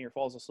watch it with me or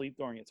falls asleep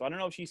during it. So I don't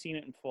know if she's seen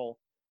it in full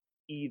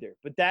either.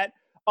 But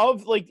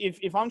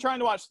if I'm trying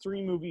to watch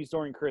 3 movies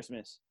during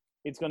Christmas,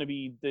 it's going to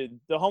be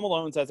the Home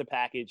Alones as a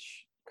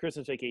package,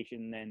 Christmas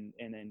Vacation,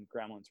 and then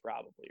Gremlins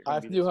probably. I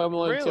have to do Home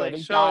Alone 2. I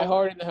think Die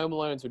Hard and the Home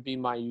Alones would be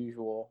my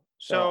usual.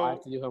 So I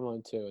have to do Home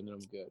Alone 2, and then I'm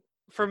good.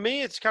 For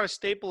me, it's kind of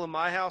staple in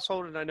my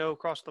household, and I know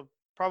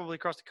probably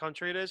across the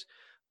country it is,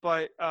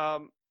 but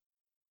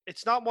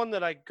it's not one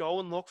that I go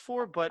and look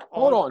for. But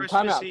hold on,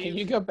 time out. Can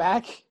you go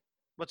back?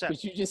 What's that?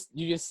 Because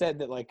you just said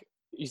that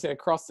you said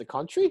across the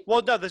country.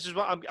 Well, no, this is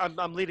what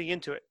I'm leading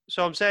into it.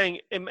 So I'm saying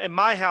in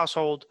my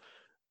household,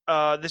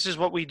 this is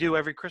what we do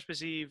every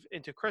Christmas Eve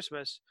into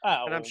Christmas,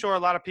 and I'm sure a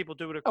lot of people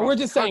do it across we're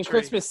just the saying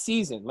Christmas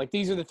season.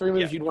 These are the 3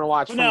 movies you'd want to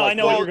watch. No, I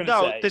know what you're going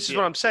to say. This is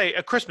what I'm saying.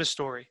 A Christmas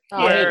Story.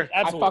 I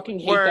fucking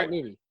hate that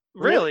movie.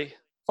 Really?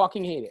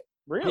 Fucking hate it.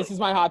 Really? This is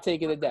my hot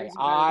take of the day.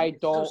 I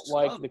don't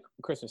like the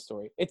Christmas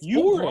Story. It's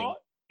boring.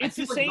 It's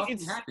the same. Nothing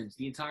happens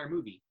the entire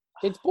movie.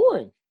 It's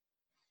boring.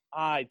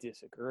 I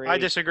disagree. I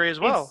disagree as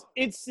well.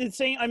 It's the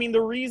same.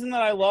 The reason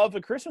that I love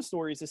A Christmas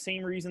Story is the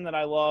same reason that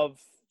I love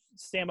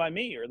Stand By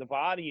Me or The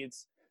Body.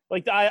 It's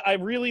I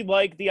really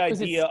like the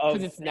idea of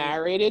because it's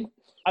narrated.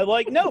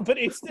 But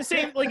it's the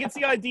same. It's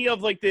the idea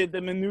of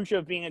the minutia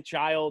of being a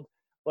child,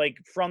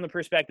 from the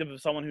perspective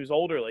of someone who's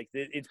older.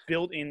 It's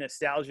built in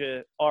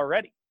nostalgia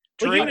already.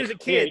 Even as a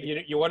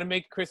kid, you want to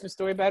make A Christmas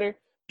Story better?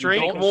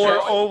 Drink more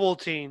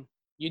Ovaltine.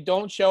 You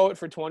don't show it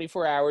for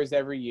 24 hours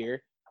every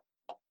year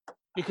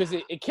because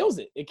it kills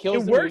it. It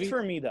kills. It worked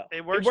for me though.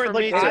 It works for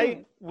me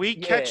too. We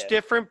catch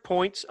different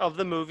points of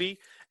the movie,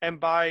 and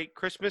by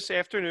Christmas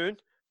afternoon,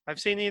 I've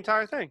seen the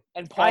entire thing.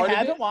 And I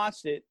haven't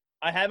watched it.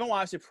 I haven't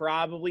watched it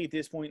probably at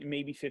this point in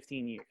maybe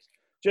 15 years.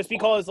 Just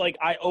because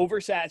I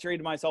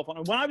oversaturated myself on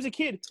it. When I was a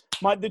kid,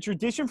 the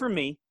tradition for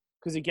me,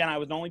 because again, I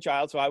was an only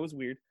child, so I was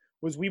weird,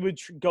 was we would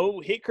go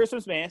hit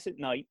Christmas Mass at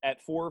night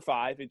at 4 or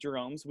 5 at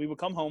Jerome's. We would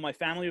come home. My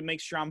family would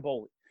make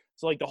stromboli.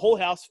 So the whole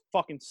house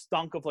fucking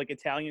stunk of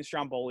Italian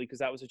stromboli because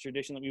that was a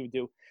tradition that we would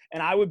do.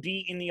 And I would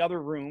be in the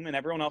other room and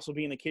everyone else would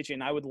be in the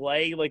kitchen. I would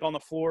lay on the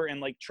floor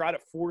and try to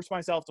force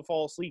myself to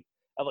fall asleep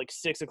at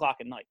 6 o'clock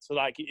at night so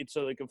that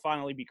it could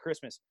finally be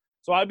Christmas.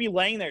 So I'd be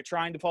laying there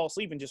trying to fall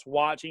asleep and just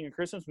watching a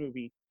Christmas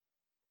movie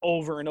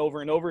over and over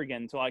and over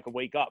again until I could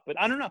wake up. But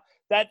I don't know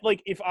that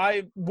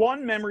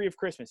one memory of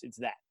Christmas, it's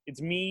that.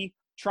 It's me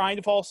trying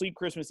to fall asleep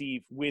Christmas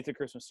Eve with A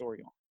Christmas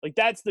Story on.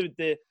 That's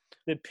the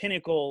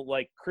pinnacle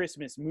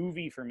Christmas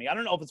movie for me. I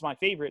don't know if it's my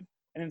favorite,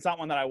 and it's not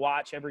one that I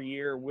watch every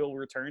year or will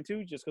return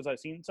to just because I've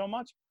seen it so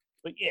much.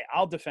 But yeah,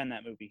 I'll defend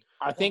that movie.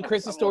 I think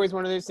Christmas Story is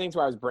one of those things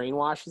where I was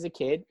brainwashed as a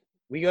kid.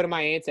 We go to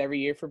my aunt's every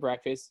year for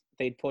breakfast.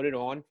 They'd put it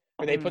on,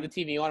 or they'd put the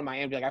TV on, and my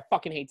aunt would be like, I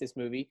fucking hate this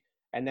movie.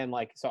 And then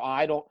so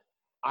I don't.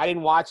 I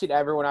didn't watch it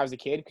ever when I was a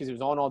kid because it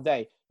was on all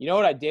day. You know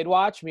what I did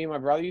watch? Me and my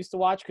brother used to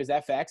watch because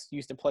FX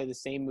used to play the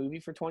same movie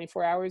for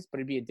 24 hours, but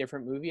it'd be a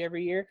different movie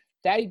every year.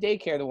 Daddy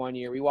Daycare the one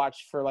year we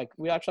watched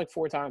like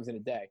 4 times in a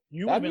day.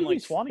 You would have been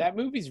like 20. That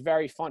movie's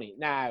very funny.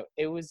 Now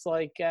it was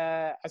like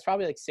I was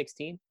probably like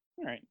 16.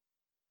 All right.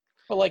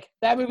 But like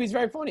that movie's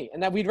very funny,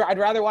 and that I'd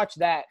rather watch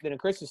that than A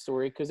Christmas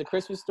Story because A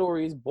Christmas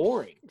Story is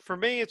boring. For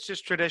me, it's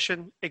just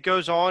tradition. It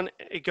goes on.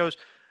 It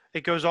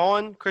goes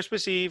on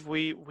Christmas Eve.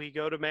 We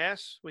go to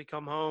mass. We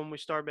come home. We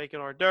start making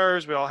hors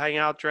d'oeuvres. We all hang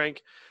out,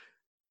 drink.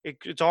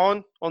 It's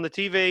on the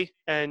TV,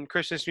 and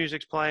Christmas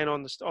music's playing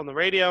on the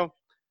radio,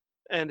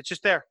 and it's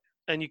just there.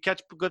 And you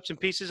catch clips and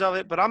pieces of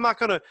it. But I'm not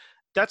gonna.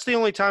 That's the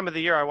only time of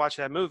the year I watch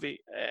that movie,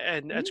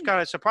 and it's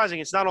kind of surprising.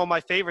 It's not on my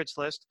favorites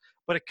list,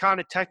 but it kind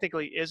of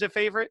technically is a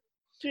favorite.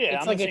 Yeah,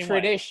 It's like a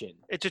tradition.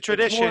 It's a It's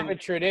tradition. more of a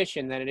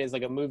tradition than it is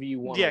like a movie you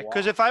want to Yeah, watch.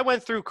 because if I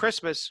went through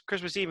Christmas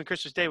Eve and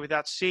Christmas Day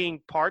without seeing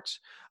parts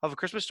of A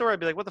Christmas Story, I'd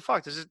be like, "What the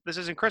fuck? This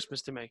isn't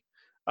Christmas to me."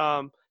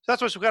 So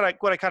that's what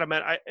I kind of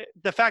meant.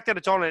 The fact that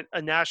it's on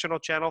a national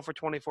channel for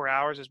 24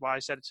 hours is why I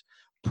said it's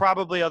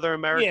probably other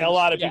Americans. Yeah, a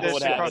lot of do people this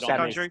would have across it the on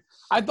there. country.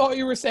 I thought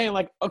you were saying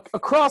like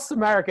across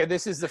America,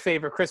 this is the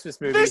favorite Christmas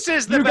movie. This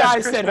is the You best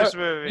guys said Christmas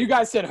movie. You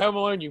guys said Home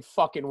Alone, you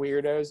fucking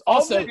weirdos.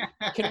 Also,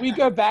 can we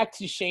go back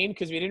to Shane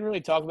because we didn't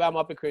really talk about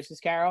Muppet Christmas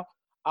Carol?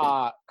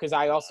 Because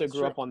I also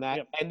grew up on that,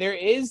 Yep. and there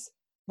is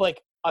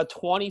like a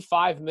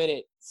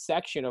 25-minute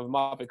section of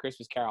Muppet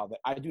Christmas Carol that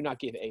I do not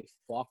give a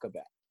fuck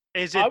about.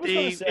 Is I it was the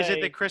gonna is it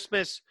say- the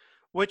Christmas?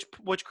 Which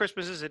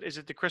Christmas is it? Is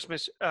it the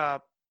Christmas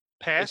It's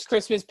past?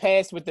 Christmas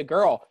Past with the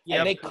girl, Yeah,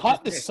 and they Christmas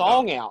cut the Past.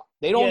 song out.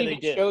 They don't Yeah, they even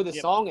did. show the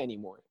Yep. song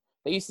anymore.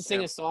 They used to sing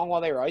Yeah. a song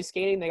while they were ice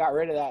skating. They got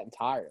rid of that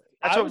entirely.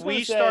 That's I what was gonna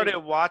we say- started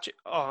watching.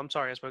 Oh, I'm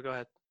sorry, Espo. Go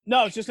ahead. No,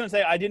 I was just gonna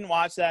say I didn't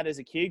watch that as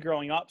a kid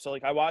growing up. So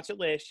like I watched it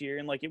last year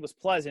and like it was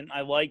pleasant.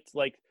 I liked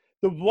like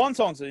the one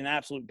song's an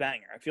absolute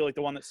banger. I feel like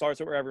the one that starts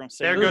where everyone's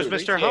There singing.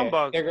 goes Mr.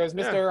 Humbug. There goes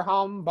Yeah. Mr.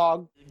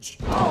 Humbug.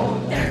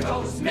 Oh, there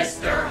goes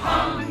Mr.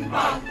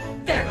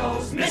 Humbug. There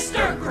goes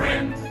Mr.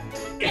 Grimm.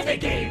 If they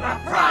gave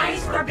a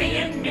prize for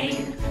being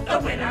mean, the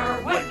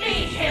winner would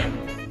be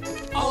him.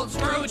 Old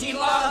Scrooge, he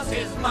loves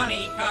his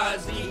money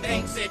 'cause he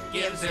thinks it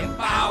gives him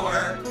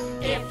power.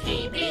 If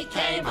he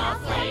became a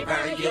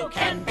flavor, you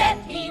can bet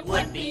he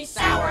would be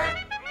sour.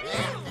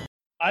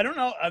 I don't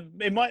know.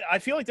 I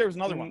feel like there was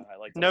another one that I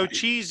liked. a No lot.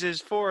 cheeses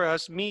for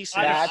us, me.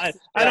 I, That's-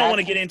 I don't want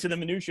to that's- get into the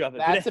minutia of it.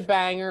 That's But a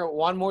banger.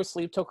 One More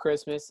Sleep Till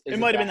Christmas. Is it a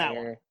might have been that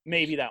banger. one.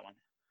 Maybe that one.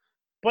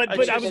 But I I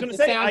was just- going to The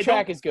say I soundtrack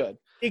don't, is good.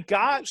 it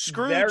got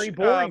Scrooge, very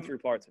boring um, through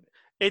parts of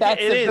it.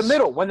 That's It the is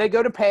middle. When they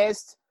go to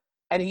Past,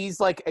 and he's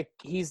like,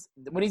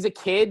 when he's a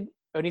kid,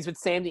 and he's with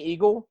Sam the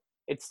Eagle,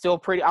 it's still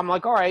pretty. I'm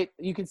like, all right,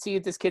 you can see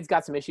that this kid's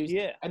got some issues.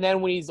 Yeah. And then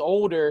when he's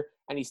older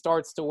and he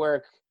starts to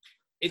work,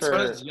 It's For-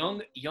 because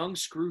young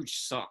Scrooge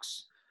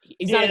sucks.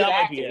 he's Yeah, not a good that might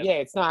actor. be it. Yeah,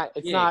 it's not.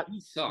 It's Yeah, not. He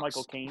sucks.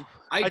 Michael Caine.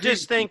 I agree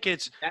just with you. think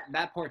it's.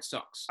 that part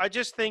sucks. I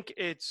just think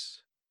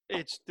it's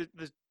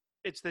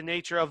the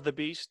nature of the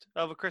beast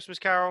of A Christmas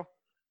Carol.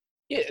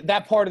 Yeah,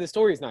 that part of the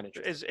story is not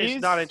interesting.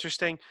 Is not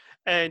interesting,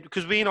 and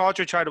because we and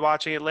Audrey tried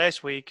watching it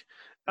last week,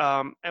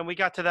 and we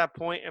got to that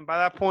point, and by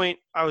that point,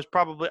 I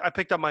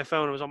picked up my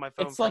phone. It was on my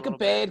phone. It's for like a little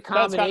bit. bad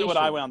combination. That's kind of what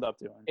I wound up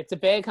doing. It's a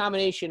bad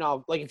combination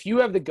of like if you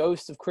have the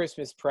Ghost of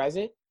Christmas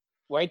Present,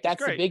 right? That's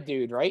the great. big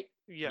dude, right?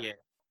 Yeah. Yeah.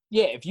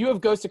 Yeah, if you have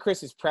Ghost of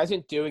Christmas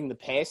Present doing the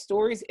past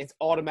stories, it's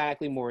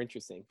automatically more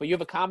interesting. But you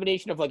have a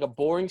combination of like a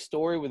boring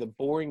story with a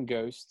boring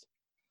ghost,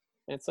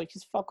 and it's like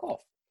just fuck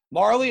off.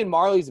 Marley and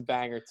Marley's a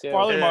banger too.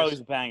 Marley It and is. Marley's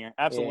a banger.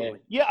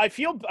 Absolutely. Yeah, I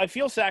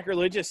feel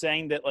sacrilegious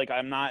saying that like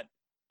I'm not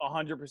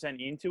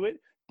 100% into it,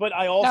 but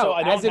I also No,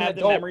 I as don't an have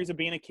the adult- memories of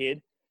being a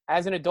kid.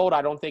 As an adult,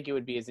 I don't think it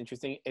would be as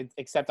interesting,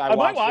 except I I might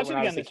watched watch it it when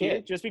I was again a this year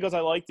kid. just because I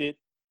liked it.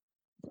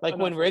 Like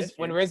when enough for this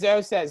year. Rizzo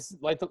says,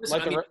 Listen,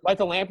 I mean- light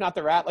the lamp, not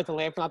the rat, light the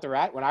lamp, not the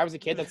rat. When I was a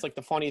kid, that's like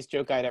the funniest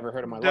joke I'd ever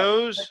heard in my life.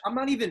 Those. I'm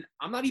not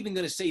even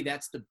gonna say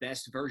that's the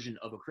best version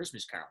of A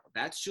Christmas Carol.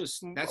 That's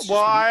just Well, me.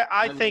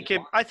 I would think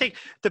watch. I think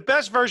the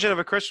best version of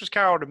A Christmas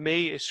Carol to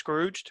me is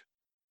Scrooged.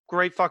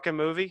 Great fucking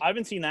movie. I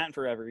haven't seen that in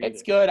forever either.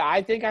 It's good.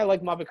 I think I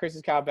like Muppet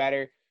Christmas Carol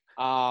better.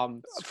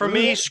 For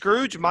me,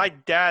 Scrooge, my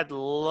dad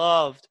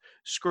loved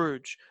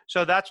Scrooge.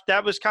 So that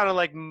was kind of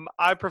like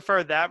I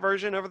prefer that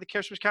version over the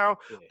Christmas Carol.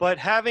 But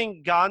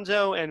having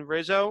Gonzo and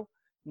Rizzo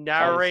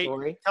narrate,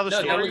 tell the No,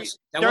 that story, that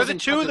they're the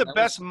wasn't two of Gonzo, the that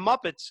best was-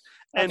 Muppets.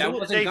 And that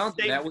wasn't they, Gonzo,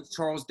 they, that was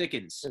Charles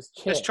Dickens.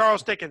 it's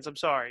Charles Dickens. I'm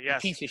sorry.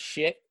 Yes. Piece of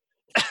shit.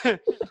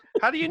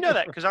 How do you know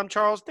that? Because I'm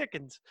Charles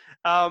Dickens.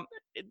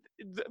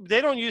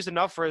 They don't use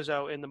enough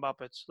Rizzo in the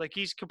Muppets. Like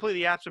he's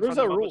completely absent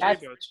Rizzo from the rules.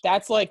 Muppets reboots.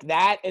 That's like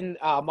that and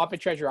Muppet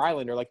Treasure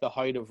Island are like the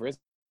height of Rizzo.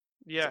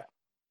 Yeah.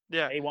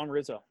 Yeah. A1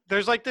 Rizzo.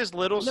 There's like this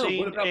little No,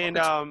 scene what about in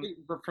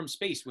Muppets from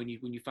space when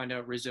you find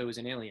out Rizzo is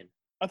an alien?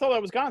 I thought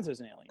that was Gonzo's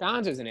an alien.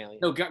 Gonzo's an alien.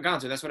 No,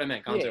 Gonzo. That's what I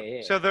meant. Gonzo. Yeah,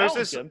 yeah. So there's That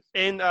one's this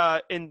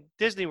good. in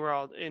Disney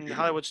World in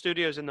Hollywood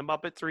Studios in the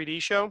Muppet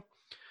 3D show,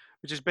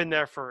 which has been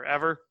there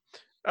forever.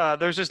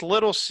 there's this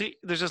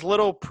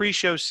little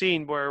pre-show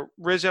scene where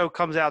Rizzo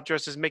comes out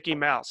dressed as Mickey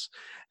Mouse,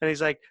 and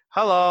he's like,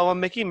 "Hello, I'm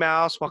Mickey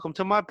Mouse. Welcome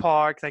to my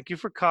park. Thank you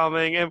for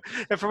coming." And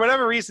for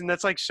whatever reason,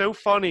 that's like so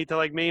funny to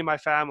like me and my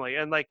family.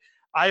 And like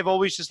I've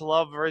always just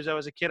loved Rizzo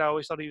as a kid. I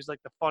always thought he was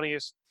like the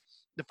funniest.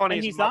 And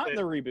he's not in Muppet.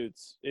 the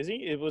reboots, is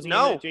he? Was he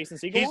No, in the Jason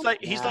Segel? He's one? like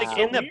he's like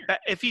Nah. in the Weird.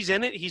 if he's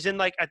in it, he's in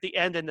like at the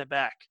end in the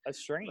back. That's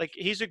strange. Like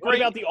he's a what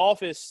great. about the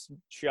Office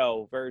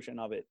show version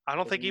of it? I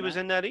don't think he was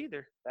in that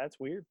either. That's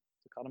weird.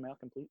 They cut him out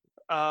completely.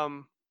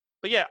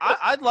 But yeah,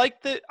 I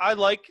like the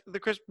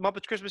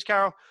Muppets Christmas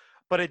Carol,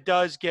 but it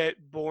does get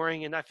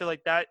boring, and I feel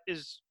like that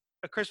is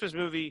a Christmas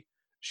movie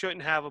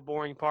shouldn't have a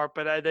boring part,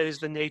 but that is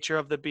the nature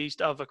of the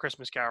beast of a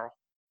Christmas Carol.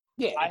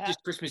 Yeah,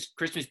 Just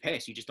Christmas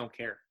past, you just don't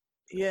care.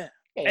 Yeah.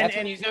 yeah, that's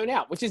and- when you zone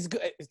out, which is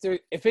good.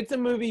 If it's a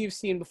movie you've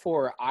seen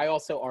before, I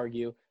also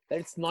argue that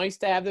it's nice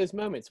to have those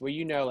moments where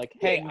you know, like,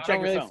 hey, Yeah, I check don't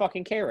your really phone.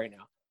 fucking care right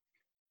now.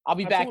 I'll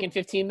be back Absolutely. in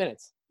 15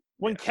 minutes.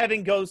 When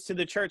Kevin goes to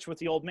the church with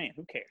the old man,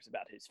 who cares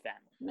about his family?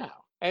 No.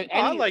 And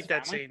I his like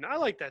that family. scene. I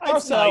like that. It's Scene.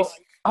 Also, nice.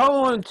 Home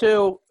Alone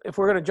 2, if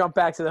we're going to jump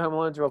back to the Home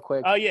Alones real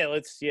quick, Oh yeah,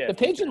 the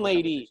pigeon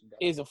lady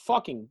is a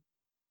fucking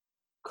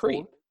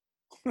creep.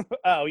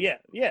 Oh yeah,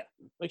 yeah.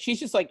 Like, she's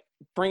just, like,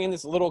 bringing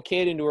this little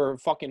kid into her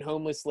fucking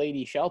homeless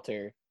lady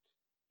shelter.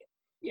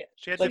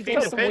 She had Like, to feed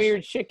there's the some pigeons.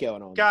 weird shit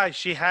going on. Guys,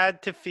 she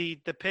had to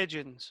feed the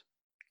pigeons.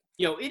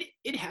 Yo,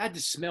 it had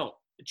to smell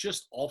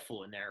just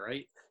awful in there,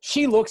 right?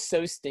 She looks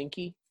so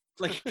stinky.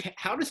 Like,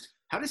 how does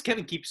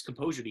Kevin keep his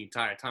composure the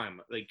entire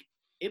time? Like,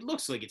 it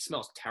looks like it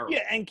smells terrible.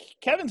 Yeah, and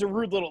Kevin's a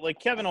rude little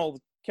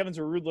Kevin's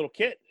a rude little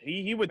kid.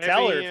 He would Maybe,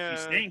 tell her if he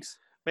stinks.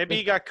 Maybe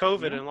he got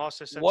COVID Yeah. and lost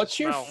his sense What's of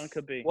your smell. One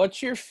could be.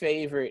 What's your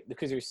favorite?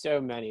 Because there's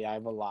so many. I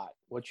have a lot.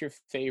 What's your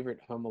favorite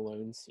Home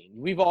Alone scene?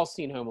 We've all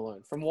seen Home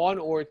Alone, from 1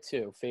 or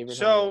 2. Favorite.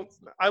 Home So Alone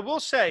scene. I will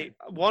say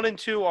 1 and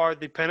 2 are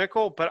the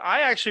pinnacle, but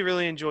I actually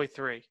really enjoy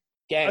 3. I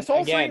Again,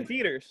 saw 3 in again,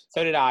 theaters.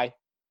 so did I.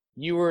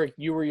 You were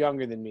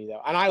younger than me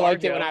though, and I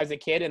liked it when Fargo. I was a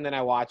kid, and then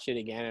I watched it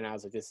again, and I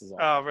was like, "This is awesome."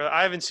 Oh, really?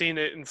 I haven't seen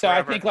it in So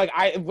I forever. think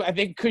I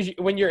think because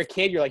when you're a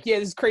kid, you're like, "Yeah,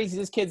 this is crazy.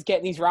 This kid's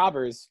getting these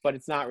robbers," but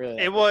it's not really.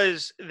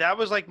 that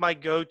was like my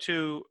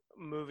go-to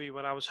movie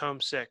when I was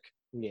homesick.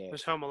 Yeah, It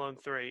was Home Alone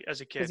 3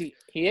 as a because kid.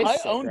 he is. I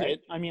sick, owned right?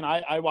 it. I mean,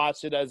 I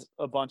watched it as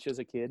a bunch as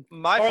a kid.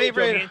 My Scarlett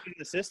favorite Johansson,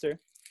 the sister.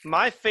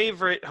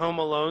 Home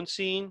Alone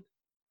scene,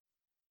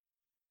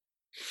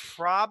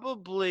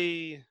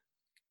 probably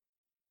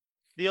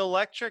the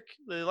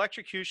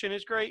electrocution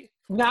is great.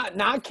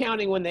 Not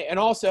counting when they, and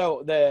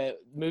also the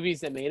movies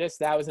that made us.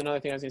 That was another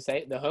thing I was gonna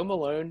say. The Home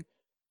Alone,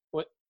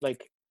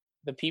 like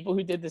the people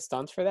who did the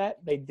stunts for that,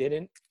 they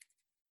didn't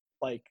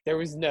like. There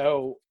was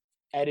no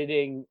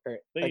editing or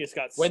They like, just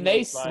got when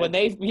they smoked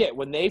by-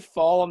 when they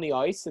fall on the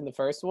ice in the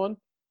first one,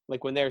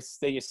 like when they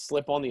just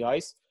slip on the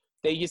ice,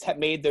 they just had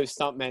made those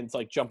stuntmen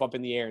like jump up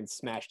in the air and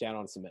smash down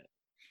on cement.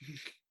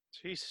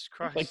 Jesus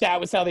Christ! Like that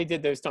was how they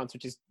did those stunts,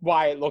 which is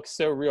why it looks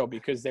so real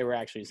because they were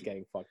actually just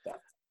getting fucked up.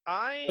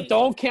 But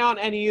don't count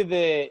any of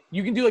the.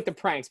 You can do like the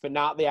pranks, but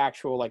not the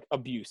actual like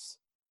abuse,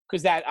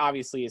 because that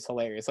obviously is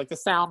hilarious. Like the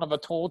sound of a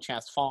tool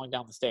chest falling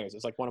down the stairs.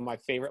 It's like one of my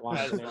favorite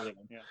lines. in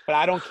everything. Yeah. But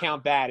I don't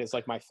count that as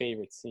like my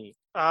favorite scene.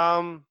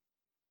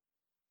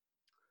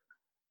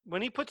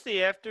 When he puts the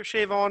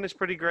aftershave on, is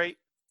pretty great.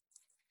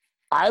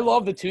 I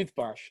love the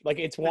toothbrush. Like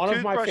it's The one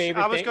of my toothbrush,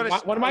 favorite. I was gonna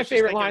s- One of I my was just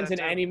favorite thinking lines that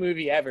in too. any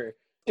movie ever.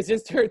 Is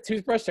this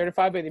toothbrush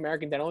certified by the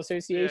American Dental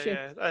Association?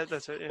 Yeah,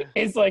 that's it. Yeah.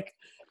 It's like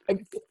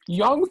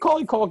young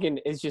Macaulay Culkin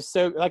is just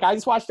so like I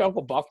just watched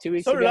Uncle Buck 2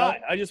 weeks So ago. did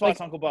I. I just watched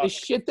Like, Uncle Buck. The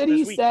shit that this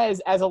he week.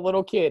 says as a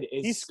little kid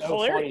is He's so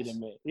hilarious. funny to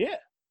me. Yeah.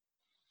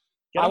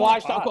 I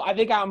watched Uncle. I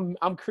think I'm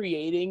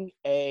creating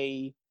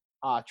a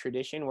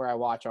tradition where I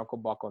watch Uncle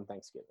Buck on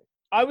Thanksgiving.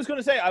 I was going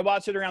to say I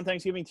watched it around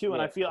Thanksgiving too,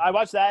 and Yeah. I feel I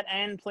watched that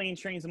and Planes,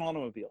 Trains, and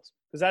Automobiles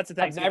because that's a I've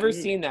Thanksgiving. never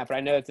movie. seen that, but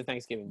I know it's a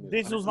Thanksgiving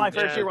movie. This was my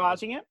first Yeah. year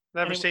watching it.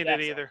 Never And it seen was it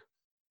excellent. either.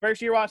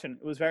 First year watching,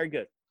 it was very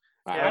good.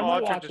 All right, Yeah, I might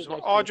Audra watch just, it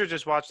next Audra week.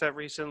 just watched that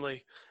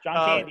recently. John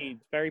Candy,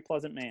 very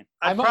pleasant man.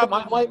 I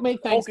might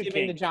make Thanksgiving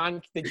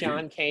King. the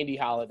John Candy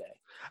holiday.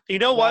 You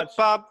know what,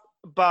 Watch-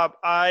 Bob?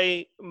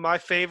 My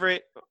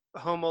favorite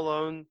Home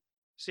Alone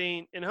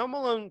scene in Home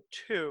Alone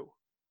 2.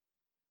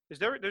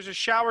 There's a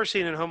shower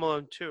scene in Home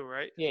Alone 2,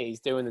 right? Yeah, he's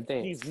doing the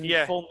dance. He's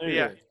Yeah, full nude.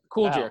 yeah.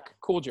 Cool Wow. jerk.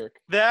 Cool jerk.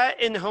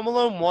 That in Home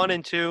Alone 1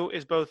 and 2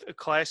 is both a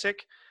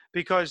classic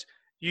because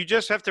you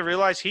just have to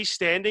realize he's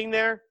standing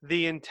there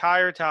the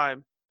entire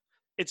time.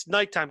 It's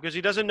nighttime because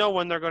he doesn't know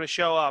when they're going to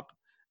show up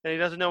and he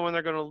doesn't know when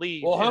they're going to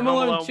leave. Well, in Home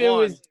Alone 2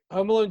 1. is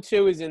Home Alone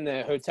 2 is in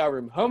the hotel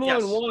room. Home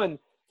Alone Yes. 1,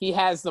 he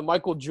has the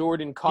Michael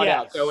Jordan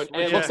cutout Yes, going, and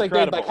which it is looks like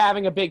they're like incredible.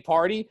 having a big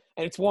party,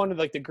 and it's one of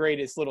like the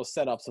greatest little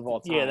setups of all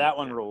time. Yeah, that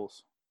one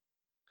rules.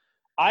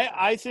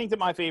 I think that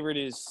my favorite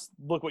is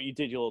Look What You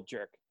Did, You Little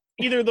Jerk.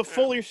 Either the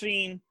Fuller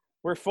scene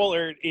where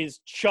Fuller is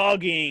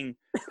chugging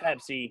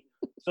Pepsi,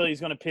 so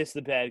he's going to piss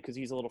the bed because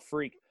he's a little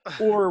freak,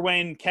 or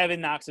when Kevin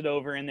knocks it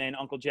over and then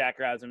Uncle Jack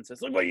grabs him and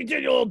says, "Look what you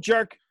did, you little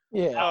jerk."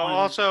 Yeah. That one,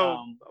 Also,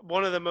 um,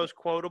 one of the most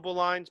quotable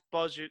lines: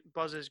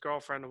 Buzz's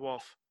girlfriend,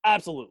 Wolf.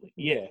 Absolutely.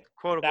 Yeah.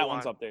 Quotable That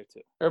one's line. up there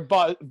too. Or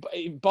Buzz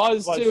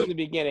Buzz. too in the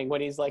beginning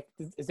when he's like,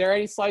 "Is there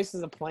any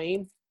slices of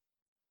plain?"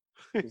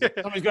 He's like,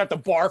 somebody's gonna have to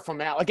barf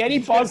him out. Like any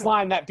Buzz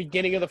line that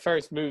beginning of the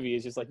first movie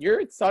is just like,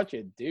 "You're such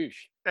a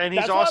douche." And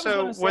he's That's what I was also,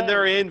 gonna when say.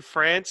 they're in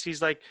France,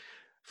 he's like,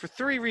 for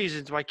 3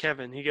 reasons, why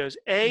Kevin? He goes,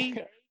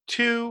 A,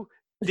 2,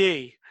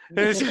 D.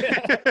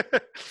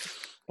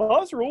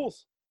 Buzz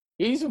rules.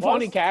 He's a Buzz,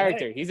 funny hey.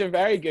 character. He's a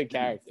very good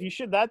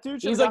character. That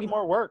dude should He's have like- got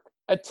more work.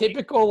 A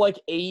typical like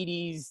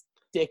 '80s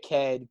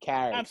dickhead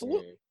character.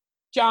 Absolutely.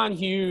 John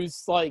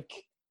Hughes, like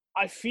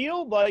I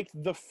feel like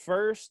the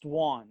first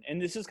one,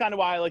 and this is kind of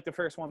why I like the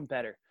first one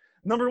better.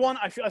 Number one,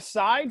 I feel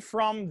aside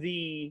from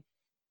the,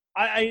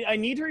 I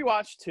need to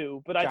rewatch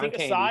 2, but I John think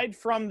Candy. aside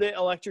from the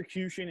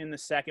electrocution in the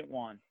second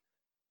one,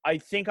 I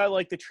think I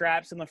like the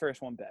traps in the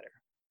first one better.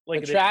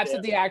 Like the traps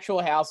at the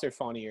actual house are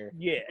funnier.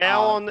 yeah.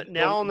 Now Um,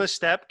 on the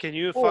step, can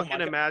you Oh my fucking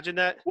God. imagine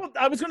that? Well,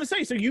 I was gonna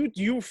say, so you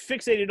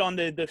fixated on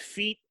the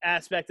feet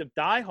aspect of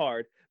Die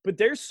Hard, but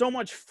there's so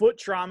much foot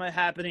trauma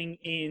happening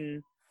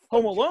in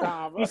Home Alone.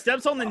 trauma. He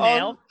steps on the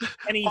nail,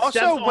 and he steps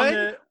Also,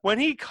 on when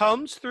he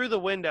comes through the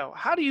window,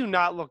 how do you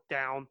not look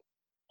down?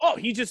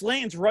 he just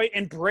lands right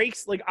and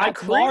breaks. Like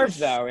That's I Marv cringed.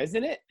 though,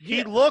 isn't it? He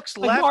Yeah. looks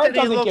Like, left Marv and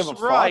he doesn't looks give a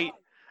fuck. right,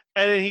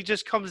 and then he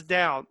just comes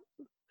down.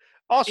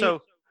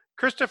 Also,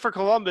 Christopher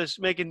Columbus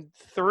making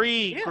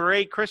 3 Yeah.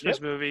 great Christmas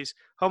movies: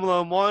 Home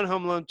Alone 1,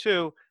 Home Alone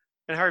 2,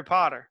 and Harry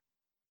Potter.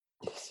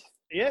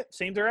 Yeah,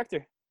 same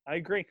director. I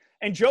agree.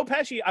 And Joe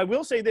Pesci, I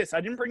will say this.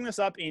 I didn't bring this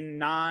up in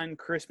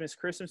non-Christmas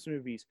Christmas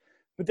movies,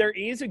 but there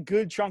is a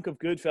good chunk of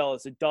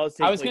Goodfellas that does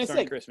take I was place gonna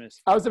during say-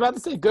 Christmas. I was about to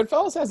say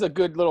Goodfellas has a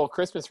good little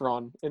Christmas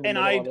run. In the And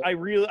middle of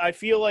it. I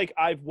feel like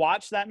I've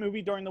watched that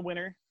movie during the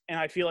winter, and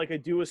I feel like I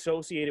do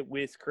associate it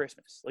with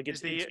Christmas. Like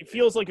it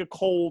feels like a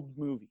cold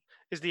movie.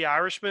 Is The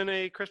Irishman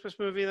a Christmas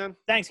movie then?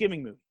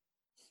 Thanksgiving movie.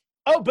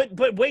 Oh,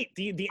 but wait,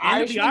 the end of The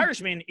Irishman?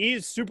 Irishman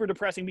is super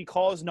depressing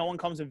because no one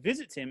comes and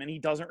visits him, and he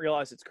doesn't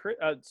realize it's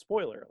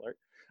spoiler alert.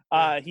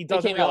 He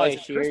doesn't came out realize last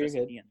it's year, Christmas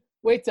you're at good. the end.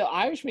 Wait, the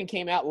Irishman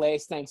came out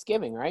last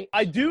Thanksgiving, right?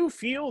 I do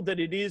feel that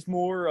it is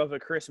more of a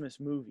Christmas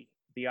movie,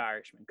 The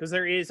Irishman, because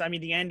there is, I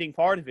mean, the ending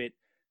part of it.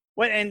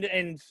 Well,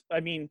 and I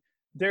mean,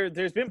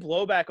 there's been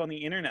blowback on the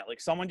internet.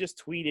 Like someone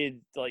just tweeted,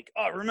 like,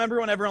 "Oh,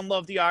 remember when everyone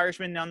loved The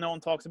Irishman? Now no one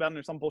talks about it,"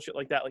 or some bullshit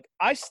like that. Like,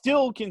 I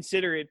still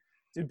consider it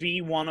to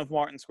be one of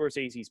Martin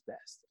Scorsese's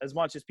best, as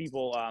much as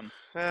people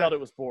felt it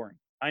was boring.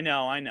 I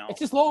know. It's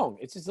just long.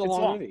 It's just a It's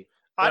long long. movie.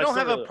 I I don't still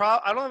have really-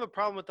 I don't have a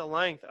problem with the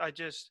length.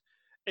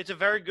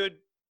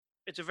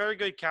 It's a very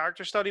good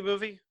character study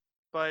movie,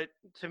 but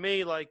to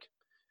me, like,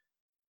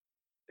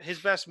 his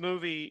best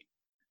movie,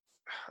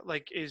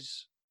 like,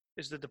 is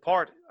The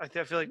Departed. I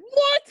feel like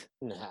What?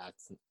 Nah,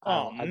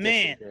 Oh, I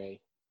man.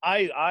 disagree.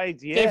 Yeah.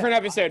 Different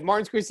episode.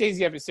 Martin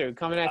Scorsese episode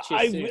coming at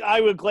you soon. I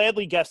would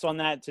gladly guess on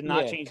that to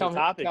not Yeah, change coming, the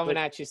topic. Coming but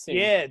at you soon.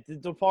 yeah, The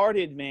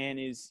Departed, man,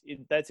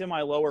 that's in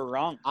my lower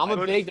rung. I'm a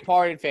would- big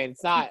Departed fan.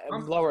 It's not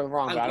I'm- lower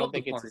wrong, I but I don't love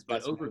think it's his Departed,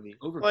 best but over movie.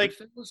 Like-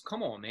 Goodfellas?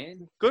 Come on,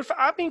 man.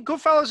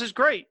 Goodfellas is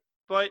great,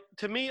 but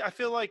to me, I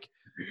feel like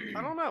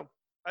I don't know.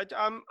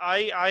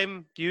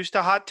 I'm used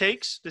to hot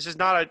takes. This is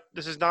not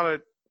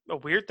a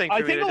weird thing for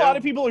I me think to a lot do.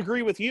 of people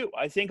agree with you.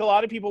 I think a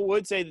lot of people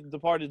would say that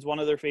Departed is one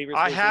of their favorites.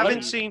 I Scorsese haven't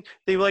movies. seen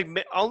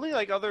only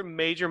like other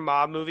major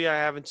mob movie I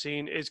haven't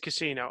seen is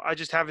Casino. I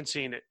just haven't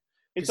seen it.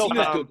 It's Casino's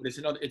okay. um, good, but it's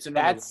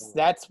another.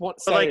 That's what.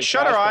 But like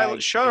Shutter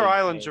Island, Shutter Island's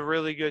Island's are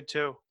really good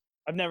too.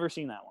 I've never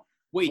seen that one.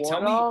 Wait,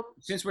 tell What me. up?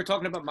 Since we're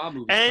talking about mob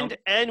movies, tell me-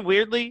 And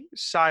weirdly,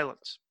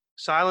 Silence.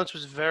 Silence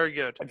was very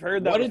good. I've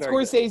heard that. What was did very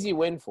good. Scorsese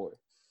win for?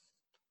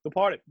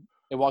 Departed?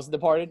 It wasn't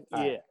Departed.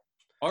 All Yeah. right.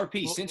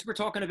 RP. Since we're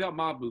talking about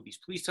mob movies,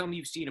 please tell me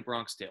you've seen A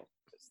Bronx Tale.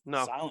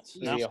 No, Silence.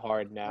 It's No. gonna be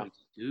hard now.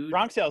 Dude,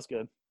 Bronx Tale's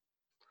good.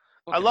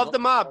 I love the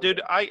mob,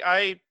 dude.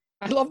 I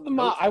I love the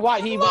mob. I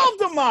watched. He Love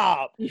the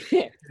mob. Yeah.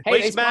 Hey, they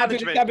Waste sponsored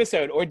this management.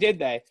 episode, or did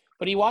they?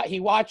 But he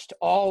watched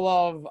all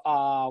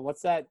of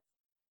what's that?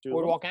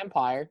 Boardwalk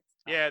Empire.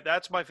 yeah,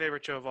 that's my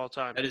favorite show of all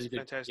time. That is a good-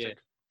 fantastic.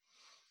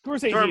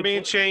 Scorsese. That's where me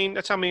and Shane.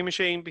 That's how me and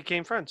Shane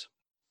became friends.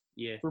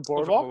 Yeah. For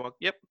Over Boardwalk.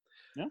 Yep.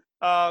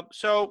 Yeah.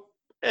 So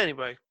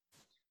anyway,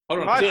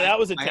 Hold on. My- See, that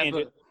was a I have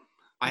tangent.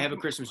 I have a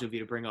Christmas movie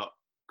to bring up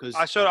because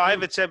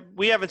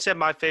we haven't said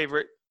my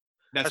favorite.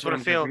 that's what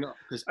I'm feeling. I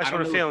just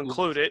want to feel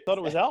included. Thought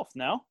it was Elf.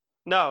 No.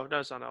 No,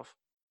 it's not Elf.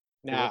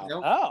 No,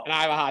 Oh. and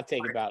I have a hot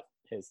take about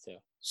his too.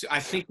 So I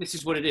think this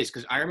is what it is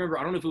because I remember.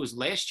 I don't know if it was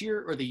last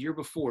year or the year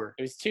before.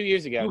 It was 2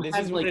 years ago. You This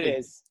have, is what like, it a-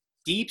 is.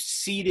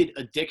 Deep-seated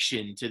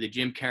addiction to the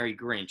Jim Carrey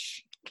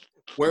Grinch,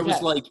 where it was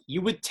Yes. like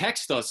you would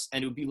text us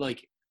and it would be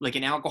like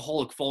an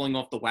alcoholic falling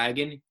off the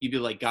wagon. You'd be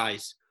like,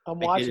 guys, I'm I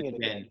did watching it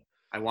again.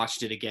 I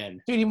watched it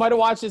again. Dude, you might have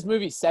watched this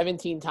movie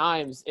 17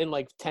 times in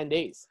like 10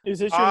 days. Is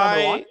this your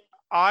number one?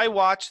 I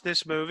watched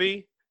this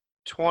movie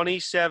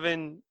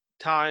 27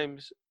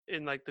 times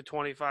in like the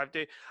 25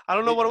 days. I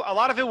don't know what a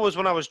lot of it was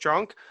when I was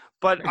drunk,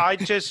 but I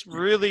just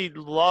really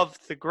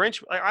loved the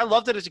Grinch. Like I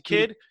loved it as a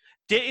kid,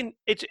 didn't.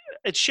 It's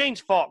Shane's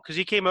fault because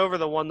he came over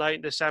the one night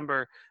in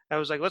December and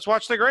was like, "Let's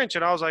watch The Grinch,"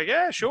 and I was like,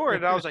 "Yeah, sure."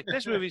 And I was like,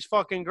 "This movie's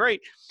fucking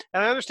great,"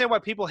 and I understand why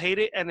people hate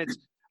it. And it's.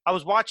 I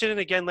was watching it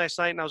again last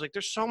night, and I was like,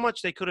 "There's so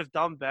much they could have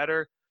done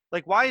better."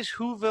 Like, why is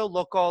Whoville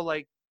look all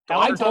like? How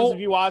many I times don't- have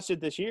you watched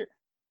it this year?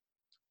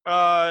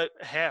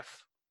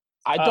 Half.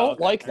 I don't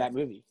okay. like that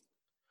movie.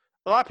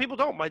 A lot of people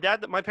don't. My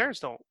parents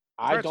don't.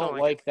 I Parents don't don't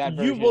like that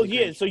version. You well, of the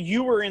yeah. Grinch. So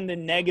you were in the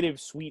negative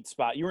sweet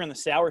spot. You were in the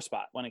sour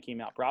spot when it came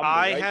out. Probably.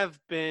 I right? have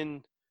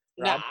been.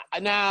 Rob?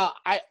 Now,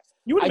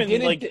 You would I have been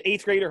in didn't like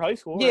 8th grade or high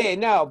school. yeah, Right?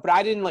 no, but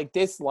I didn't like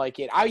dislike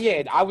it. I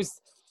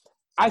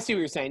see what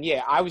you're saying.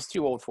 Yeah, I was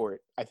too old for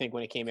it. I think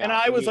when it came out, And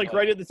I was like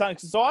right at the time,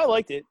 so I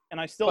liked it, and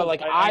I still. But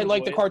like I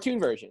like enjoy the it. cartoon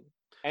version,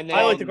 and then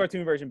I like the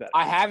cartoon version better.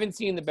 I haven't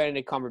seen the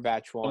Benedict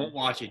Cumberbatch one. Don't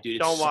watch it, dude.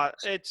 Don't watch.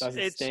 It's Does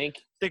it stink?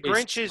 the It's-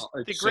 Grinch is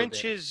it's the so Grinch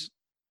bad. is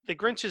the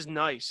Grinch is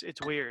nice.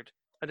 It's weird.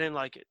 I didn't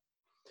like it.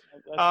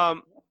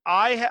 That's-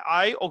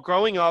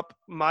 Growing up,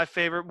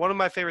 one of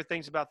my favorite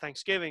things about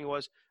Thanksgiving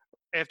was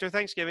after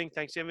Thanksgiving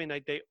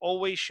night, they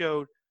always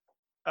showed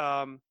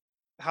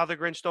How the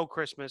Grinch Stole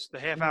Christmas, the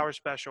half-hour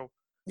special.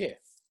 Yeah.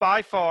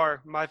 By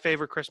far, my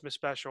favorite Christmas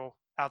special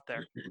out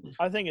there.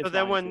 I think it's. So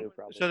then mine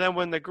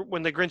too,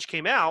 when the Grinch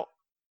came out,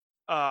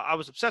 I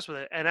was obsessed with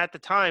it, and at the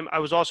time, I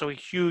was also a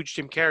huge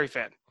Jim Carrey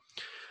fan,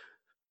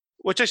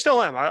 which I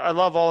still am. I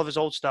love all of his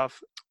old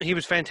stuff. He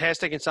was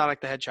fantastic in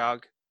Sonic the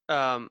Hedgehog.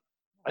 I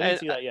didn't and-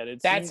 see that yet.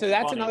 It That's seemed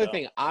funny, another though.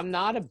 thing. I'm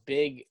not a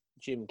big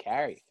Jim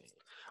Carrey fan.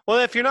 Well,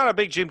 if you're not a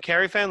big Jim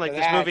Carrey fan, like So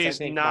this that's, movie I is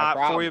think, my not for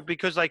problem. you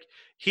because like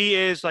he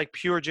is like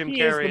pure Jim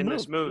He is Carrey the in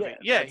this movie. movie.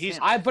 Yeah, Yeah, that's he's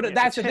him. But Yeah,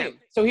 that's it's the him. thing.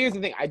 So here's the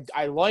thing.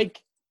 I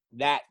like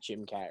that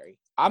Jim Carrey.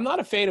 I'm not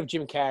a fan of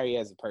Jim Carrey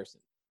as a person.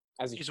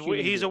 As a he's human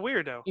a being.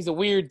 weirdo. He's a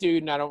weird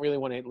dude, and I don't really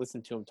want to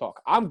listen to him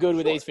talk. I'm good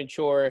with Sure. Ace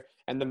Ventura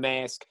and The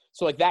Mask.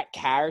 So like that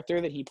character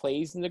that he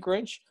plays in The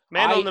Grinch,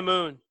 Man I- on the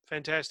Moon,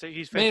 fantastic.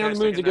 He's fantastic. Man on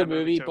the Moon's a in good that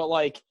movie, too. but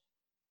like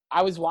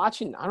I was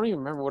watching, I don't even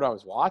remember what I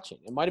was watching.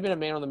 It might have been a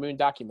Man on the Moon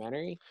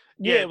documentary,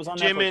 Yeah, it was on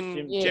Jim Netflix.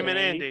 and Yeah. Jim and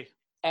Andy.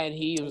 and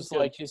he That was was good.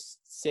 like just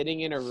sitting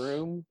in a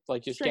room,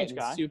 like just Strange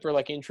getting guy. super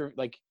like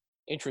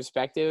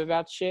introspective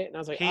about shit. And I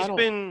was like,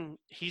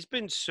 He's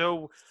been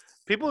so.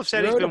 People have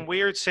said He he's wrote been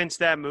weird since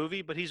that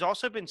movie, but he's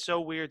also been so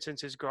weird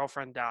since his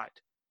girlfriend died.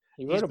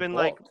 he wrote He's a been book,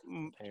 like,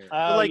 apparently.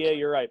 Oh, like- yeah,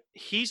 you're right.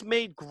 he's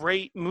made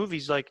great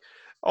movies, like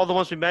all the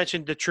ones we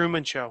mentioned. The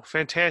Truman Show,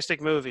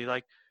 fantastic movie.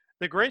 Like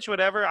The Grinch,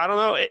 whatever. I don't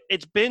know.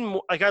 It's been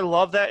like I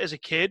love that as a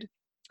kid.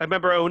 I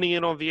remember owning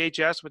it on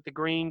VHS with the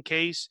green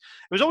case.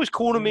 It was always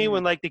cool to me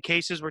when like the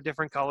cases were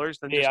different colors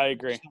than Yeah, just I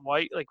agree.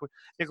 white. Like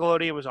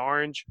Nickelodeon was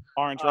orange.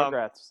 Orange Um,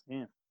 Rugrats.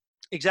 Yeah.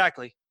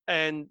 Exactly.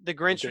 And The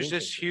Grinch was game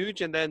just changer.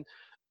 huge. And then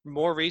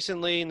more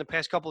recently, in the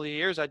past couple of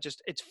years,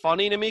 it's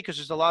funny to me because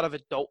there's a lot of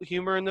adult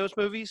humor in those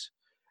movies,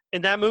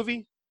 in that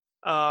movie.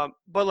 But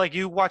like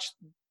you watched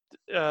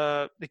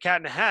The Cat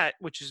in the Hat,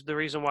 which is the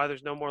reason why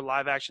there's no more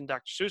live action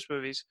Dr. Seuss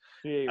movies,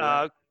 Yeah, you're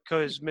right.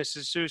 because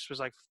Mrs. Seuss was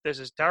like, this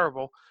is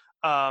terrible.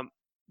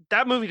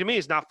 That movie to me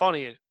is not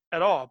funny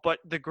at all. But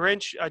The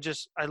Grinch,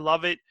 I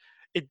love it.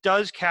 It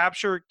does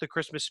capture the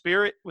Christmas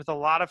spirit with a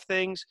lot of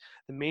things,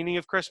 the meaning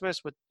of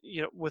Christmas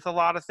with a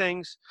lot of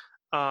things.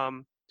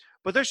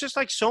 But there's just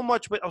like so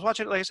much. I was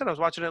watching it, like I said, I was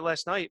watching it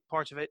last night,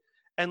 parts of it,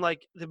 and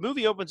like the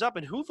movie opens up,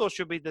 and Whoville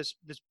should be this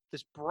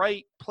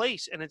bright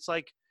place, and it's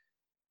like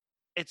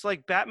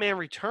Batman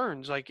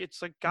Returns, like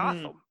it's like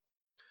Gotham,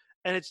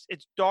 and it's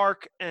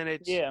dark, and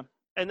it's Yeah.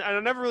 and I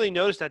never really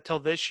noticed that till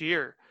this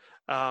year.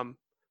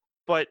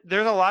 But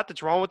there's a lot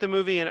that's wrong with the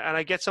movie, and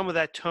I get some of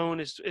that tone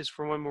is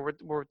from when we're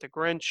with the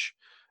Grinch,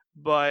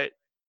 but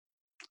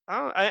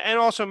and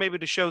also maybe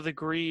to show the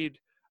greed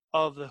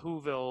of the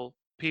Whoville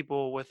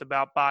people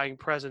about buying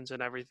presents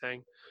and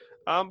everything.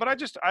 But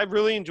I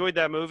really enjoyed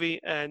that movie,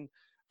 and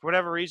for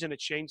whatever reason,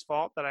 it's Shane's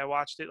fault that I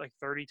watched it like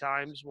 30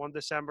 times one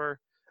December.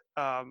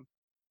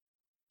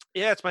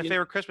 Yeah, it's my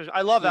favorite Christmas.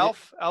 I love Yeah.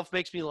 Elf. Elf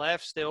makes me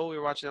laugh still. We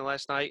were watching it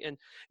last night, and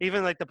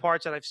even like the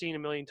parts that I've seen a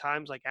million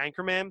times, like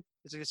Anchorman.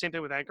 It's like the same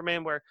thing with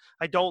Anchorman, where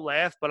I don't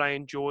laugh, but I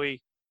enjoy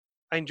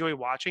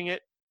watching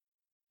it.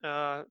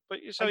 But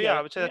so get yeah, it.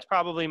 I would say Yeah. that's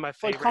probably my It's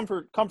favorite.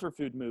 like comfort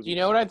food movie. Do you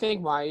know what I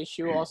think my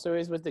issue also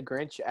is with the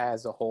Grinch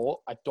as a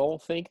whole? I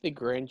don't think the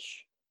Grinch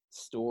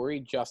story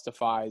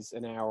justifies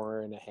an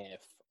hour and a half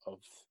of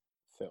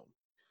film.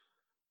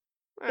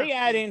 They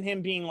add in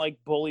him being like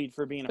bullied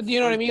for being a But do you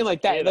know what I freak mean? as a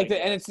Like that, kid, like I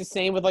and it's the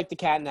same with like the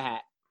Cat in the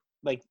Hat,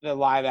 like the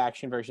live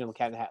action version of the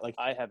Cat in the Hat. Like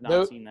I have not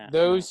tho- seen that.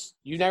 those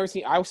you've never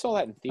seen. I saw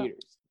that in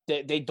theaters.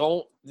 They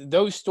don't.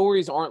 Those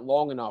stories aren't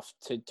long enough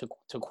to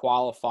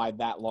qualify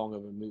that long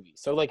of a movie.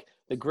 So like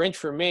the Grinch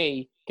for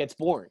me gets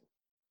boring.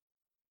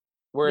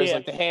 Whereas Yeah.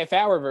 like the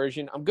half-hour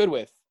version, I'm good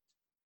with,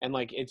 and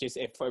like it just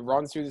if it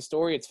runs through the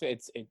story,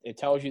 it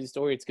tells you the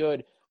story, it's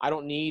good. I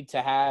don't need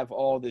to have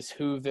all this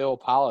Whoville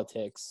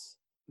politics.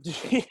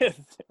 Yeah.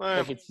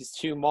 Like it's just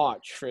too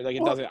much for like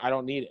it Well, doesn't. I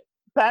don't need it.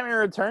 Batman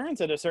Returns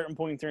at a certain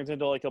point turns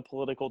into like a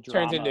political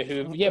drama. Turns into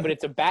who? Yeah, but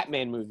it's a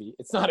Batman movie.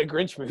 It's not a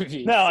Grinch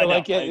movie. No, I so know.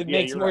 like it Yeah,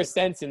 makes you're more right.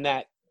 sense in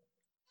that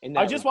in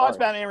I that just regard. watched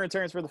Batman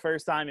Returns for the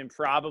first time in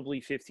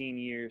probably 15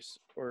 years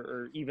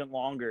or even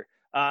longer,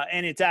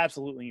 and it's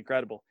absolutely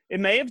incredible. It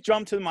may have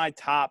jumped to my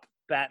top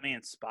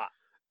Batman spot.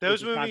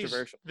 Those which is movies,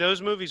 controversial.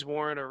 those movies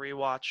warrant a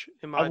rewatch.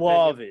 In my I opinion.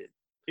 love it.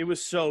 It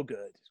was so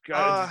good.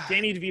 Uh,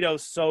 Danny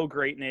DeVito's so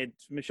great in it.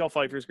 Michelle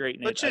Pfeiffer's great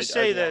in it. Let's just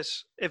say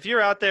this: if you're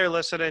out there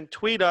listening,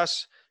 tweet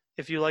us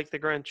if you like The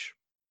Grinch.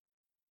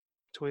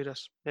 Tweet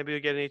us. Maybe we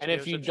get an HBO And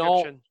if you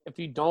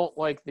subscription. don't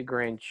like the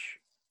Grinch,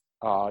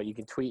 you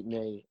can tweet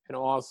me. And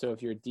also,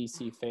 if you're a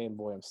DC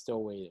fanboy, I'm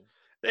still waiting.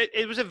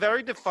 It was a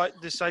very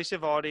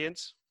decisive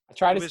audience. I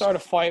tried It to was- start a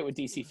fight with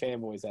DC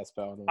fanboys. That's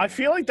about it. I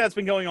feel like that's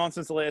been going on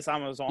since the last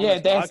time I was on. Yeah,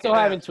 this they podcast. still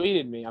haven't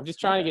tweeted me. I'm just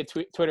trying to get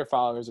Twitter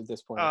followers at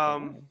this point.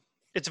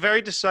 It's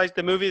very decisive.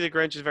 The movie The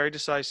Grinch is very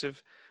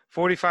decisive.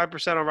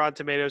 45% on Rotten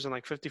Tomatoes and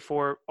like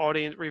 54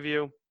 audience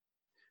review.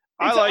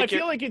 I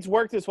feel like it's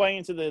worked its way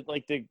into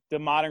the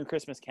modern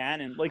Christmas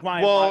canon. Like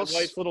my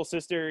wife's little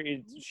sister,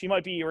 she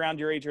might be around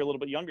your age or a little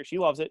bit younger. She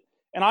loves it,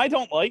 and I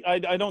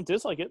don't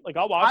dislike it. Like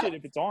I'll watch it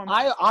if it's on.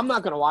 I'm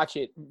not gonna watch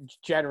it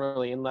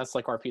generally unless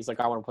like RP's like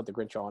I want to put the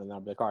Grinch on, and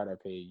I'll be like, all right,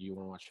 RP, you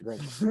want to watch the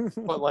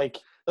Grinch? But like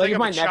Like if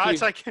my I'm a child.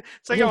 nephew,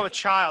 It's like I'm a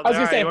child. I was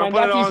gonna say, if my All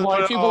right, you wanna put it nephew's on,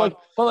 want put to, it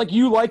but on. like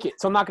you like it,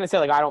 so I'm not gonna say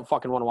like I don't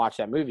fucking want to watch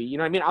that movie. You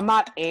know what I mean? I'm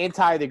not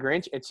anti the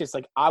Grinch. It's just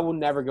like I will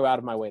never go out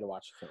of my way to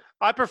watch the film.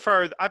 I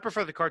prefer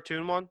the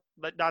cartoon one,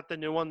 but not the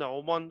new one, the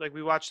old one. Like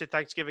we watched it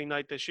Thanksgiving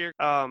night this year.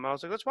 I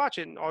was like, let's watch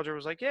it, and Audrey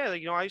was like, yeah,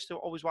 like, I used to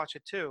always watch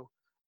it too.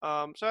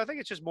 So I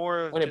think it's just more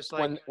of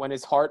When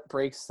his heart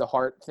breaks the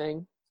heart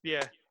thing,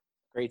 yeah,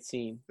 great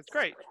scene. it's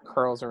great.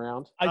 Curls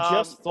around. I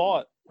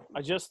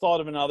just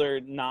thought of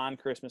another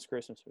non-Christmas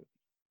movie.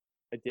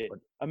 I did.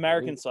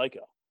 American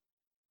Psycho.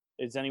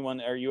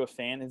 Are you a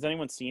fan? Has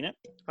anyone seen it?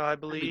 I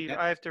believe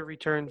I have to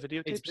return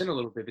videotapes. It's been a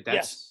little bit, but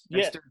that's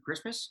Yes. during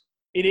Christmas.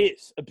 It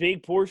is. A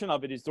big portion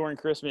of it is during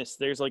Christmas.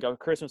 There's like a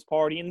Christmas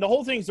party, and the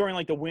whole thing's during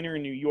like the winter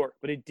in New York.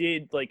 But it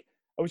did like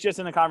I was just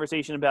in a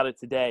conversation about it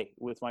today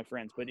with my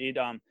friends. But it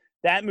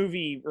that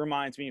movie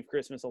reminds me of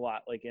Christmas a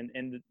lot. Like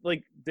and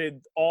like the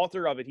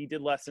author of it, he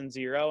did Less Than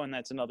Zero, and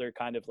that's another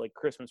kind of like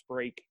Christmas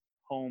break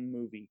home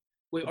movie.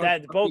 Wait,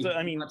 That RP, both. have I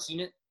you mean, not seen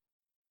it?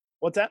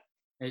 what's that?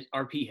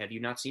 RP, have you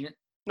not seen it?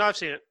 No, I've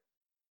seen it.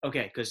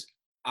 Okay, because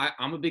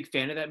I'm a big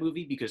fan of that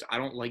movie because I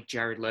don't like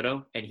Jared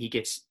Leto and he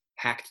gets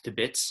hacked to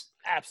bits.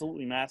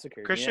 Absolutely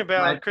massacred. Christian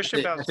yeah. Bale.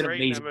 Christian Bale's That's an great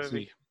in that amazing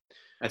movie.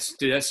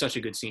 scene. That's such a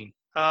good scene.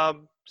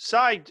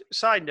 Side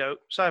note,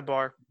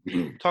 sidebar,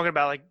 talking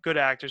about like good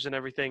actors and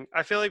everything.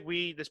 I feel like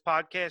this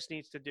podcast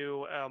needs to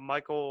do a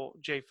Michael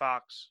J.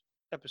 Fox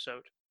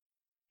episode.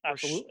 Or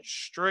Absolutely.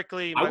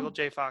 Strictly I Michael would-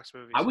 J. Fox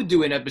movies. I would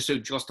do an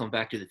episode just on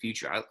Back to the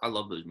Future. I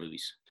love those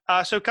movies.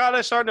 So kind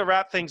of starting to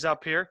wrap things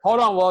up here. Hold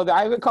on. Well,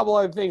 I have a couple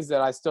other things that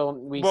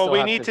We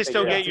have need to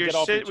still figure get out. your get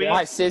off your chest.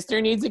 My sister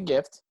needs a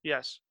gift.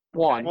 yes.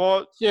 One.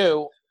 Well,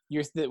 Two.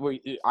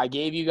 I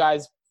gave you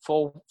guys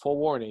full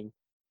warning.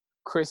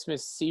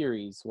 Christmas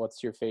series.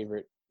 What's your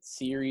favorite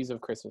series of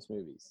Christmas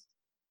movies?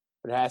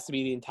 But it has to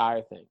be the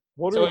entire thing.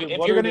 So if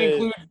you're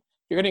going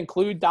to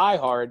include Die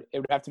Hard, it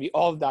would have to be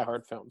all the Die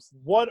Hard films.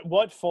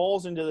 What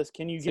falls into this?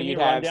 Can you So give me you'd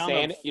a have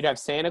rundown? you'd have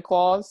Santa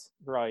Claus.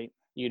 Right.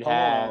 You'd Home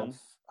have Alone.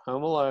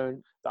 Home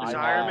Alone. does Die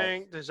Iron Hard.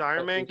 Man does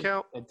Iron Man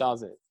count? It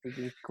doesn't.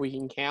 We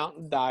can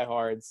count Die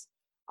Hards.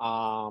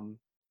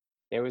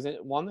 There was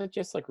one that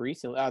just like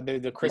recently,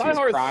 the Christmas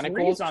Hard 3 is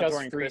Chronicles not just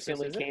during Christmas,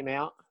 recently is it? came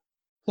out.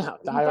 No,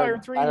 Isn't Die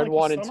Hard 3 Die Hard like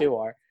 1 the and summer? 2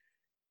 are.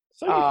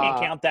 So you can't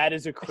count that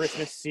as a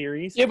Christmas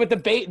series. Yeah, but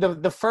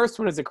the first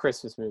one is a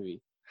Christmas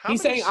movie. How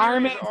He's many saying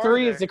Iron Man series are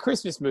 3 is there? a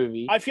Christmas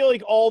movie. I feel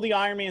like all the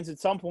Iron Mans at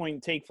some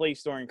point take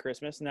place during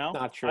Christmas. No,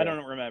 Not true. I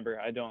don't remember.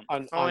 I don't.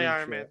 Only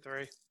Iron Untrue. Man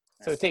 3.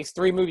 So it takes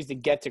 3 movies to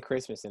get to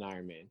Christmas in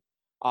Iron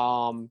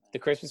Man. The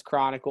Christmas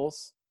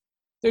Chronicles.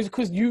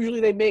 Because usually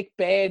they make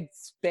bad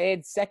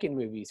second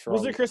movies for. Was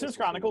all the these Christmas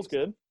Chronicles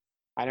movies. good?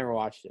 I never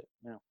watched it.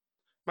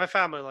 My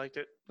family liked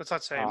it. That's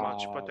not saying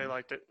much, but they Um,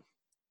 liked it.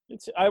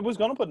 I was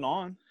gonna put it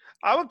on.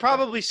 I would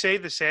probably say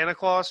the Santa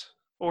Claus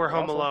or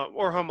Home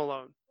Awesome.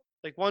 Alone.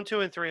 Like 1, 2,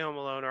 and 3 Home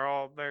Alone are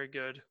all very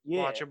good,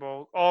 Yeah.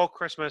 watchable, all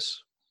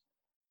Christmas.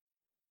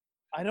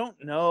 I don't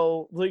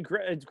know. Like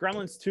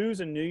Gremlins 2 is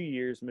a New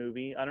Year's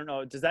movie. I don't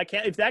know. Does that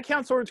count? If that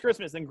counts towards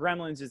Christmas, then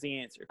Gremlins is the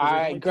answer. 'Cause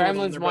there's only 2 of them,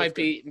 Gremlins they're might both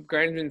good. be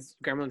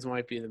Gremlins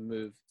might be the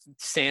move.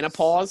 Santa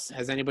Paws.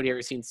 Has anybody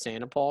ever seen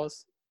Santa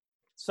Paws?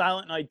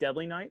 Silent Night,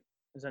 Deadly Night.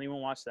 Has anyone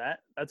watched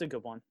that? That's a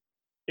good one.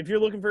 If you're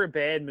looking for a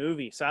bad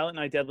movie, Silent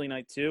Night, Deadly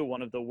Night 2,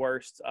 one of the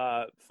worst,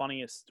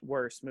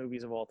 worst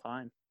movies of all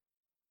time.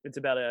 It's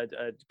about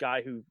a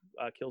guy who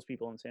kills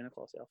people in Santa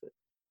Claus outfit.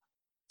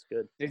 It's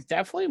good. There's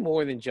definitely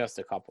more than just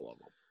a couple of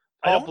them.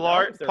 I don't know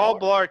if there Paul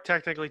are. Blart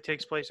technically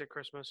takes place at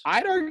Christmas.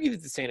 I'd argue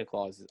that the Santa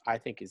Claus I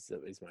think is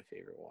my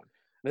favorite one.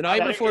 The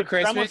Night If Before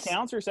Gremlins Christmas.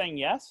 counts, you're saying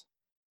yes?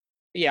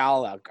 Yeah, I'll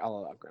allow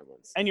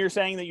Gremlins. And you're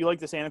saying that you like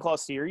the Santa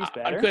Claus series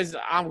better? Because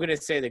I'm gonna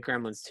say that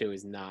Gremlins 2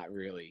 is not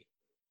really.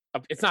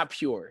 It's not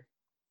pure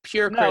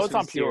no, Christmas it's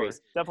not pure.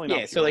 series. Definitely not Yeah,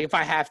 pure. so like if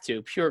I have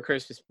to, pure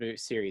Christmas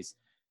series.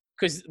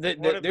 Because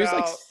What there's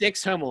like about-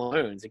 6 Home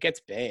Alones. It gets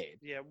bad.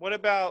 Yeah. What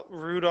about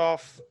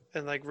Rudolph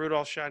and like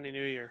Rudolph Shiny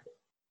New Year?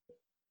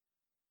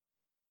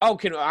 Oh,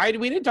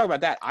 we didn't talk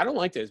about that. I don't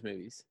like those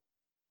movies.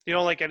 You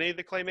don't like any of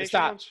the claymation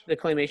Stop. ones? The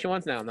claymation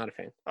ones? No, I'm not a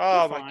fan.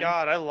 Oh They're my fine.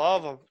 god, I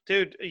love them,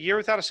 dude. A Year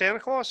Without a Santa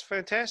Claus,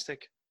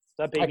 fantastic. Is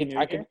that Baby New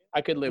Year?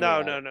 I could live No,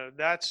 with that. no.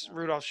 That's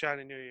Rudolph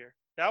Shiny New Year.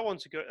 That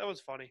one's good. That was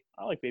funny.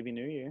 I like Baby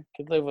New Year.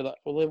 Could live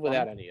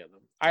without any of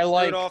them. I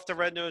like Rudolph the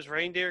Red-Nosed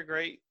Reindeer,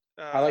 great.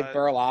 I like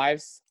Burl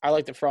Ives. I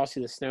like the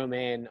Frosty the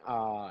Snowman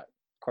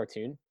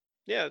cartoon,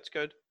 Yeah, it's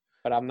good.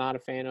 but I'm not a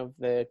fan of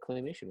the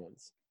claymation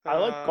ones. I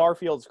like Uh,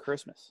 Garfield's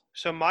Christmas.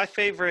 So my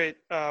favorite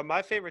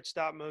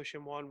stop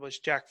motion one was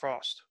Jack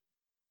Frost.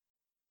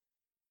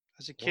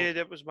 As a kid,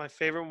 it was my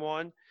favorite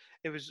one.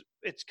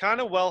 It's kind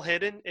of well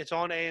hidden. It's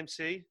on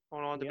AMC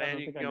on Yeah, I demand. don't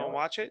You think can I go and know it.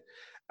 watch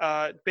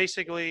it.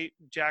 Basically,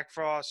 Jack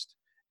Frost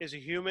is a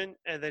human,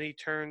 and then he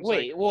turns. Oh,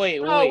 Wait. wait.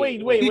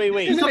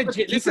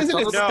 This isn't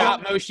a No.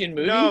 stop motion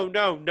movie. No,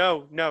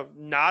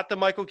 not the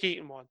Michael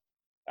Keaton one.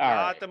 All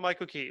Not right. the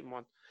Michael Keaton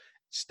one.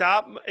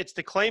 It's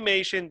the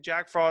claymation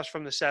Jack Frost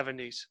from the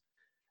 70s.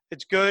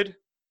 It's good.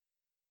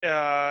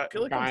 I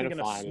feel like I'm trying to thinking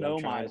of find it, Snow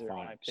I'm trying to Miser. find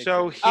when I it. picture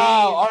So it. he, Oh,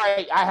 all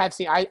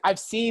right. I've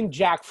seen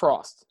Jack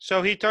Frost.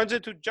 so he turns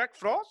into Jack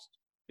Frost,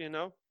 and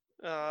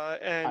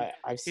I've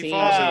he seen.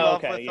 falls in Oh,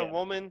 love okay, with a yeah.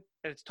 woman,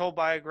 and it's told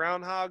by a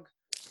groundhog.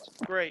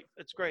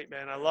 It's great,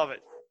 man. I love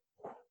it.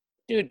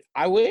 Dude,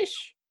 I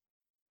wish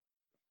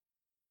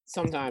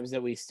sometimes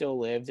that we still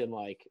lived in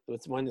like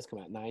when this come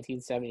out,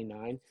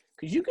 1979,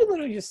 because you could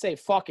literally just say,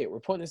 "Fuck it, we're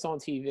putting this on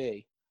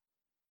TV,"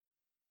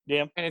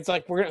 Yeah. and it's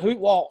like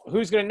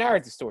who's gonna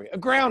narrate the story? A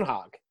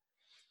groundhog.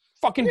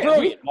 Fucking Yeah,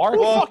 brilliant, Mark.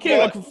 Well, Fuck Yeah,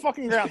 yeah. like a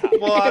fucking groundhog.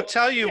 Well, I'll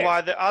tell you Yeah. why.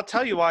 I'll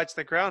tell you why it's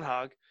the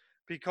groundhog,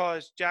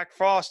 because Jack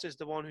Frost is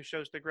the one who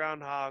shows the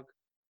groundhog,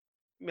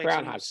 makes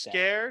him Groundhog's dead.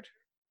 scared,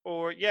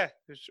 or or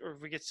if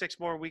we get 6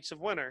 more weeks of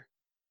winter,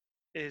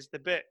 is the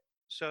bit.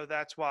 So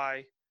that's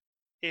why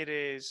it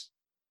is.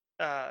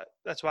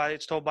 That's why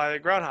it's told by the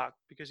groundhog,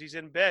 because he's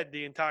in bed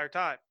the entire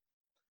time.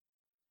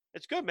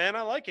 It's good, man.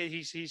 I like it.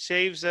 He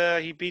saves.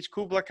 He beats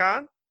Kubla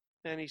Khan,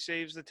 and he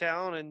saves the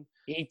town and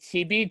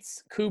He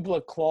beats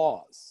Kubla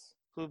Claus.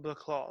 Kubla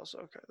Claus.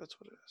 Okay, that's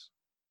what it is.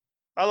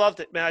 I loved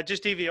it, man. I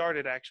just DVR'd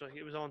it actually.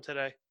 It was on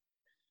today.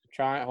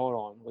 Hold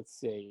on. Let's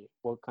see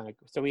what kind of.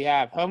 So we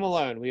have Home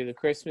Alone. We have the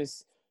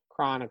Christmas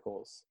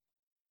Chronicles.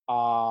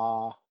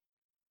 A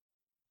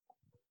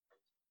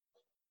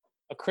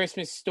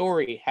Christmas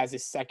Story has a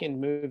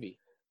second movie.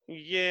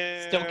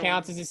 Yeah. Still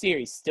counts as a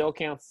series.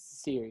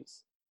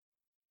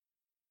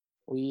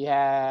 We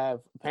have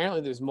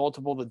apparently there's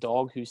multiple The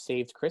Dog Who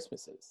Saved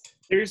Christmases.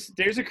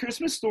 There's a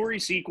Christmas Story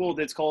sequel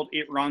that's called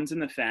It Runs in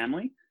the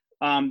Family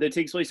that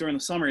takes place during the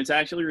summer. It's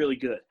actually really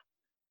good.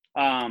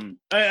 I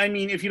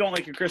mean, if you don't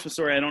like A Christmas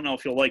Story, I don't know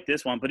if you'll like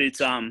this one, but it's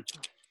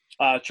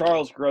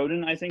Charles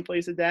Grodin, I think,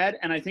 plays the dad,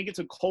 and I think it's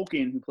a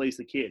Culkin who plays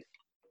the kid.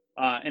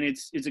 And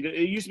it's a good.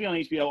 It used to be on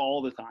HBO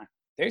all the time.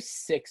 There's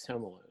 6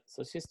 Home Alones.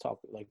 Let's just talk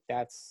like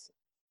that's.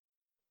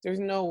 There's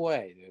no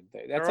way, dude.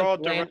 That's They're all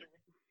like land, direct.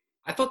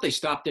 I thought they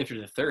stopped after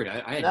the third.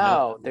 I had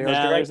no. There's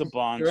They're a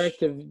bunch. direct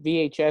to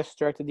VHS,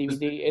 direct to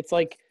DVD. It's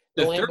like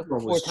The Land third one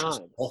Before was Time.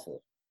 just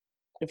awful.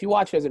 If you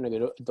watch it as an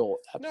adult, No,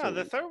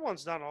 absolutely. the third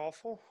one's not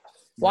awful.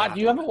 Watch,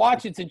 you haven't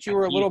watched it since you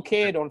were a little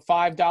kid on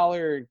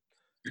 $5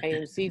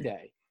 AMC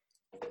day.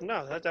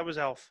 No, that was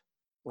Elf.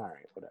 All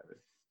right, whatever.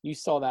 You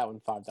saw that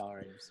one $5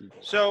 AMC day.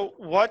 So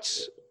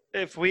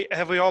if we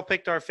all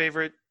picked our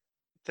favorite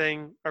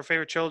thing, our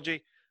favorite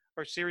trilogy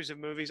or series of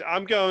movies?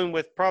 I'm going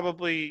with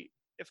probably,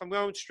 if I'm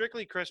going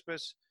strictly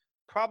Christmas,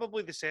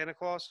 probably the Santa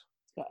Claus.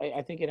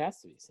 I think it has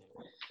to be Santa.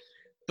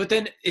 But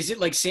then, is it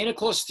like Santa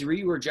Claus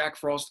 3 where Jack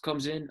Frost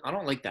comes in? I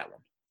don't like that one.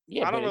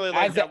 Yeah, I don't but really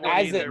like as that a, one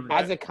as either, a,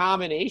 but- as a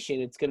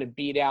combination, it's going to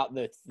beat out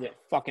the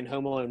fucking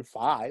Home Alone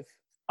 5.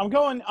 I'm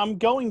going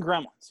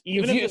Gremlins.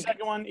 Even if you- the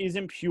second one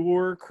isn't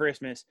pure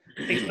Christmas,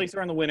 it takes place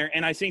around the winter,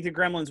 and I think the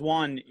Gremlins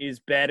 1 is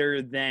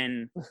better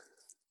than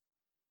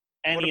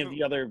any of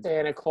the other.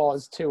 Santa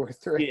Claus 2 or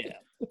 3. Yeah,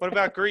 What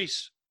about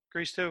Grease?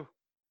 Grease 2.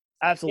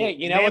 absolutely. Yeah,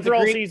 you know what, Man the for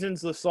All Grease-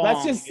 Seasons, the song.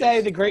 Let's just say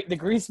is- the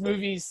Grease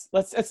movies.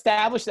 Let's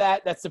establish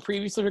that's the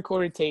previously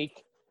recorded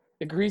take.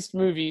 The Grease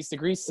movies, the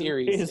Grease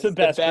series is the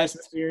best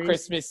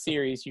Christmas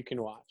series you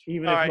can watch.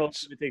 even All if right.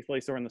 most of it takes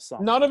place during the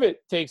summer. None of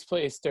it takes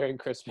place during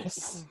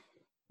Christmas.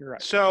 You're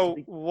right. So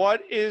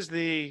what is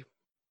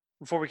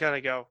before we kind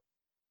of go,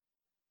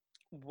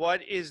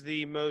 what is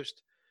the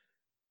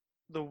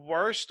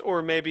worst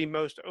or maybe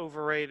most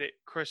overrated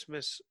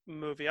Christmas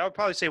movie? I would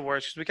probably say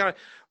worst because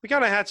we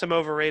kind of had some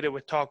overrated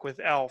with Talk with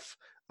Elf.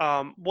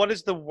 What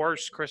is the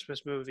worst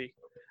Christmas movie?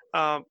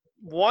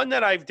 One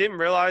that I didn't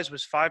realize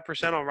was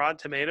 5% on Rotten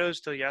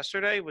Tomatoes till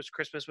yesterday was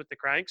Christmas with the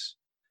Cranks.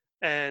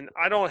 And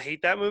I don't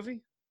hate that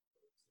movie.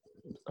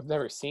 I've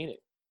never seen it.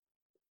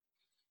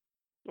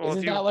 Well, if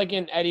Isn't you- that like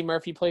an Eddie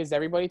Murphy plays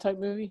everybody type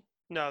movie?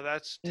 No,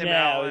 that's Tim No,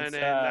 Allen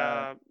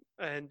it's,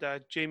 and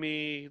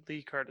Jamie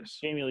Lee Curtis.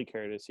 Jamie Lee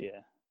Curtis,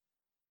 yeah.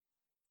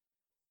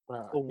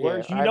 Uh, The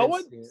worst. yeah, you I know didn't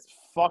what see it.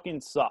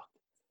 fucking sucked?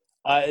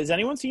 Has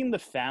anyone seen The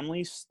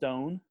Family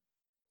Stone?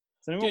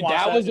 Has anyone Dude,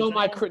 watched that was Has on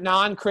my anyone-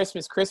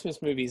 non-Christmas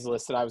Christmas movies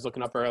list that I was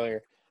looking up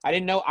earlier. I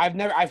didn't know.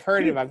 I've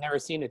heard of it. I've never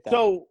seen it though.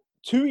 So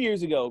 2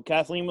 years ago,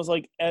 Kathleen was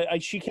like,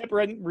 she kept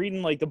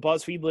reading like the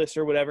BuzzFeed list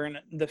or whatever, and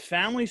The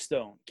Family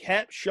Stone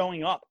kept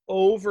showing up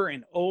over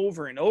and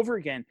over and over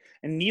again,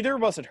 and neither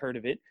of us had heard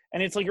of it.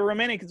 And it's like a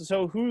romantic.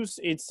 So give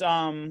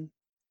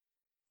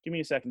me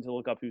a second to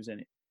look up who's in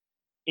it.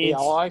 Yeah,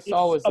 all I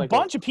saw was, a like,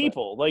 bunch of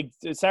people, like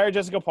Sarah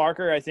Jessica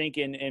Parker, I think,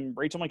 and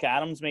Rachel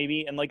McAdams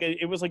maybe, and like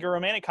it was like a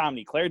romantic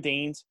comedy. Claire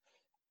Danes,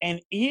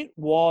 and it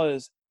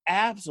was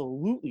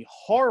absolutely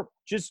horrible,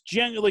 just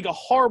genuinely like a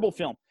horrible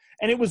film.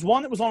 And it was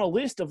one that was on a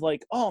list of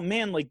like, oh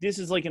man, like this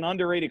is like an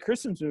underrated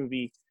Christmas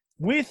movie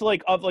with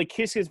like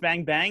Kiss Kiss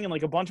Bang Bang and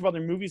like a bunch of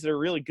other movies that are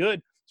really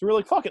good. So we're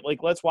like, fuck it,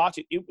 like let's watch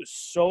it. It was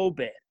so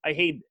bad. I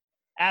hated it,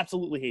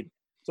 absolutely hated it.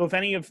 So if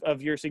any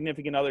of your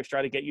significant others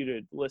try to get you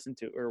to listen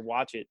to or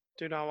watch it,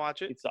 Do not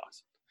watch it. it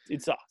sucks.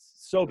 It sucks.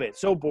 So bad.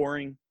 So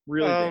boring.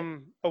 Really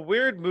bad. A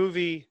weird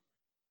movie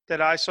that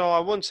I saw,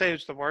 I wouldn't say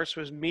it's the worst,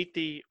 was Meet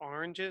the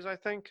Oranges, I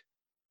think.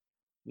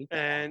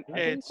 And I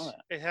didn't know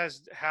it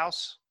has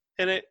House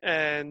in it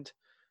and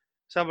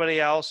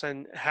somebody else,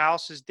 and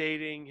House is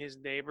dating his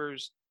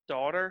neighbor's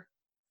daughter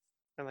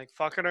and like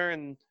fucking her,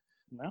 and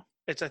No.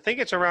 I think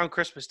it's around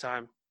Christmas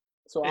time.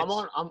 So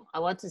It's- I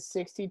went to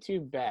 62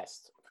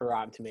 best for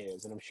Rotten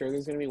Tomatoes, and I'm sure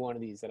there's going to be one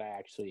of these that I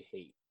actually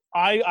hate.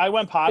 I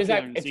went popular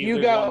like, and if see you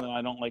if there's go- one that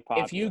I don't like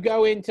popular. If you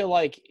go into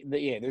like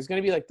there's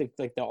going to be like the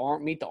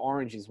Meet the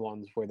Oranges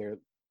ones where they're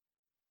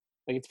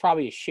like it was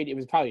probably a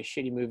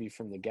shitty movie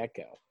from the get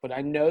go. But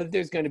I know that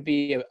there's going to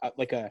be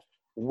a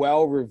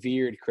well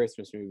revered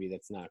Christmas movie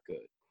that's not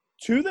good.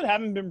 Two that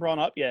haven't been brought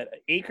up yet.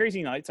 8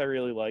 Crazy Nights I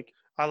really like.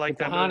 I like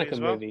But the that movie Hanukkah as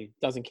well. movie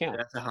doesn't count.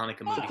 That's a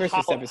Hanukkah a movie.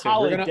 Christmas episode.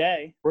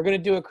 Holiday. We're gonna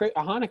do a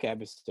Hanukkah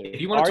episode. If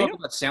you want Are to talk you?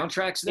 about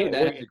soundtracks, though, Yeah,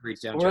 that is a great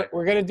soundtrack.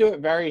 We're gonna do it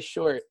very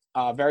short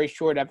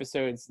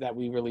episodes that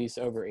we release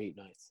over 8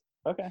 nights.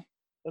 Okay,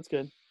 that's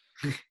good.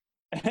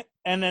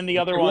 And then the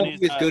other It one won't is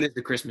be as good as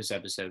the Christmas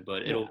episode,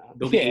 but Yeah.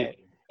 they'll be Yeah.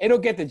 It'll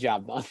get the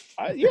job done.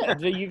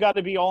 you got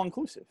to be all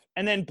inclusive.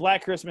 And then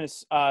Black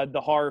Christmas,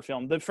 the horror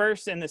film, the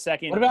first and the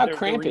second. What about the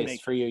Krampus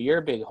remake. for you? You're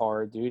a big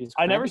horror dude. Is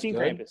I never Krampus seen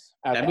good? Krampus.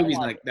 Okay. that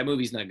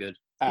movie's not good.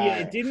 Yeah,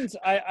 it didn't.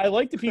 I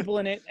like the people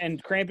in it,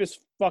 and Krampus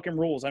fucking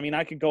rules. I mean,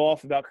 I could go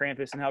off about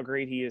Krampus and how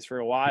great he is for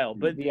a while,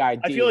 but the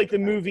idea I feel like the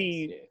of Krampus,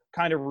 movie yeah.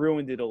 kind of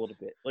ruined it a little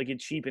bit. Like it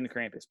cheapened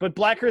Krampus. But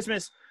Black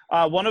Christmas,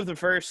 one of the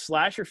first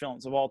slasher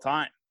films of all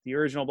time, the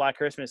original Black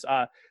Christmas.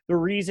 The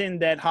reason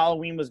that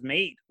Halloween was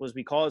made was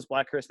because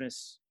Black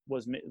Christmas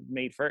was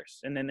made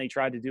first, and then they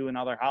tried to do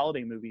another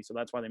holiday movie, so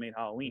that's why they made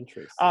Halloween.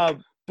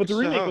 Interesting. But the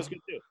remake was So- good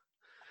too.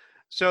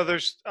 So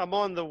I'm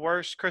on the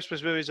worst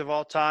Christmas movies of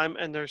all time,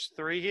 and there's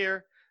 3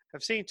 here.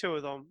 I've seen 2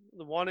 of them.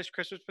 The one is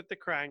Christmas with the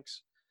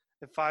Cranks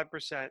at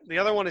 5%. The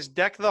other one is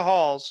Deck the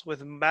Halls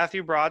with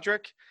Matthew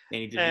Broderick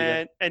Danny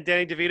DeVito. and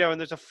Danny DeVito. And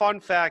there's a fun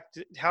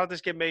fact: how did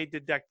this get made?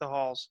 Did Deck the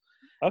Halls?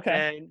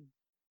 Okay.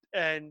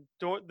 And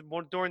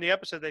during the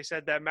episode, they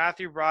said that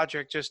Matthew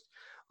Broderick just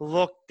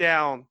looked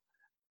down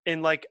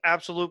in like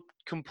absolute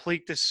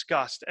complete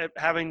disgust at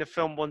having to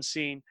film one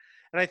scene.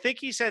 And I think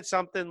he said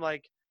something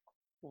like,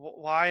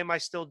 why am I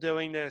still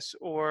doing this?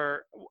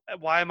 Or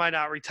why am I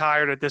not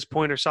retired at this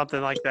point? Or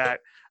something like that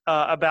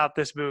about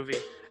this movie.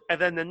 And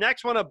then the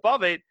next one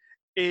above it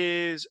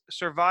is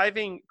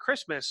Surviving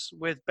Christmas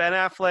with Ben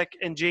Affleck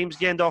and James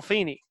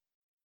Gandolfini.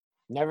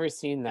 Never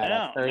seen that.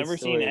 I I've heard never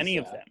seen stories, any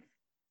of so. them.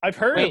 I've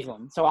heard Wait, of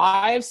them. so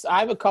I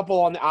have a couple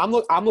on. I'm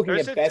looking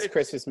There's at a- best it's-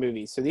 Christmas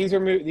movies. So these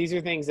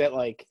are things that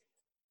like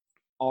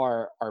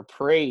are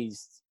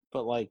praised,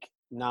 but like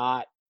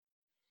not.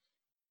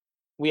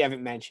 We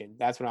haven't mentioned.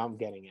 That's what I'm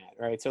getting at,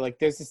 right? So like,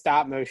 there's a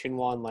stop motion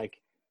one, like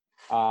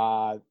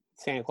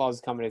Santa Claus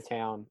is Coming to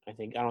Town. I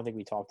don't think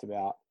we talked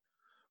about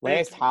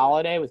Last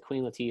Holiday with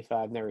Queen Latifah.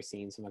 I've never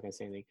seen, so I'm not gonna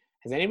say anything.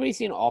 Has anybody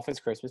seen Office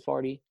Christmas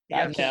Party?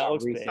 Yes. Yeah, it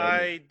looks recent. big.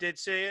 I did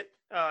see it.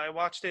 I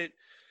watched it.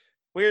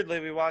 Weirdly,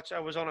 I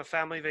was on a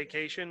family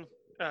vacation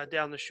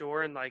down the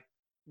shore in like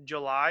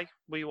July.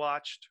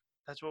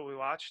 That's what we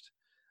watched.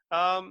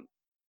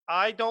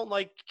 I don't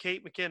like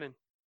Kate McKinnon,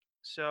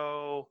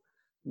 so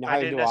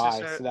Neither do I.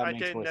 So that I makes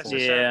didn't more sense.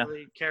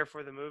 necessarily care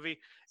for the movie.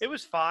 It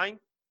was fine.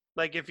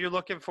 Like if you're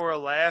looking for a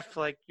laugh,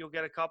 like you'll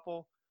get a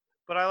couple.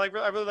 But I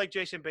really like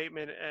Jason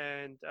Bateman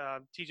and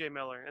T.J.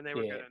 Miller, and they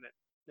were Yeah. good in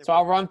it. So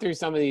I'll run through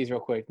some of these real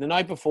quick. The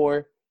Night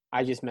Before,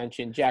 I just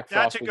mentioned. Jack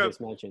That's Frost, a we good-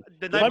 just mentioned.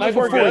 The Night Night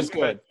Before Before good? is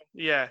good.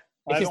 Yeah.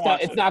 I It's just haven't not.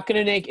 watched It's it. not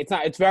gonna make. It's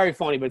not. It's very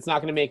funny, but it's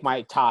not gonna make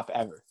my top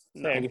ever.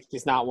 Fair. Like, it's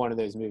just not one of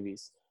those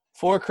movies.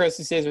 Four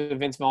Christmases with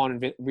Vince Vaughn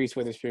and Reese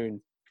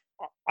Witherspoon.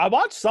 I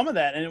watched some of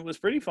that, and it was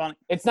pretty funny.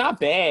 It's not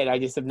bad. I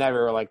just have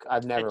never It's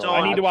I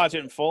on- need to watch it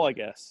in full, I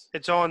guess.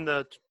 It's on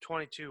the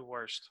 22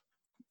 worst.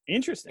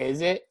 Interesting.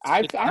 Is it?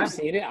 I've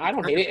seen it. I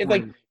don't hate it. It's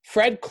like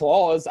Fred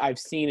Claus. I've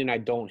seen and I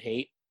don't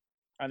hate.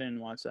 I didn't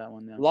watch that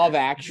one. No. Love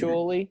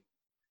Actually.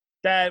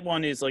 That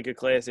one is like a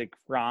classic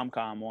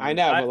rom-com one. I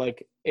know, but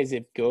like, is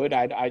it good?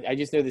 I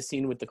just know the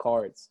scene with the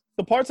cards.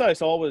 The parts that I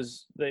saw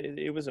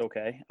it was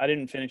okay. I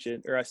didn't finish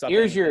it, or I stopped.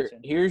 Here's paying your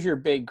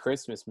attention. big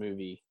Christmas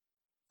movie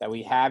that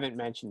we haven't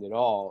mentioned at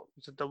all.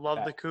 Is it the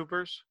Love the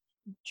Coopers?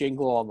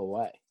 Jingle All the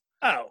Way.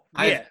 Oh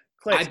I've- yeah, I've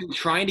classic. been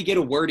trying to get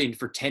a word in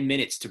for 10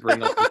 minutes to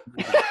bring up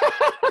this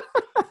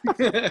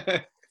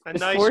A Just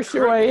nice, force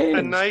your way in,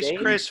 a nice Shane.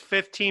 crisp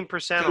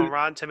 15% on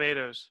Rotten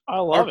Tomatoes. I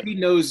love RP it.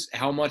 knows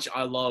how much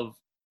I love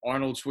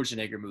Arnold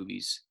Schwarzenegger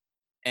movies.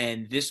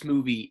 And this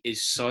movie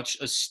is such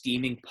a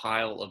steaming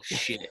pile of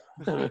shit.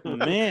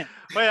 Man,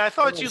 Wait, I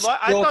thought you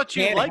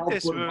Can't liked help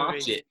this but watch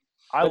movie. it.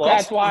 I But love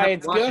that's it. why I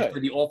it's watch it good. for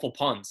the awful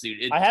puns,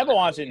 dude. I haven't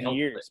watched it in help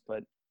years,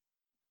 but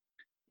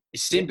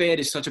Sinbad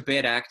is such a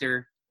bad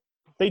actor.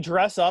 they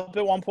dress up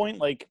at one point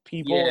like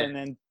people Yeah. and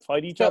then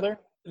fight each So- other.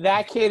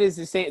 That kid is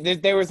the same.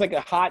 There was like a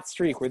hot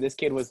streak where this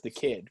kid was the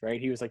kid, right?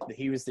 He was like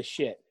he was the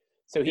shit.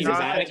 So he was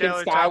Jonathan Anakin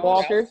Taylor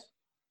Skywalker. Thomas?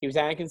 He was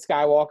Anakin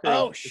Skywalker.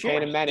 Oh, in shit.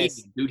 Phantom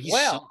Menace. Dude, he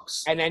Wow.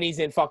 sucks. And then he's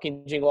in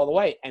fucking Jingle All the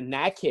Way. And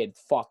that kid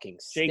fucking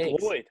Jake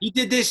stinks. Lloyd. He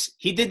did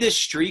this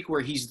streak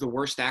where he's the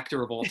worst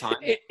actor of all time.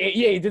 Yeah,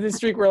 he did this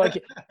streak where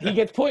like he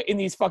gets put in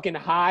these fucking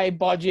high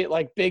budget,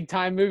 like big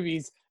time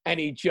movies, and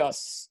he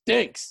just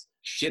stinks.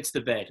 Shits the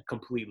bed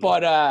completely.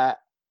 But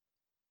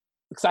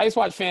because I just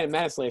watched Phantom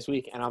Menace last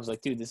week, and I was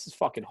like, dude, this is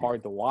fucking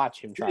hard to watch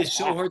him try. it's to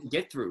so act. hard to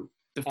get through.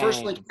 The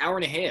first like And- hour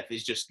and a half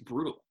is just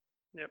brutal.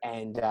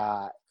 And Me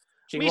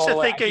Jingle All the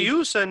Way, think I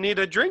think- you need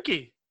a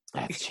drinky.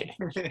 That's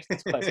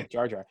it's classic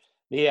Jar Jar.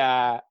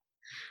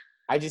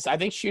 I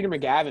think Shooter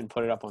McGavin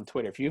put it up on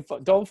Twitter. If you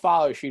don't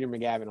follow Shooter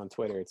McGavin on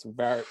Twitter, it's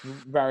very,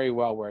 very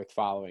well worth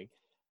following.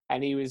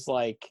 And he was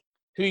like,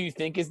 "Who you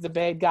think is the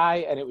bad guy?"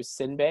 And it was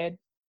Sinbad.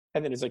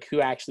 And then it's like, "Who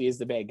actually is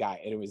the bad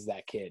guy?" And it was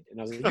that kid. And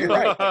I was like, "You're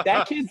right.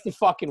 That kid's the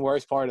fucking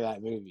worst part of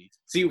that movie."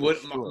 See, what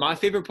Sure. my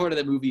favorite part of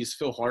that movie is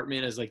Phil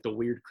Hartman as like the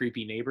weird,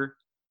 creepy neighbor.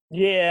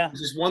 Yeah,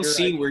 There's this one You're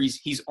scene right. where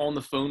he's on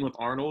the phone with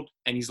Arnold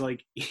and he's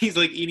like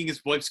eating his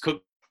wife's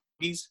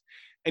cookies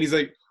and he's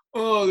like,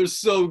 "Oh, they're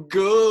so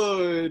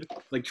good,"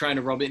 like trying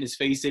to rub it in his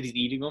face that he's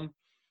eating them,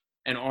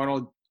 and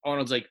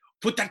Arnold's like,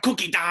 "Put that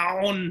cookie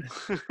down."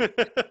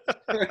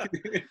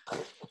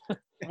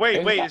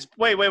 Wait.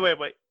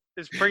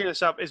 Just bringing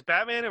this up. Is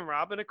Batman and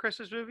Robin a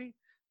Christmas movie?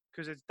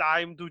 Because it's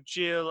time to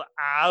chill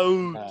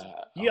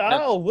out.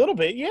 yeah, a little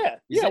bit. Yeah,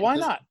 Yeah, why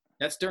that's- not?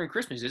 That's during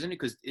Christmas, isn't it?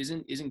 Because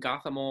isn't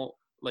Gotham all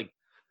like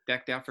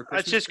decked out for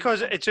Christmas?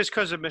 It's just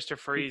because of Mr.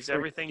 Freeze.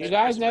 Everything. You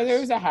guys know there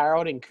was a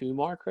Harold and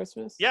Kumar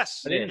Christmas?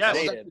 Yes. I didn't Yes.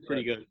 say That's it,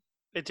 pretty good.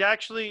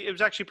 It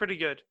was actually pretty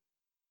good.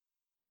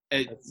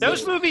 That's-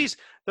 Those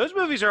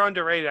movies are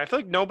underrated. I feel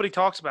like nobody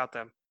talks about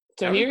them.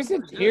 So here's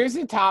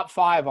the top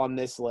 5 on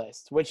this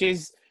list, which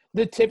is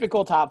the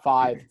typical top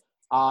 5.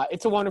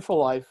 It's a Wonderful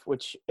Life,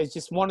 which is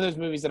just one of those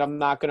movies that I'm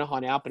not going to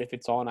hunt out, but if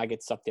it's on, I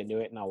get sucked into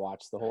it and I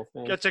watch the whole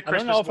thing. It's a don't know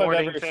Christmas if I've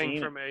morning ever thing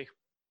seen for it. me.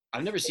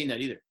 I've never seen that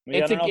either. I mean,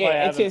 I It's don't know if I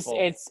have in full.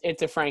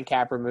 it's a Frank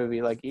Capra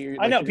movie. Like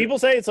I know people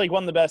say it's like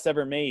one of the best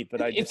ever made,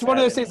 but I it's just one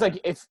of those haven't. things.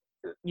 Like if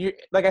you,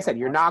 like I said,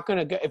 you're not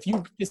gonna go if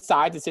you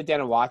decide to sit down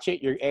and watch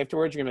it. You're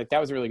afterwards you're gonna be like, that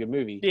was a really good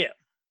movie. Yeah.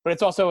 But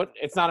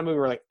it's not a movie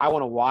where like I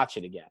want to watch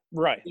it again.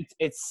 Right.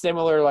 It's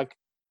similar like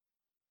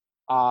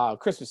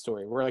Christmas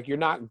Story, where like you're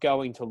not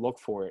going to look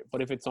for it,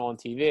 but if it's on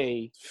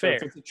TV, or Fair.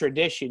 if it's a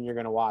tradition, you're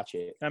gonna watch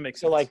it. That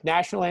makes So sense. like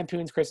National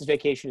Lampoon's Christmas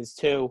Vacation is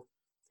 2,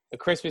 A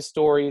Christmas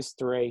Story is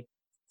 3,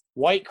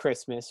 White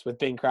Christmas with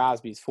Bing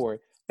Crosby is 4.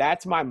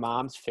 That's my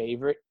mom's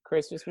favorite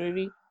Christmas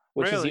movie,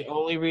 which is Really? the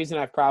only reason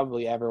I've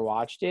probably ever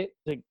watched it.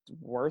 like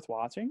worth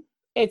watching.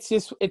 It's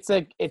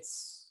like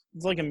It's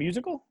like a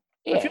musical.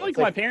 yeah, I feel like it's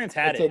my parents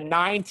had it's it. a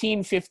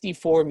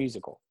 1954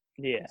 musical.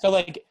 Yeah. So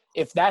like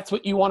if that's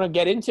what you want to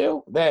get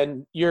into,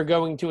 then you're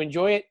going to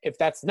enjoy it. If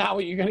that's not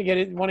what you're going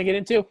to want to get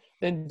into,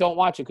 then don't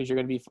watch it because you're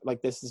going to be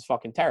like, this is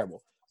fucking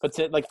terrible. But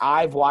like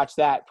I've watched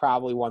that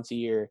probably once a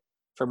year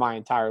for my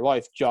entire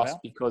life just Wow.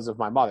 because of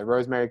my mother.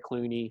 Rosemary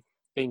Clooney,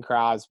 Bing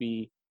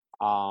Crosby,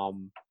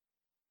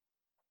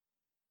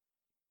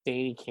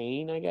 Danny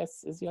Kane, I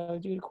guess, is the other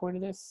dude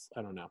according to this.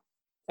 I don't know.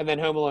 And then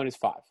Home Alone is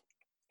 5.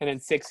 And then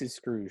 6 is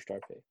Scrooge, RP.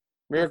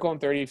 Miracle on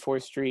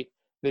 34th Street.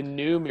 The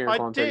new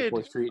Miracle on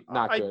 34th Street,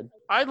 not good.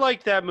 I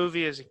liked that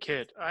movie as a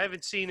kid. I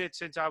haven't seen it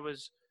since I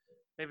was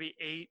maybe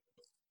 8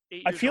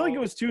 I years feel like old.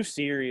 it was too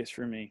serious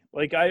for me.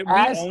 Like we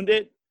As- owned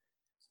it,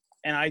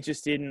 and I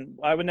just didn't.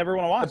 I would never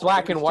want to watch The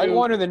black it. It and was white too-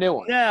 one or the new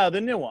one? Yeah,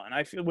 the new one.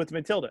 I feel with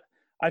Matilda.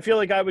 I feel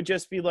like I would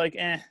just be like,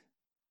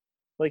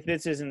 like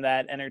this isn't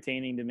that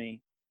entertaining to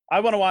me. I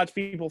want to watch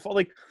people fall.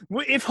 Like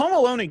if Home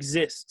Alone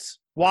exists,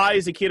 why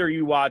as a kid are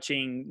you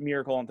watching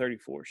Miracle on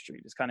 34th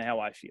Street? Is kind of how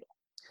I feel.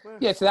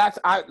 Yeah, so that's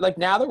like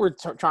now that we're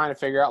trying to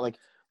figure out like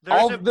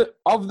There's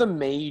of the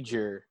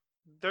major.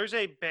 There's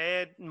a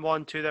bad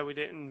one too that we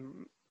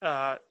didn't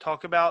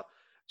talk about.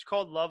 It's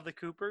called Love the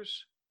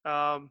Coopers.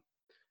 Alan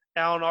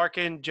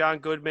Arkin, John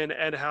Goodman,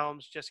 Ed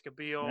Helms, Jessica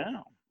Biel,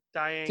 No.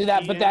 Diane. See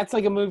that, but Keaton. that's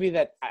like a movie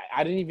that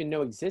I didn't even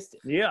know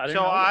existed. Yeah. I didn't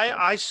So know that.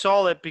 I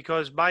saw it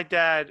because my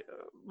dad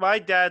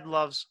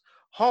loves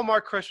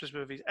Hallmark Christmas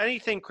movies,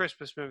 anything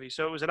Christmas movie.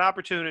 So it was an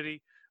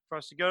opportunity for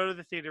us to go to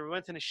the theater. We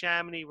went to the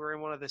Chamonix. We're in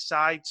one of the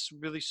sides,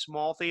 really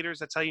small theaters.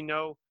 That's how you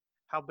know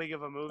how big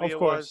of a movie Of it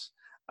course.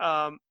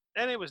 was.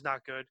 And it was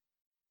not good.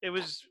 It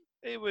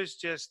was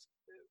just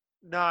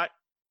not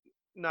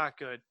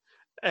good.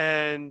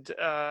 And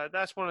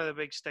that's one of the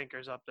big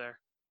stinkers up there.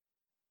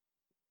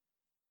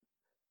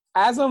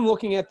 As I'm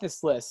looking at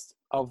this list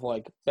of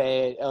like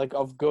bad, like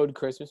of good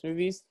Christmas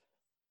movies,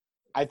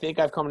 I think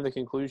I've come to the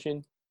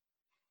conclusion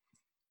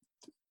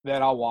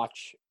that I'll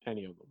watch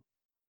any of them.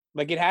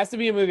 Like, it has to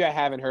be a movie I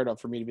haven't heard of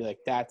for me to be like,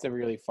 that's a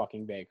really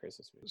fucking bad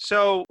Christmas movie.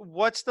 So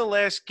what's the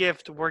last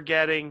gift we're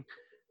getting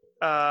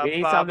We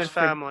need Bob's something for-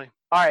 family?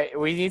 All right,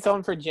 we need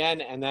something for Jen,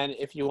 and then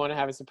if you want to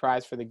have a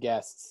surprise for the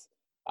guests,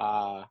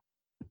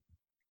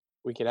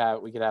 we could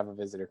have a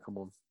visitor come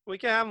on. We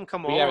can have them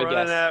come We on. have We're a running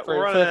guest that. for We're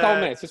a running couple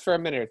that. minutes, just for a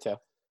minute or two.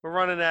 We're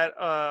running that.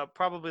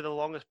 Probably the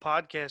longest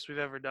podcast we've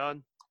ever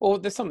done. Well,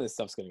 there's some of this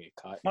stuff's gonna get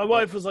cut. My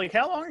wife was like,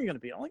 "How long are you going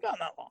to be?" Only got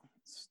that long.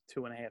 It's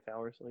 2.5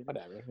 hours later.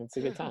 Whatever, it's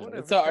a good time.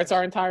 Whatever. It's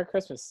our entire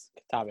Christmas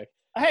topic.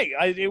 Hey,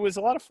 it was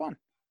a lot of fun.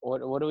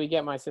 What do we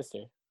get my sister?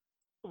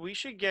 We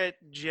should get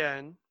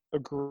Jen. A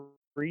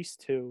Grease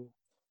 2.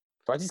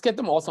 Do I just get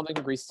them all something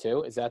to Grease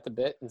too? Is that the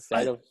bit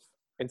instead of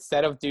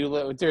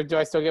do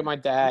I still get my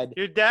dad?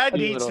 Your dad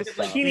needs Doolittle to.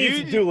 stuff. He needs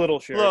you- to do little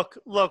shit.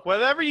 Look.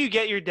 Whatever you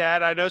get your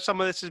dad, I know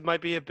some of this might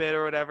be a bit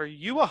or whatever.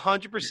 You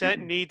 100%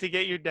 need to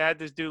get your dad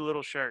this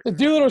Doolittle shirt. The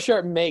Doolittle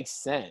shirt makes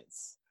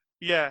sense.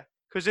 Yeah,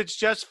 because it's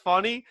just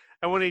funny,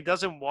 and when he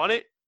doesn't want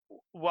it,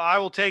 well, I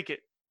will take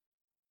it.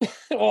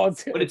 Well,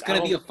 But it's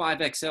gonna be a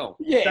 5XL.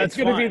 yeah, That's it's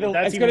gonna be fine.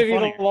 That's it's gonna even be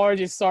the funnier.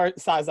 largest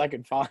size I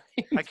can find.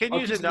 I can I'll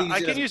use just it. use I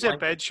it can as a use a blanket.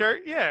 bed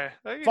shirt. Yeah,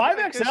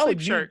 5XL, sleep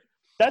you- shirt.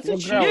 That's a You'll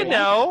cheap. grow You it.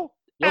 know,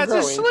 You'll as grow a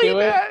into sleep.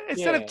 it.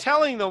 Instead Yeah. of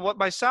telling them what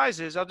my size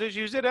is, I'll just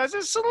use it as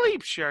a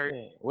sleep shirt.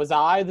 Yeah. Was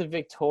I the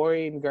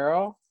Victorian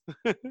girl?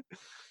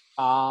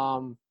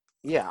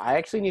 Yeah, I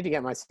actually need to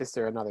get my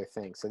sister another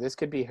thing. So this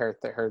could be her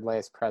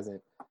last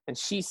present. And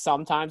she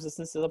sometimes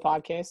listens to the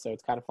podcast, so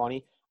it's kind of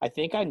funny. I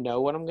think I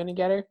know what I'm going to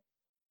get her,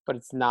 but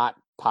it's not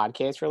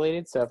podcast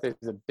related. So if there's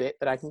a bit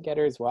that I can get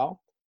her as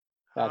well,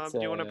 that's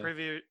Do you want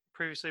a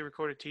previously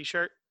recorded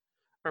T-shirt,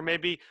 or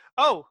maybe?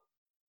 Oh,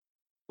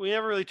 we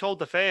never really told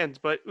the fans,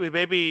 but we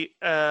maybe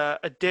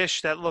a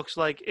dish that looks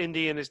like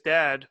Indy and his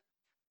dad.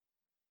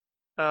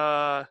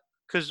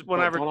 Because when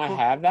Don't I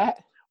have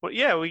that? well,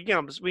 yeah, we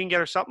can get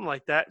her something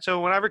like that. So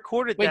when I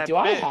recorded Wait, that, do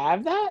I bit,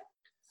 have that?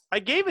 I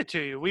gave it to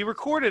you. We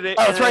recorded it.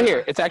 Oh, it's and right then-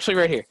 here. It's actually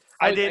right here.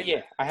 I did-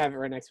 Yeah, I have it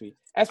right next to me.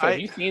 Espo, have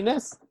you seen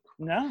this?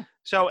 No.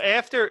 So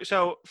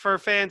for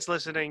fans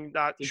listening,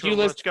 not Did sure you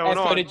what's listen? going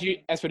on,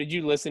 Did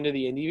you listen to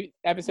the indie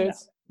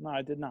episodes? No,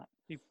 I did not.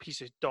 you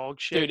piece of dog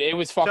shit. Dude, it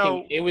was fucking.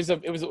 So- it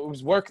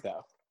was work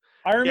though.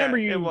 I remember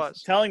it you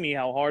was. telling me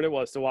how hard it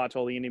was to watch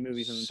all the indie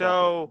movies. And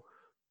So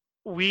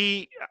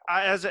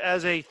as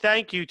a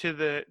thank you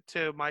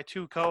to my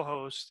two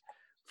co-hosts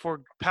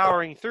for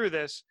powering through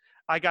this,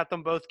 I got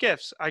them both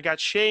gifts. I got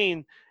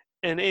Shane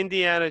an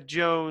Indiana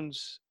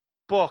Jones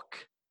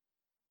book,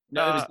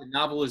 No, it was the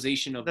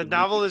novelization of the movie.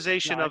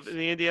 novelization of Nice.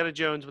 the Indiana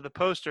Jones with a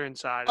poster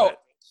inside Oh, of it.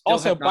 Still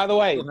Also, have not- by the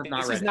way, still have not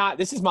this read is it. not.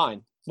 This is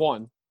mine.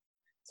 One.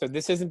 So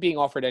this isn't being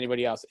offered to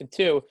anybody else. And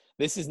two,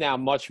 this is now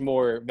much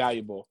more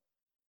valuable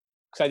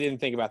because I didn't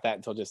think about that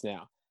until just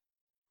now.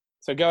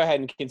 So go ahead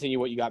and continue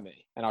what you got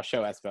me, and I'll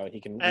show Espo, and he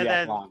can And react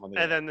then, live on the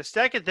and then the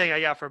second thing I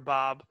got for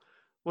Bob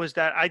was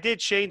that I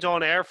did Shane's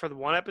on air for the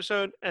one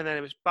episode, and then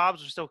it was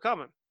Bob's was still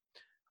coming.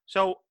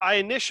 So I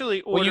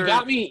initially ordered. Well, you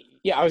got me.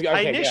 Yeah, I was. Okay, I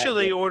go ahead.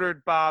 initially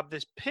ordered Bob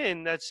this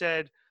pin that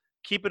said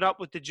 "Keep it up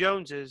with the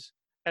Joneses,"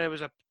 and it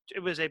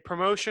was a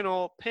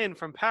promotional pin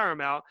from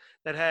Paramount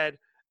that had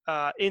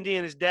Indy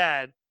and his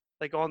dad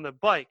like on the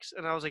bikes,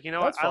 and I was like, you know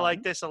what, That's I like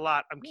fun. this a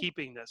lot. I'm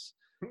keeping this.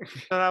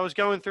 So I was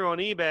going through on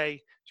eBay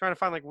trying to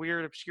find like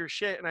weird, obscure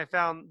shit, and I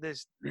found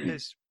this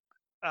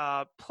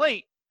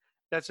plate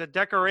that's a Wow.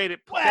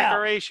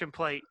 decoration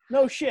plate.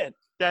 No shit.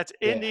 That's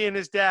Yeah. Indy and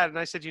his dad. And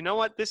I said, you know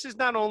what? This is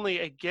not only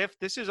a gift.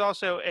 This is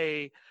also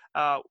a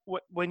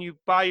when you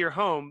buy your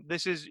home.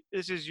 This is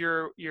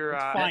your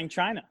It's fine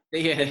China.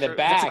 Yeah, In the That's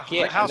back, a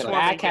yeah, housewarming the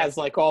back gift. has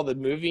like all the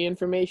movie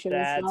information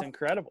and That's stuff.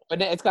 incredible.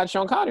 But it's got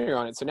Sean Connery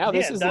on it, so now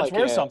this Yeah, is that's like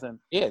worth something.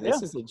 Yeah, this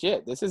Yeah. is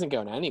legit. This isn't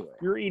going anywhere.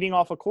 You're eating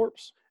off a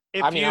corpse.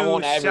 If I mean, you I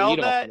won't ever sell eat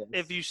off that, of this.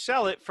 if you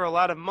sell it for a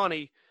lot of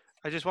money,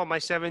 I just want my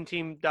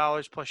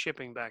 $17 plus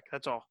shipping back.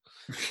 That's all.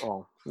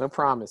 Oh, no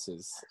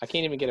promises. I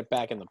can't even get it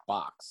back in the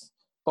box.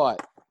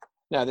 But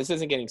no, this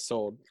isn't getting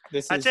sold.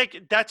 This I is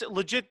take that's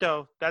legit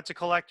though. That's a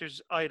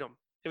collector's item.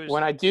 It was.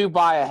 when I do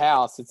buy a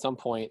house at some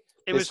point.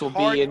 it This was will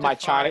hard be in to my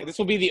China. find. This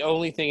will be the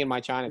only thing in my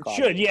China It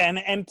closet. should, yeah, and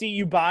empty.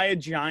 You buy a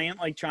giant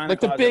like China. Like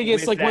the closet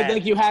biggest, with like what that.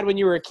 like you had when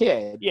you were a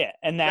kid. Yeah,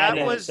 and that That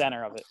in the was-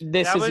 center of it.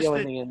 This That is was the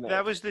only thing in there.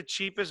 That was the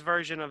cheapest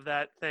version of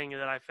that thing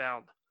that I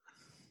found.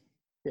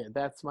 Yeah,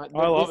 that's my.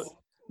 I love this,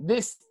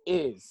 This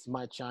is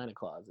my China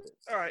closet.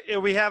 All right,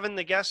 are we having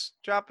the guest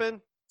drop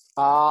in?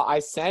 I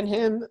sent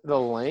him the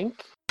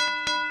link.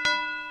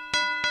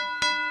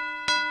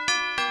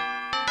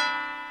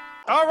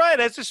 All right,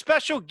 as a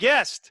special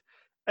guest,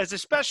 as a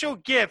special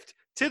gift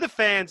to the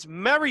fans,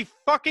 Merry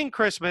fucking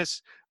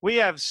Christmas. We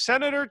have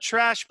Senator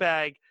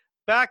Trashbag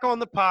back on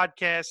the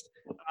podcast,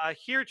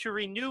 here to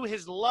renew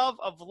his love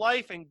of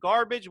life and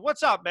garbage.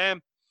 What's up,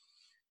 man?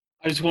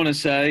 I just want to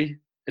say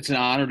it's an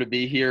honor to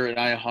be here, and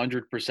I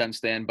 100%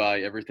 stand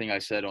by everything I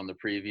said on the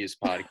previous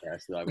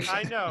podcast that I was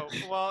I know.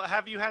 Well,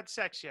 have you had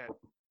sex yet?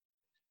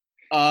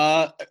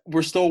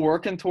 We're still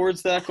working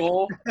towards that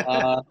goal.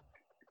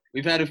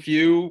 We've had a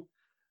few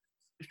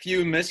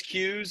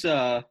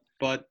miscues,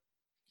 but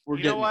we're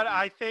You getting know what?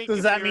 I think. Does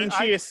if that you're- mean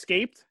she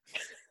escaped?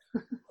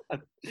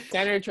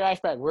 Senator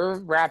Trashbag, we're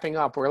wrapping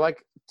up. We're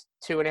like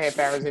 2.5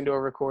 hours into a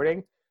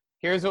recording.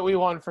 Here's what we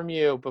want from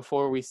you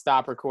before we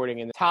stop recording.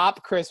 In the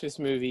top Christmas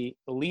movie,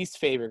 the least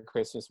favorite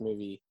Christmas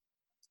movie,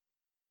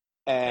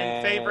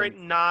 and favorite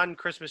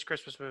non-Christmas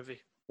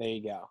movie? There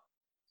you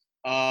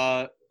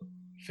go.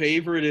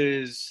 favorite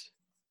is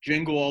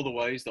Jingle All the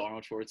Way, is the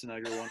Arnold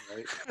Schwarzenegger one,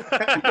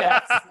 right?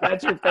 Yes,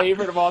 that's your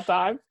favorite of all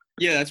time?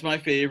 Yeah, that's my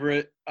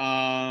favorite.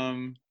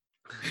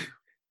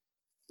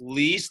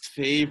 Least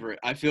favorite,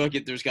 I feel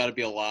like there's got to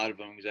be a lot of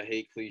them because I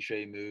hate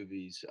cliche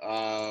movies.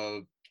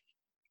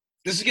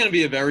 This is going to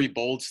be a very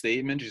bold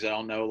statement because I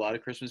don't know a lot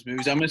of Christmas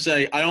movies. I'm going to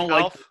say I don't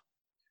Elf?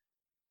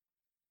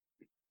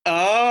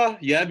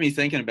 you have me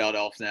thinking about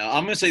Elf now.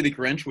 I'm going to say The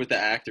Grinch with the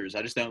actors.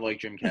 I just don't like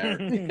Jim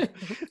Carrey.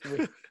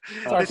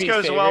 Our This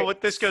goes favorite. well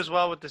with this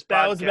podcast.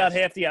 That was about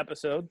half the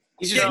episode.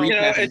 He's just So-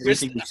 recapping it's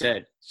everything you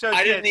said. So,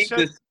 I didn't yeah, need so,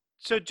 this.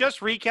 so just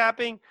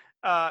recapping,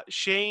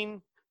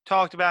 Shane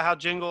talked about how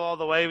Jingle All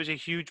the Way was a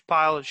huge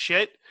pile of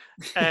shit,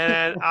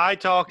 and I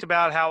talked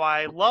about how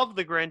I love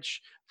The Grinch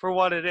for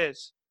what it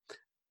is.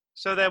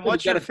 So then,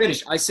 what's you your gotta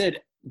finish? I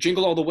said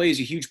Jingle All the Way is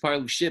a huge pile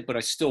of shit, but I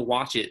still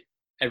watch it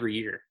every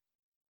year.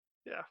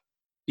 Yeah.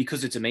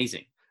 Because it's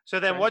amazing. So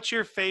then, Right. what's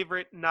your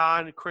favorite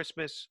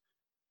non-Christmas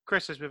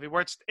movie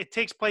where it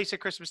takes place at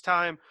Christmas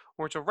time,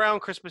 or it's around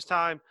Christmas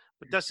time,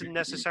 but doesn't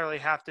necessarily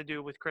have to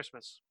do with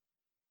Christmas?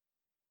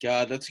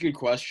 God, that's a good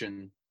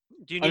question.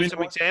 Do you I need mean, some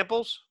what-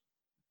 examples?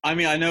 I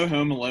mean, I know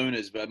Home Alone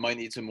is, but I might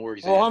need some more Well,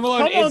 examples. Home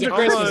Alone is a Home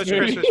Alone's Christmas a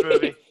movie. Christmas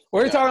movie.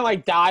 We're Yeah. talking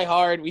like Die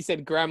Hard. We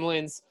said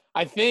Gremlins.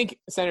 I think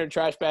Senator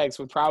Trashbags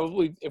would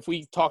probably, if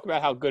we talk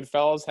about how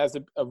Goodfellas has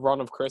a run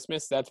of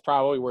Christmas, that's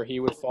probably where he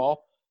would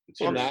fall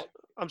in that.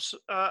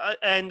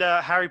 And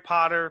Harry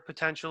Potter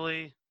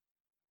potentially.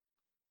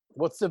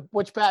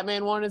 Which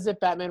Batman one is it?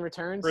 Batman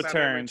Returns? Batman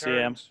Returns, yeah.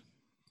 Returns.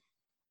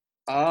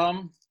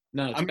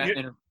 No, it's I'm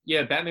Batman.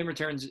 Yeah, Batman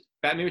Returns.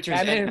 Batman Returns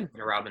Batman- and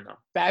Batman and Robin, though.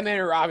 Batman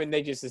and Robin,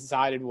 they just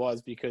decided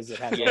was because it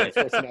had Yeah.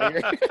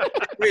 Schwarzenegger.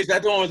 Wait, is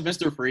that the one with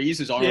Mr. Freeze?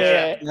 Is Arnold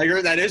Yeah.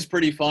 Schwarzenegger? That is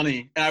pretty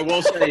funny. And I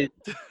will say,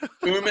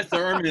 Uma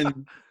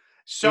Thurman,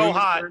 So Uma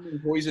hot.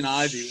 Thurman, Poison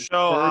Ivy, was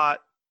So the first hot.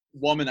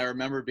 woman I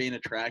remember being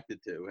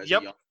attracted to as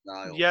Yep. a young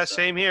child. Yeah, so.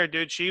 same here,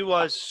 dude. She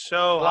was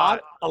so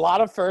hot. a lot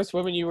of first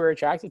women you were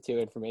attracted to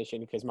information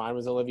because mine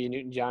was Olivia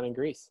Newton-John in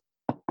Grease.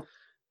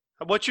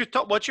 What's your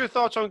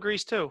thoughts on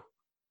Grease too?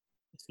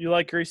 You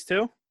like Grease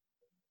too?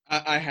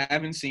 I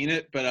haven't seen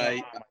it, but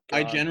I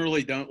God.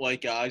 generally don't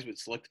like guys with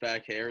slicked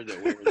back hair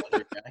that wear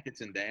leather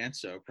jackets and dance,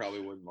 so probably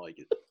wouldn't like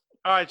it.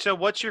 All right, so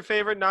what's your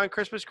favorite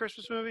non-Christmas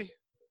movie?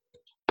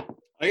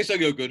 I guess I'll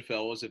go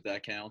Goodfellas if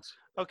that counts.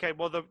 Okay,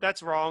 well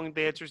that's wrong.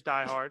 The answer's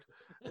Die Hard.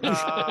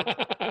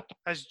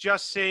 As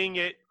just seeing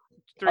it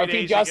 3 he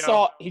days just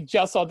ago.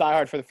 saw Die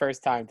Hard for the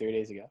first time 3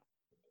 days ago.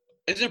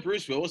 Isn't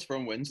Bruce Willis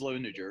from Winslow,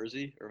 New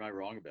Jersey? Or am I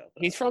wrong about that?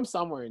 He's from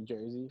somewhere in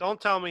Jersey. Don't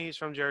tell me he's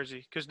from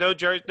Jersey, because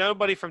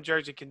nobody from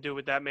Jersey can do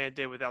what that man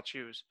did without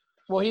shoes.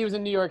 Well, he was a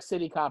New York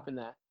City cop in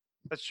that.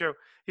 That's true.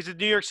 He's a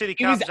New York City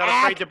He cop. was He's not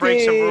afraid to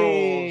break some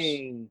rules.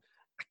 acting.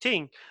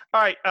 Acting.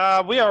 All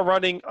right, we are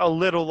running a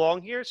little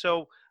long here,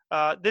 so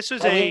this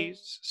is a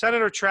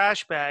Senator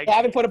Trash Bag. I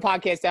haven't put a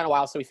podcast down in a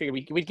while, so we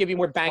figured we'd give you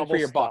more bang for Bubble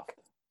your stuff. buck.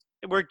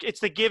 It's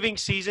the giving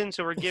season,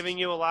 so we're giving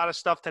you a lot of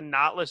stuff to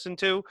not listen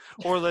to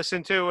or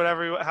listen to,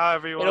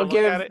 however you want to look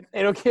at it.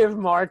 It'll give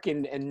Mark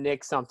and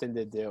Nick something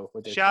to do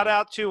with their Shout time.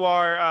 out to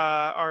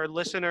our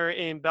listener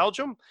in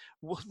Belgium.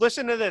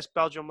 Listen to this,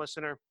 Belgium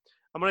listener.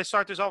 I'm going to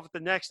start this off with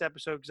the next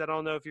episode because I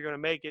don't know if you're going to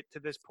make it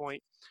to this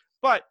point.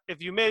 But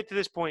if you made it to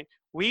this point,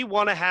 we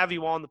want to have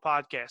you on the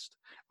podcast.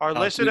 Our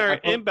listener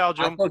in I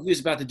Belgium. thought he was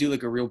about to do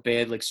like a real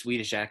bad like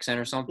Swedish accent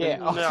or something. Yeah,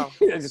 No.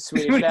 There's a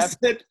Swedish When he chef.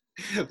 said,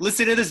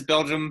 listen to this,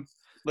 Belgium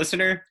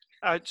listener.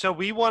 So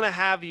we want to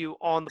have you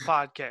on the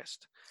podcast.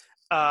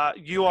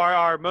 You are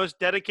our most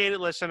dedicated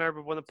listener,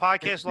 but when the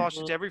podcast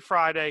launches every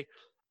Friday,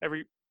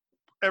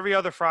 every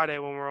other Friday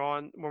when we're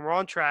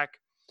on track,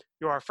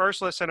 you're our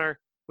first listener.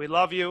 We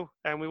love you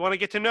and we want to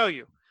get to know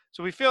you.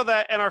 So we feel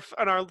that, and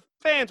our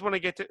fans want to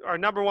get to our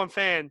number one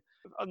fan,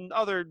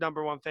 another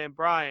number one fan,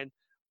 Brian,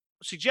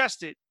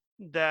 suggested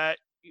that,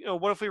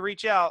 what if we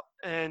reach out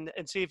and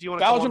see if you want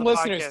to Belgium come on the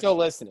listeners podcast? still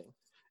listening.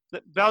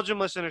 The Belgium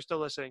listeners still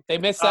listening. They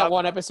missed that Uh,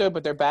 one episode,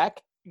 but they're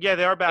back. Yeah,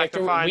 they are back. After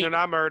They're fine. we- They're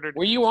not murdered.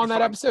 Were you on that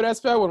fine. episode,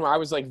 Espo, when I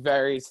was like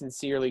very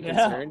sincerely Yeah.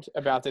 concerned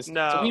about this?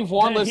 No. So we have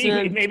one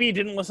listener. Maybe he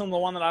didn't listen to the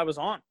one that I was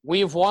on. We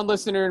have one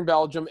listener in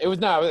Belgium.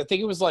 I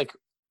think it was like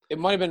It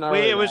might have been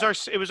it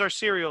was our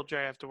serial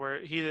draft where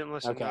he didn't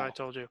listen when Okay. I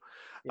told you.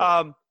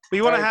 Yeah.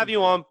 We want to Sorry. have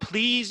you on.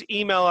 Please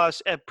email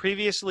us at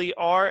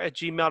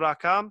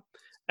previouslyr@gmail.com,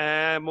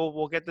 and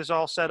we'll get this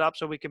all set up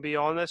so we can be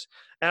on this.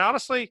 And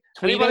honestly,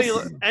 Tweet anybody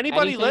us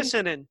anybody anything.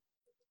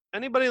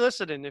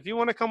 listening, if you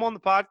want to come on the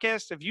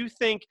podcast, if you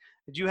think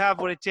that you have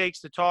what it takes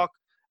to talk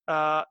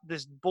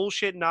this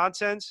bullshit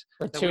nonsense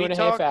For that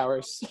 2.5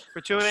 hours.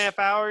 for 2.5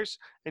 hours,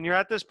 and you're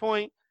at this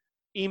point,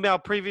 email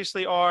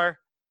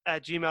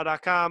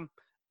previouslyr@gmail.com,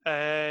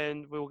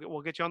 and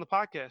we'll get you on the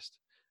podcast.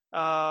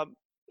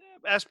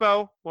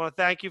 Espo, want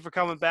to thank you for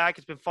coming back.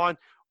 It's been fun.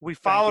 We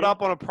followed you.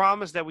 up on a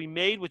promise that we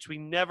made, which we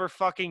never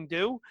fucking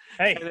do.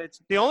 Hey, And it's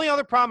the only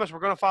other promise we're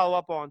going to follow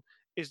up on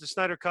is the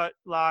Snyder Cut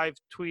live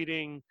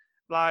tweeting,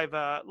 live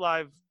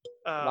Live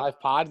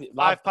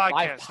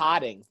podcast.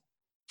 potting.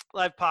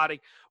 live potting.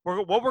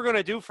 What we're going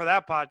to do for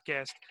that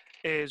podcast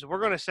is we're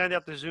going to send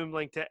out the Zoom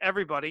link to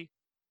everybody,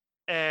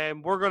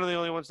 and we're going to be the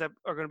only ones that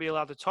are going to be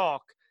allowed to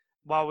talk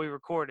while we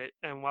record it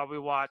and while we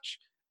watch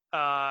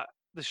the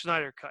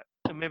Snyder Cut.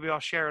 And maybe I'll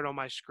share it on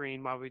my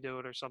screen while we do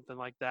it or something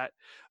like that.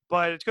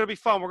 But it's going to be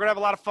fun. We're going to have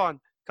a lot of fun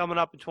coming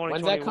up in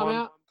 2021. When's that come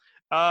out?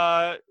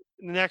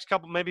 The next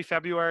couple, maybe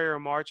February or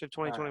March of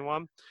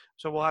 2021.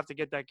 So we'll have to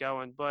get that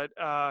going. But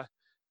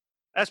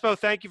Espo,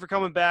 thank you for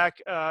coming back.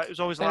 It was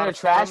always a lot Senator of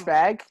fun. Trash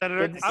Bag.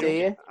 Senator, Good to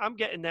see you. I'm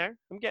getting there.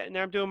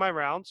 I'm doing my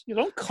rounds. you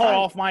don't cut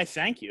off my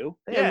thank you.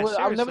 Yeah, Well,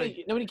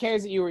 seriously. nobody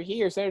cares that you were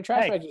here. Senator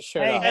Trash Hey, Bag just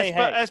showed hey, up.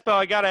 hey. Espo,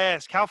 I got to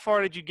ask, how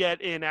far did you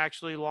get in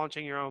actually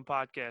launching your own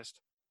podcast?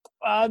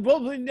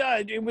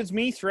 It was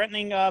me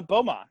threatening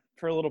Beaumont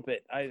for a little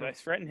bit. I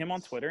threatened him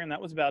on Twitter, and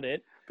that was about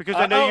it. Because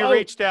I know you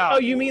reached out. Oh,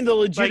 you mean the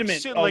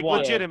legitimate like one?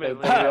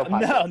 legitimately. Yeah, real No,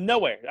 podcast.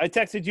 nowhere. I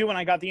texted you when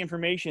I got the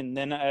information.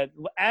 Then,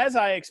 as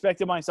I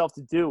expected myself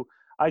to do,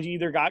 I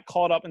either got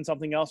caught up in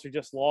something else or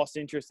just lost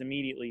interest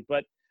immediately.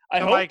 But I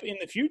So hope in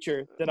the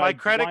future that my I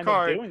credit wind up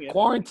card- doing it.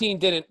 Quarantine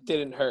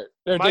didn't hurt.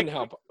 Or My- didn't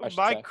help, I should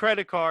My say.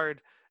 credit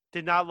card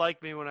did not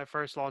like me when I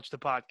first launched the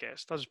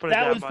podcast. I'll just put it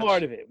That that was much.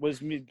 part of it.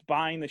 Was me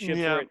buying the shit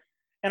Yeah. for it.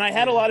 And I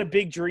had a lot of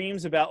big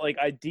dreams about like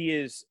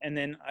ideas, and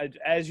then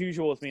as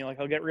usual with me,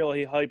 like I'll get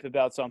really hype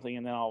about something,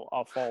 and then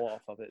I'll fall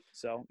off of it.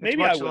 So It's maybe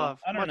much I will.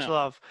 love. I don't Much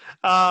know.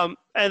 love.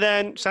 And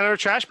then Senator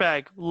Trash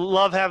Bag,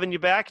 love having you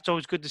back. It's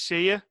always good to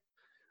see you.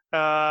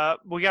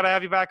 We got to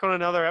have you back on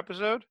another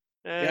episode.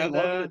 And, Yeah,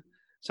 I love it.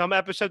 Some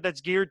episode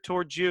that's geared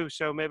towards you,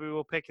 so maybe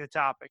we'll pick the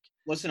topic.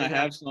 Listen, I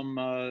have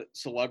some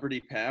celebrity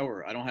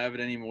power. I don't have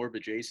it anymore,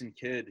 but Jason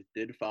Kidd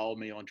did follow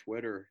me on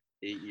Twitter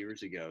 8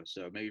 years ago.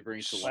 So maybe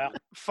bring celebrity.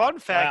 Fun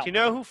fact, Wow. you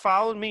know who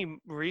followed me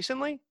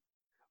recently?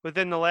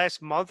 Within the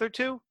last month or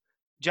two?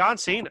 John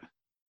Cena.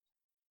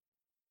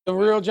 The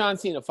real John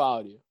Cena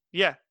followed you.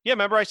 Yeah.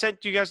 Remember I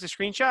sent you guys the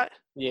screenshot?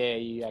 Yeah,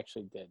 you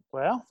actually did.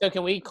 Well, So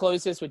can we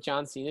close this with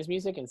John Cena's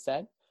music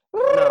instead?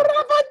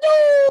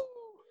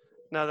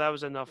 No, that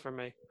was enough for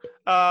me.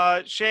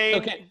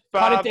 Shane, Okay,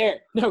 Bob. cut it there.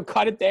 No,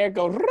 cut it there.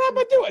 Go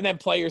rabadoo, and then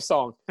play your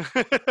song.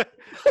 All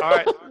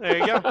right, there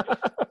you go.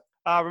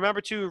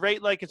 Remember to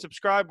rate, like, and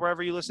subscribe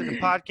wherever you listen to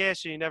podcasts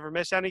so you never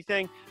miss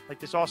anything, like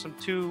this awesome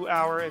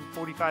 2-hour and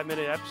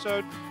 45-minute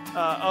episode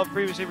of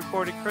previously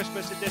recorded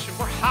Christmas edition.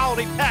 We're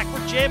holiday packed.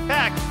 We're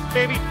jam-packed,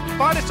 baby.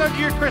 Find us under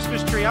your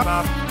Christmas tree. I'm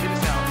Bob. Get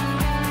us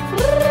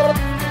out.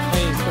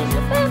 Hey,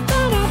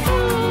 so-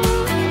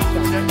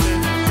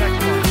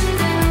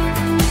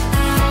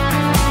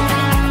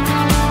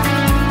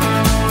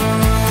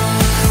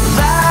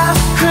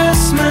 Last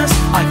Christmas,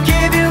 I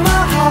gave you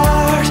my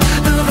heart.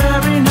 The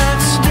very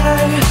next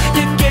day,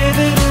 you gave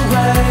it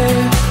away.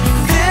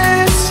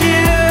 This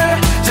year,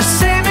 to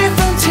save me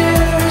from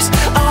tears,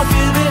 I'll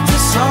give it to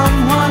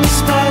someone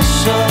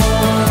special.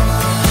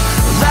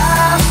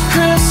 Last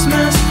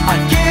Christmas, I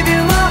gave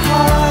you my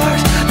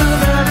heart. The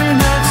very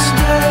next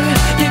day,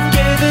 you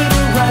gave it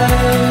away.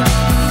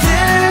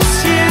 This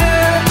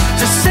year,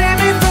 to save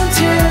me from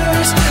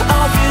tears,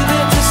 I'll give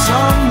it to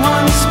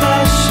someone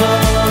special.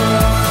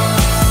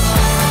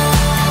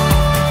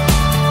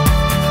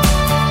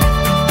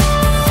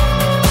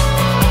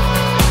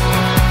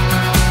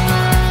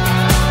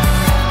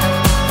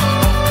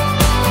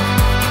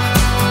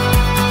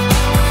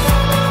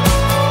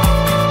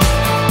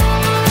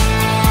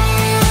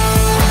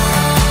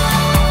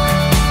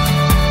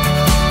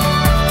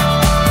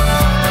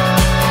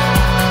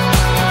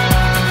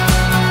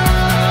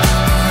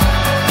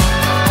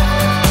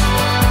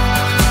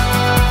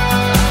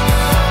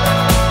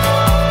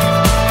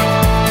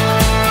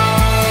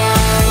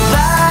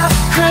 Last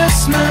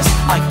Christmas,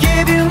 I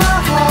gave you my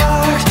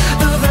heart.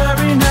 The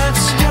very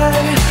next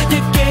day, you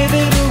gave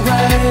it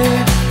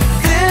away.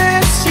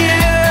 This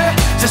year,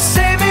 to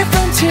save me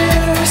from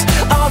tears,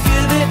 I'll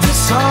give it to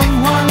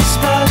someone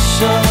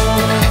special.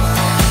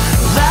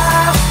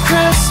 Last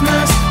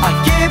Christmas, I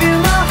gave you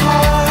my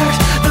heart.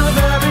 The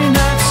very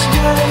next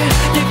day,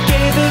 you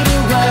gave it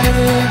away.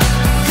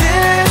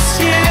 This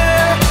year,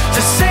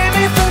 to save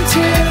me from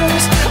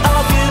tears,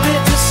 I'll give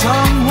it to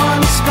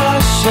someone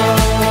special.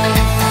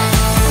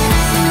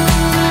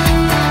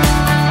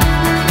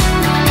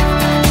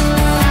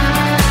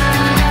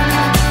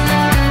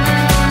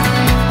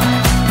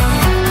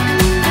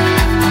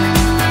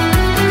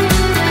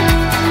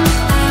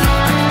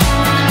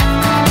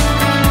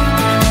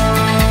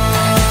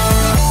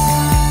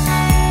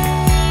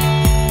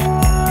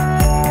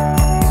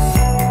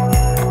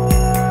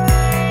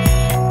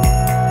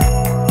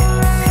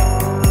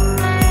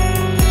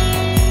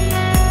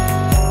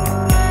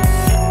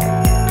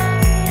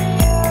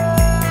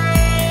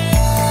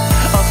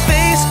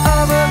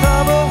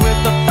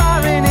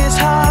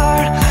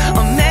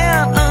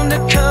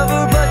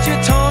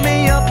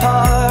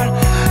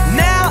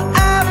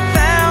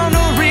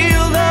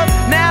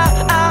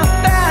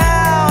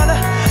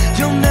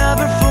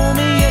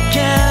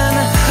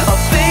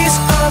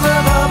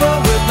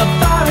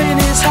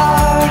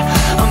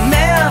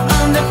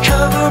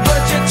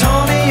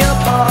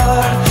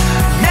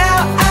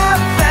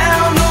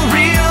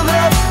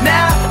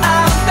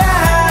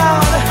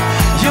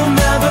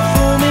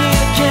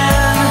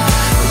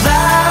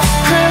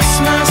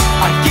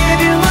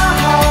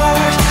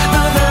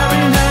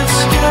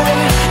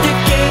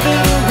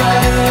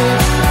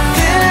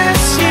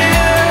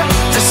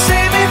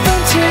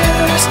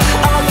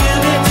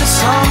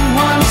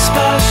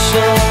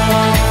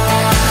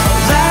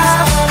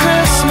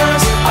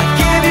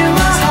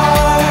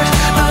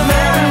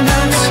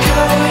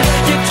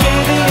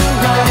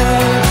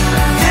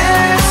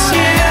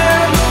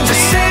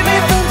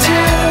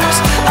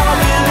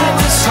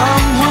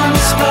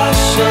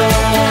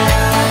 season.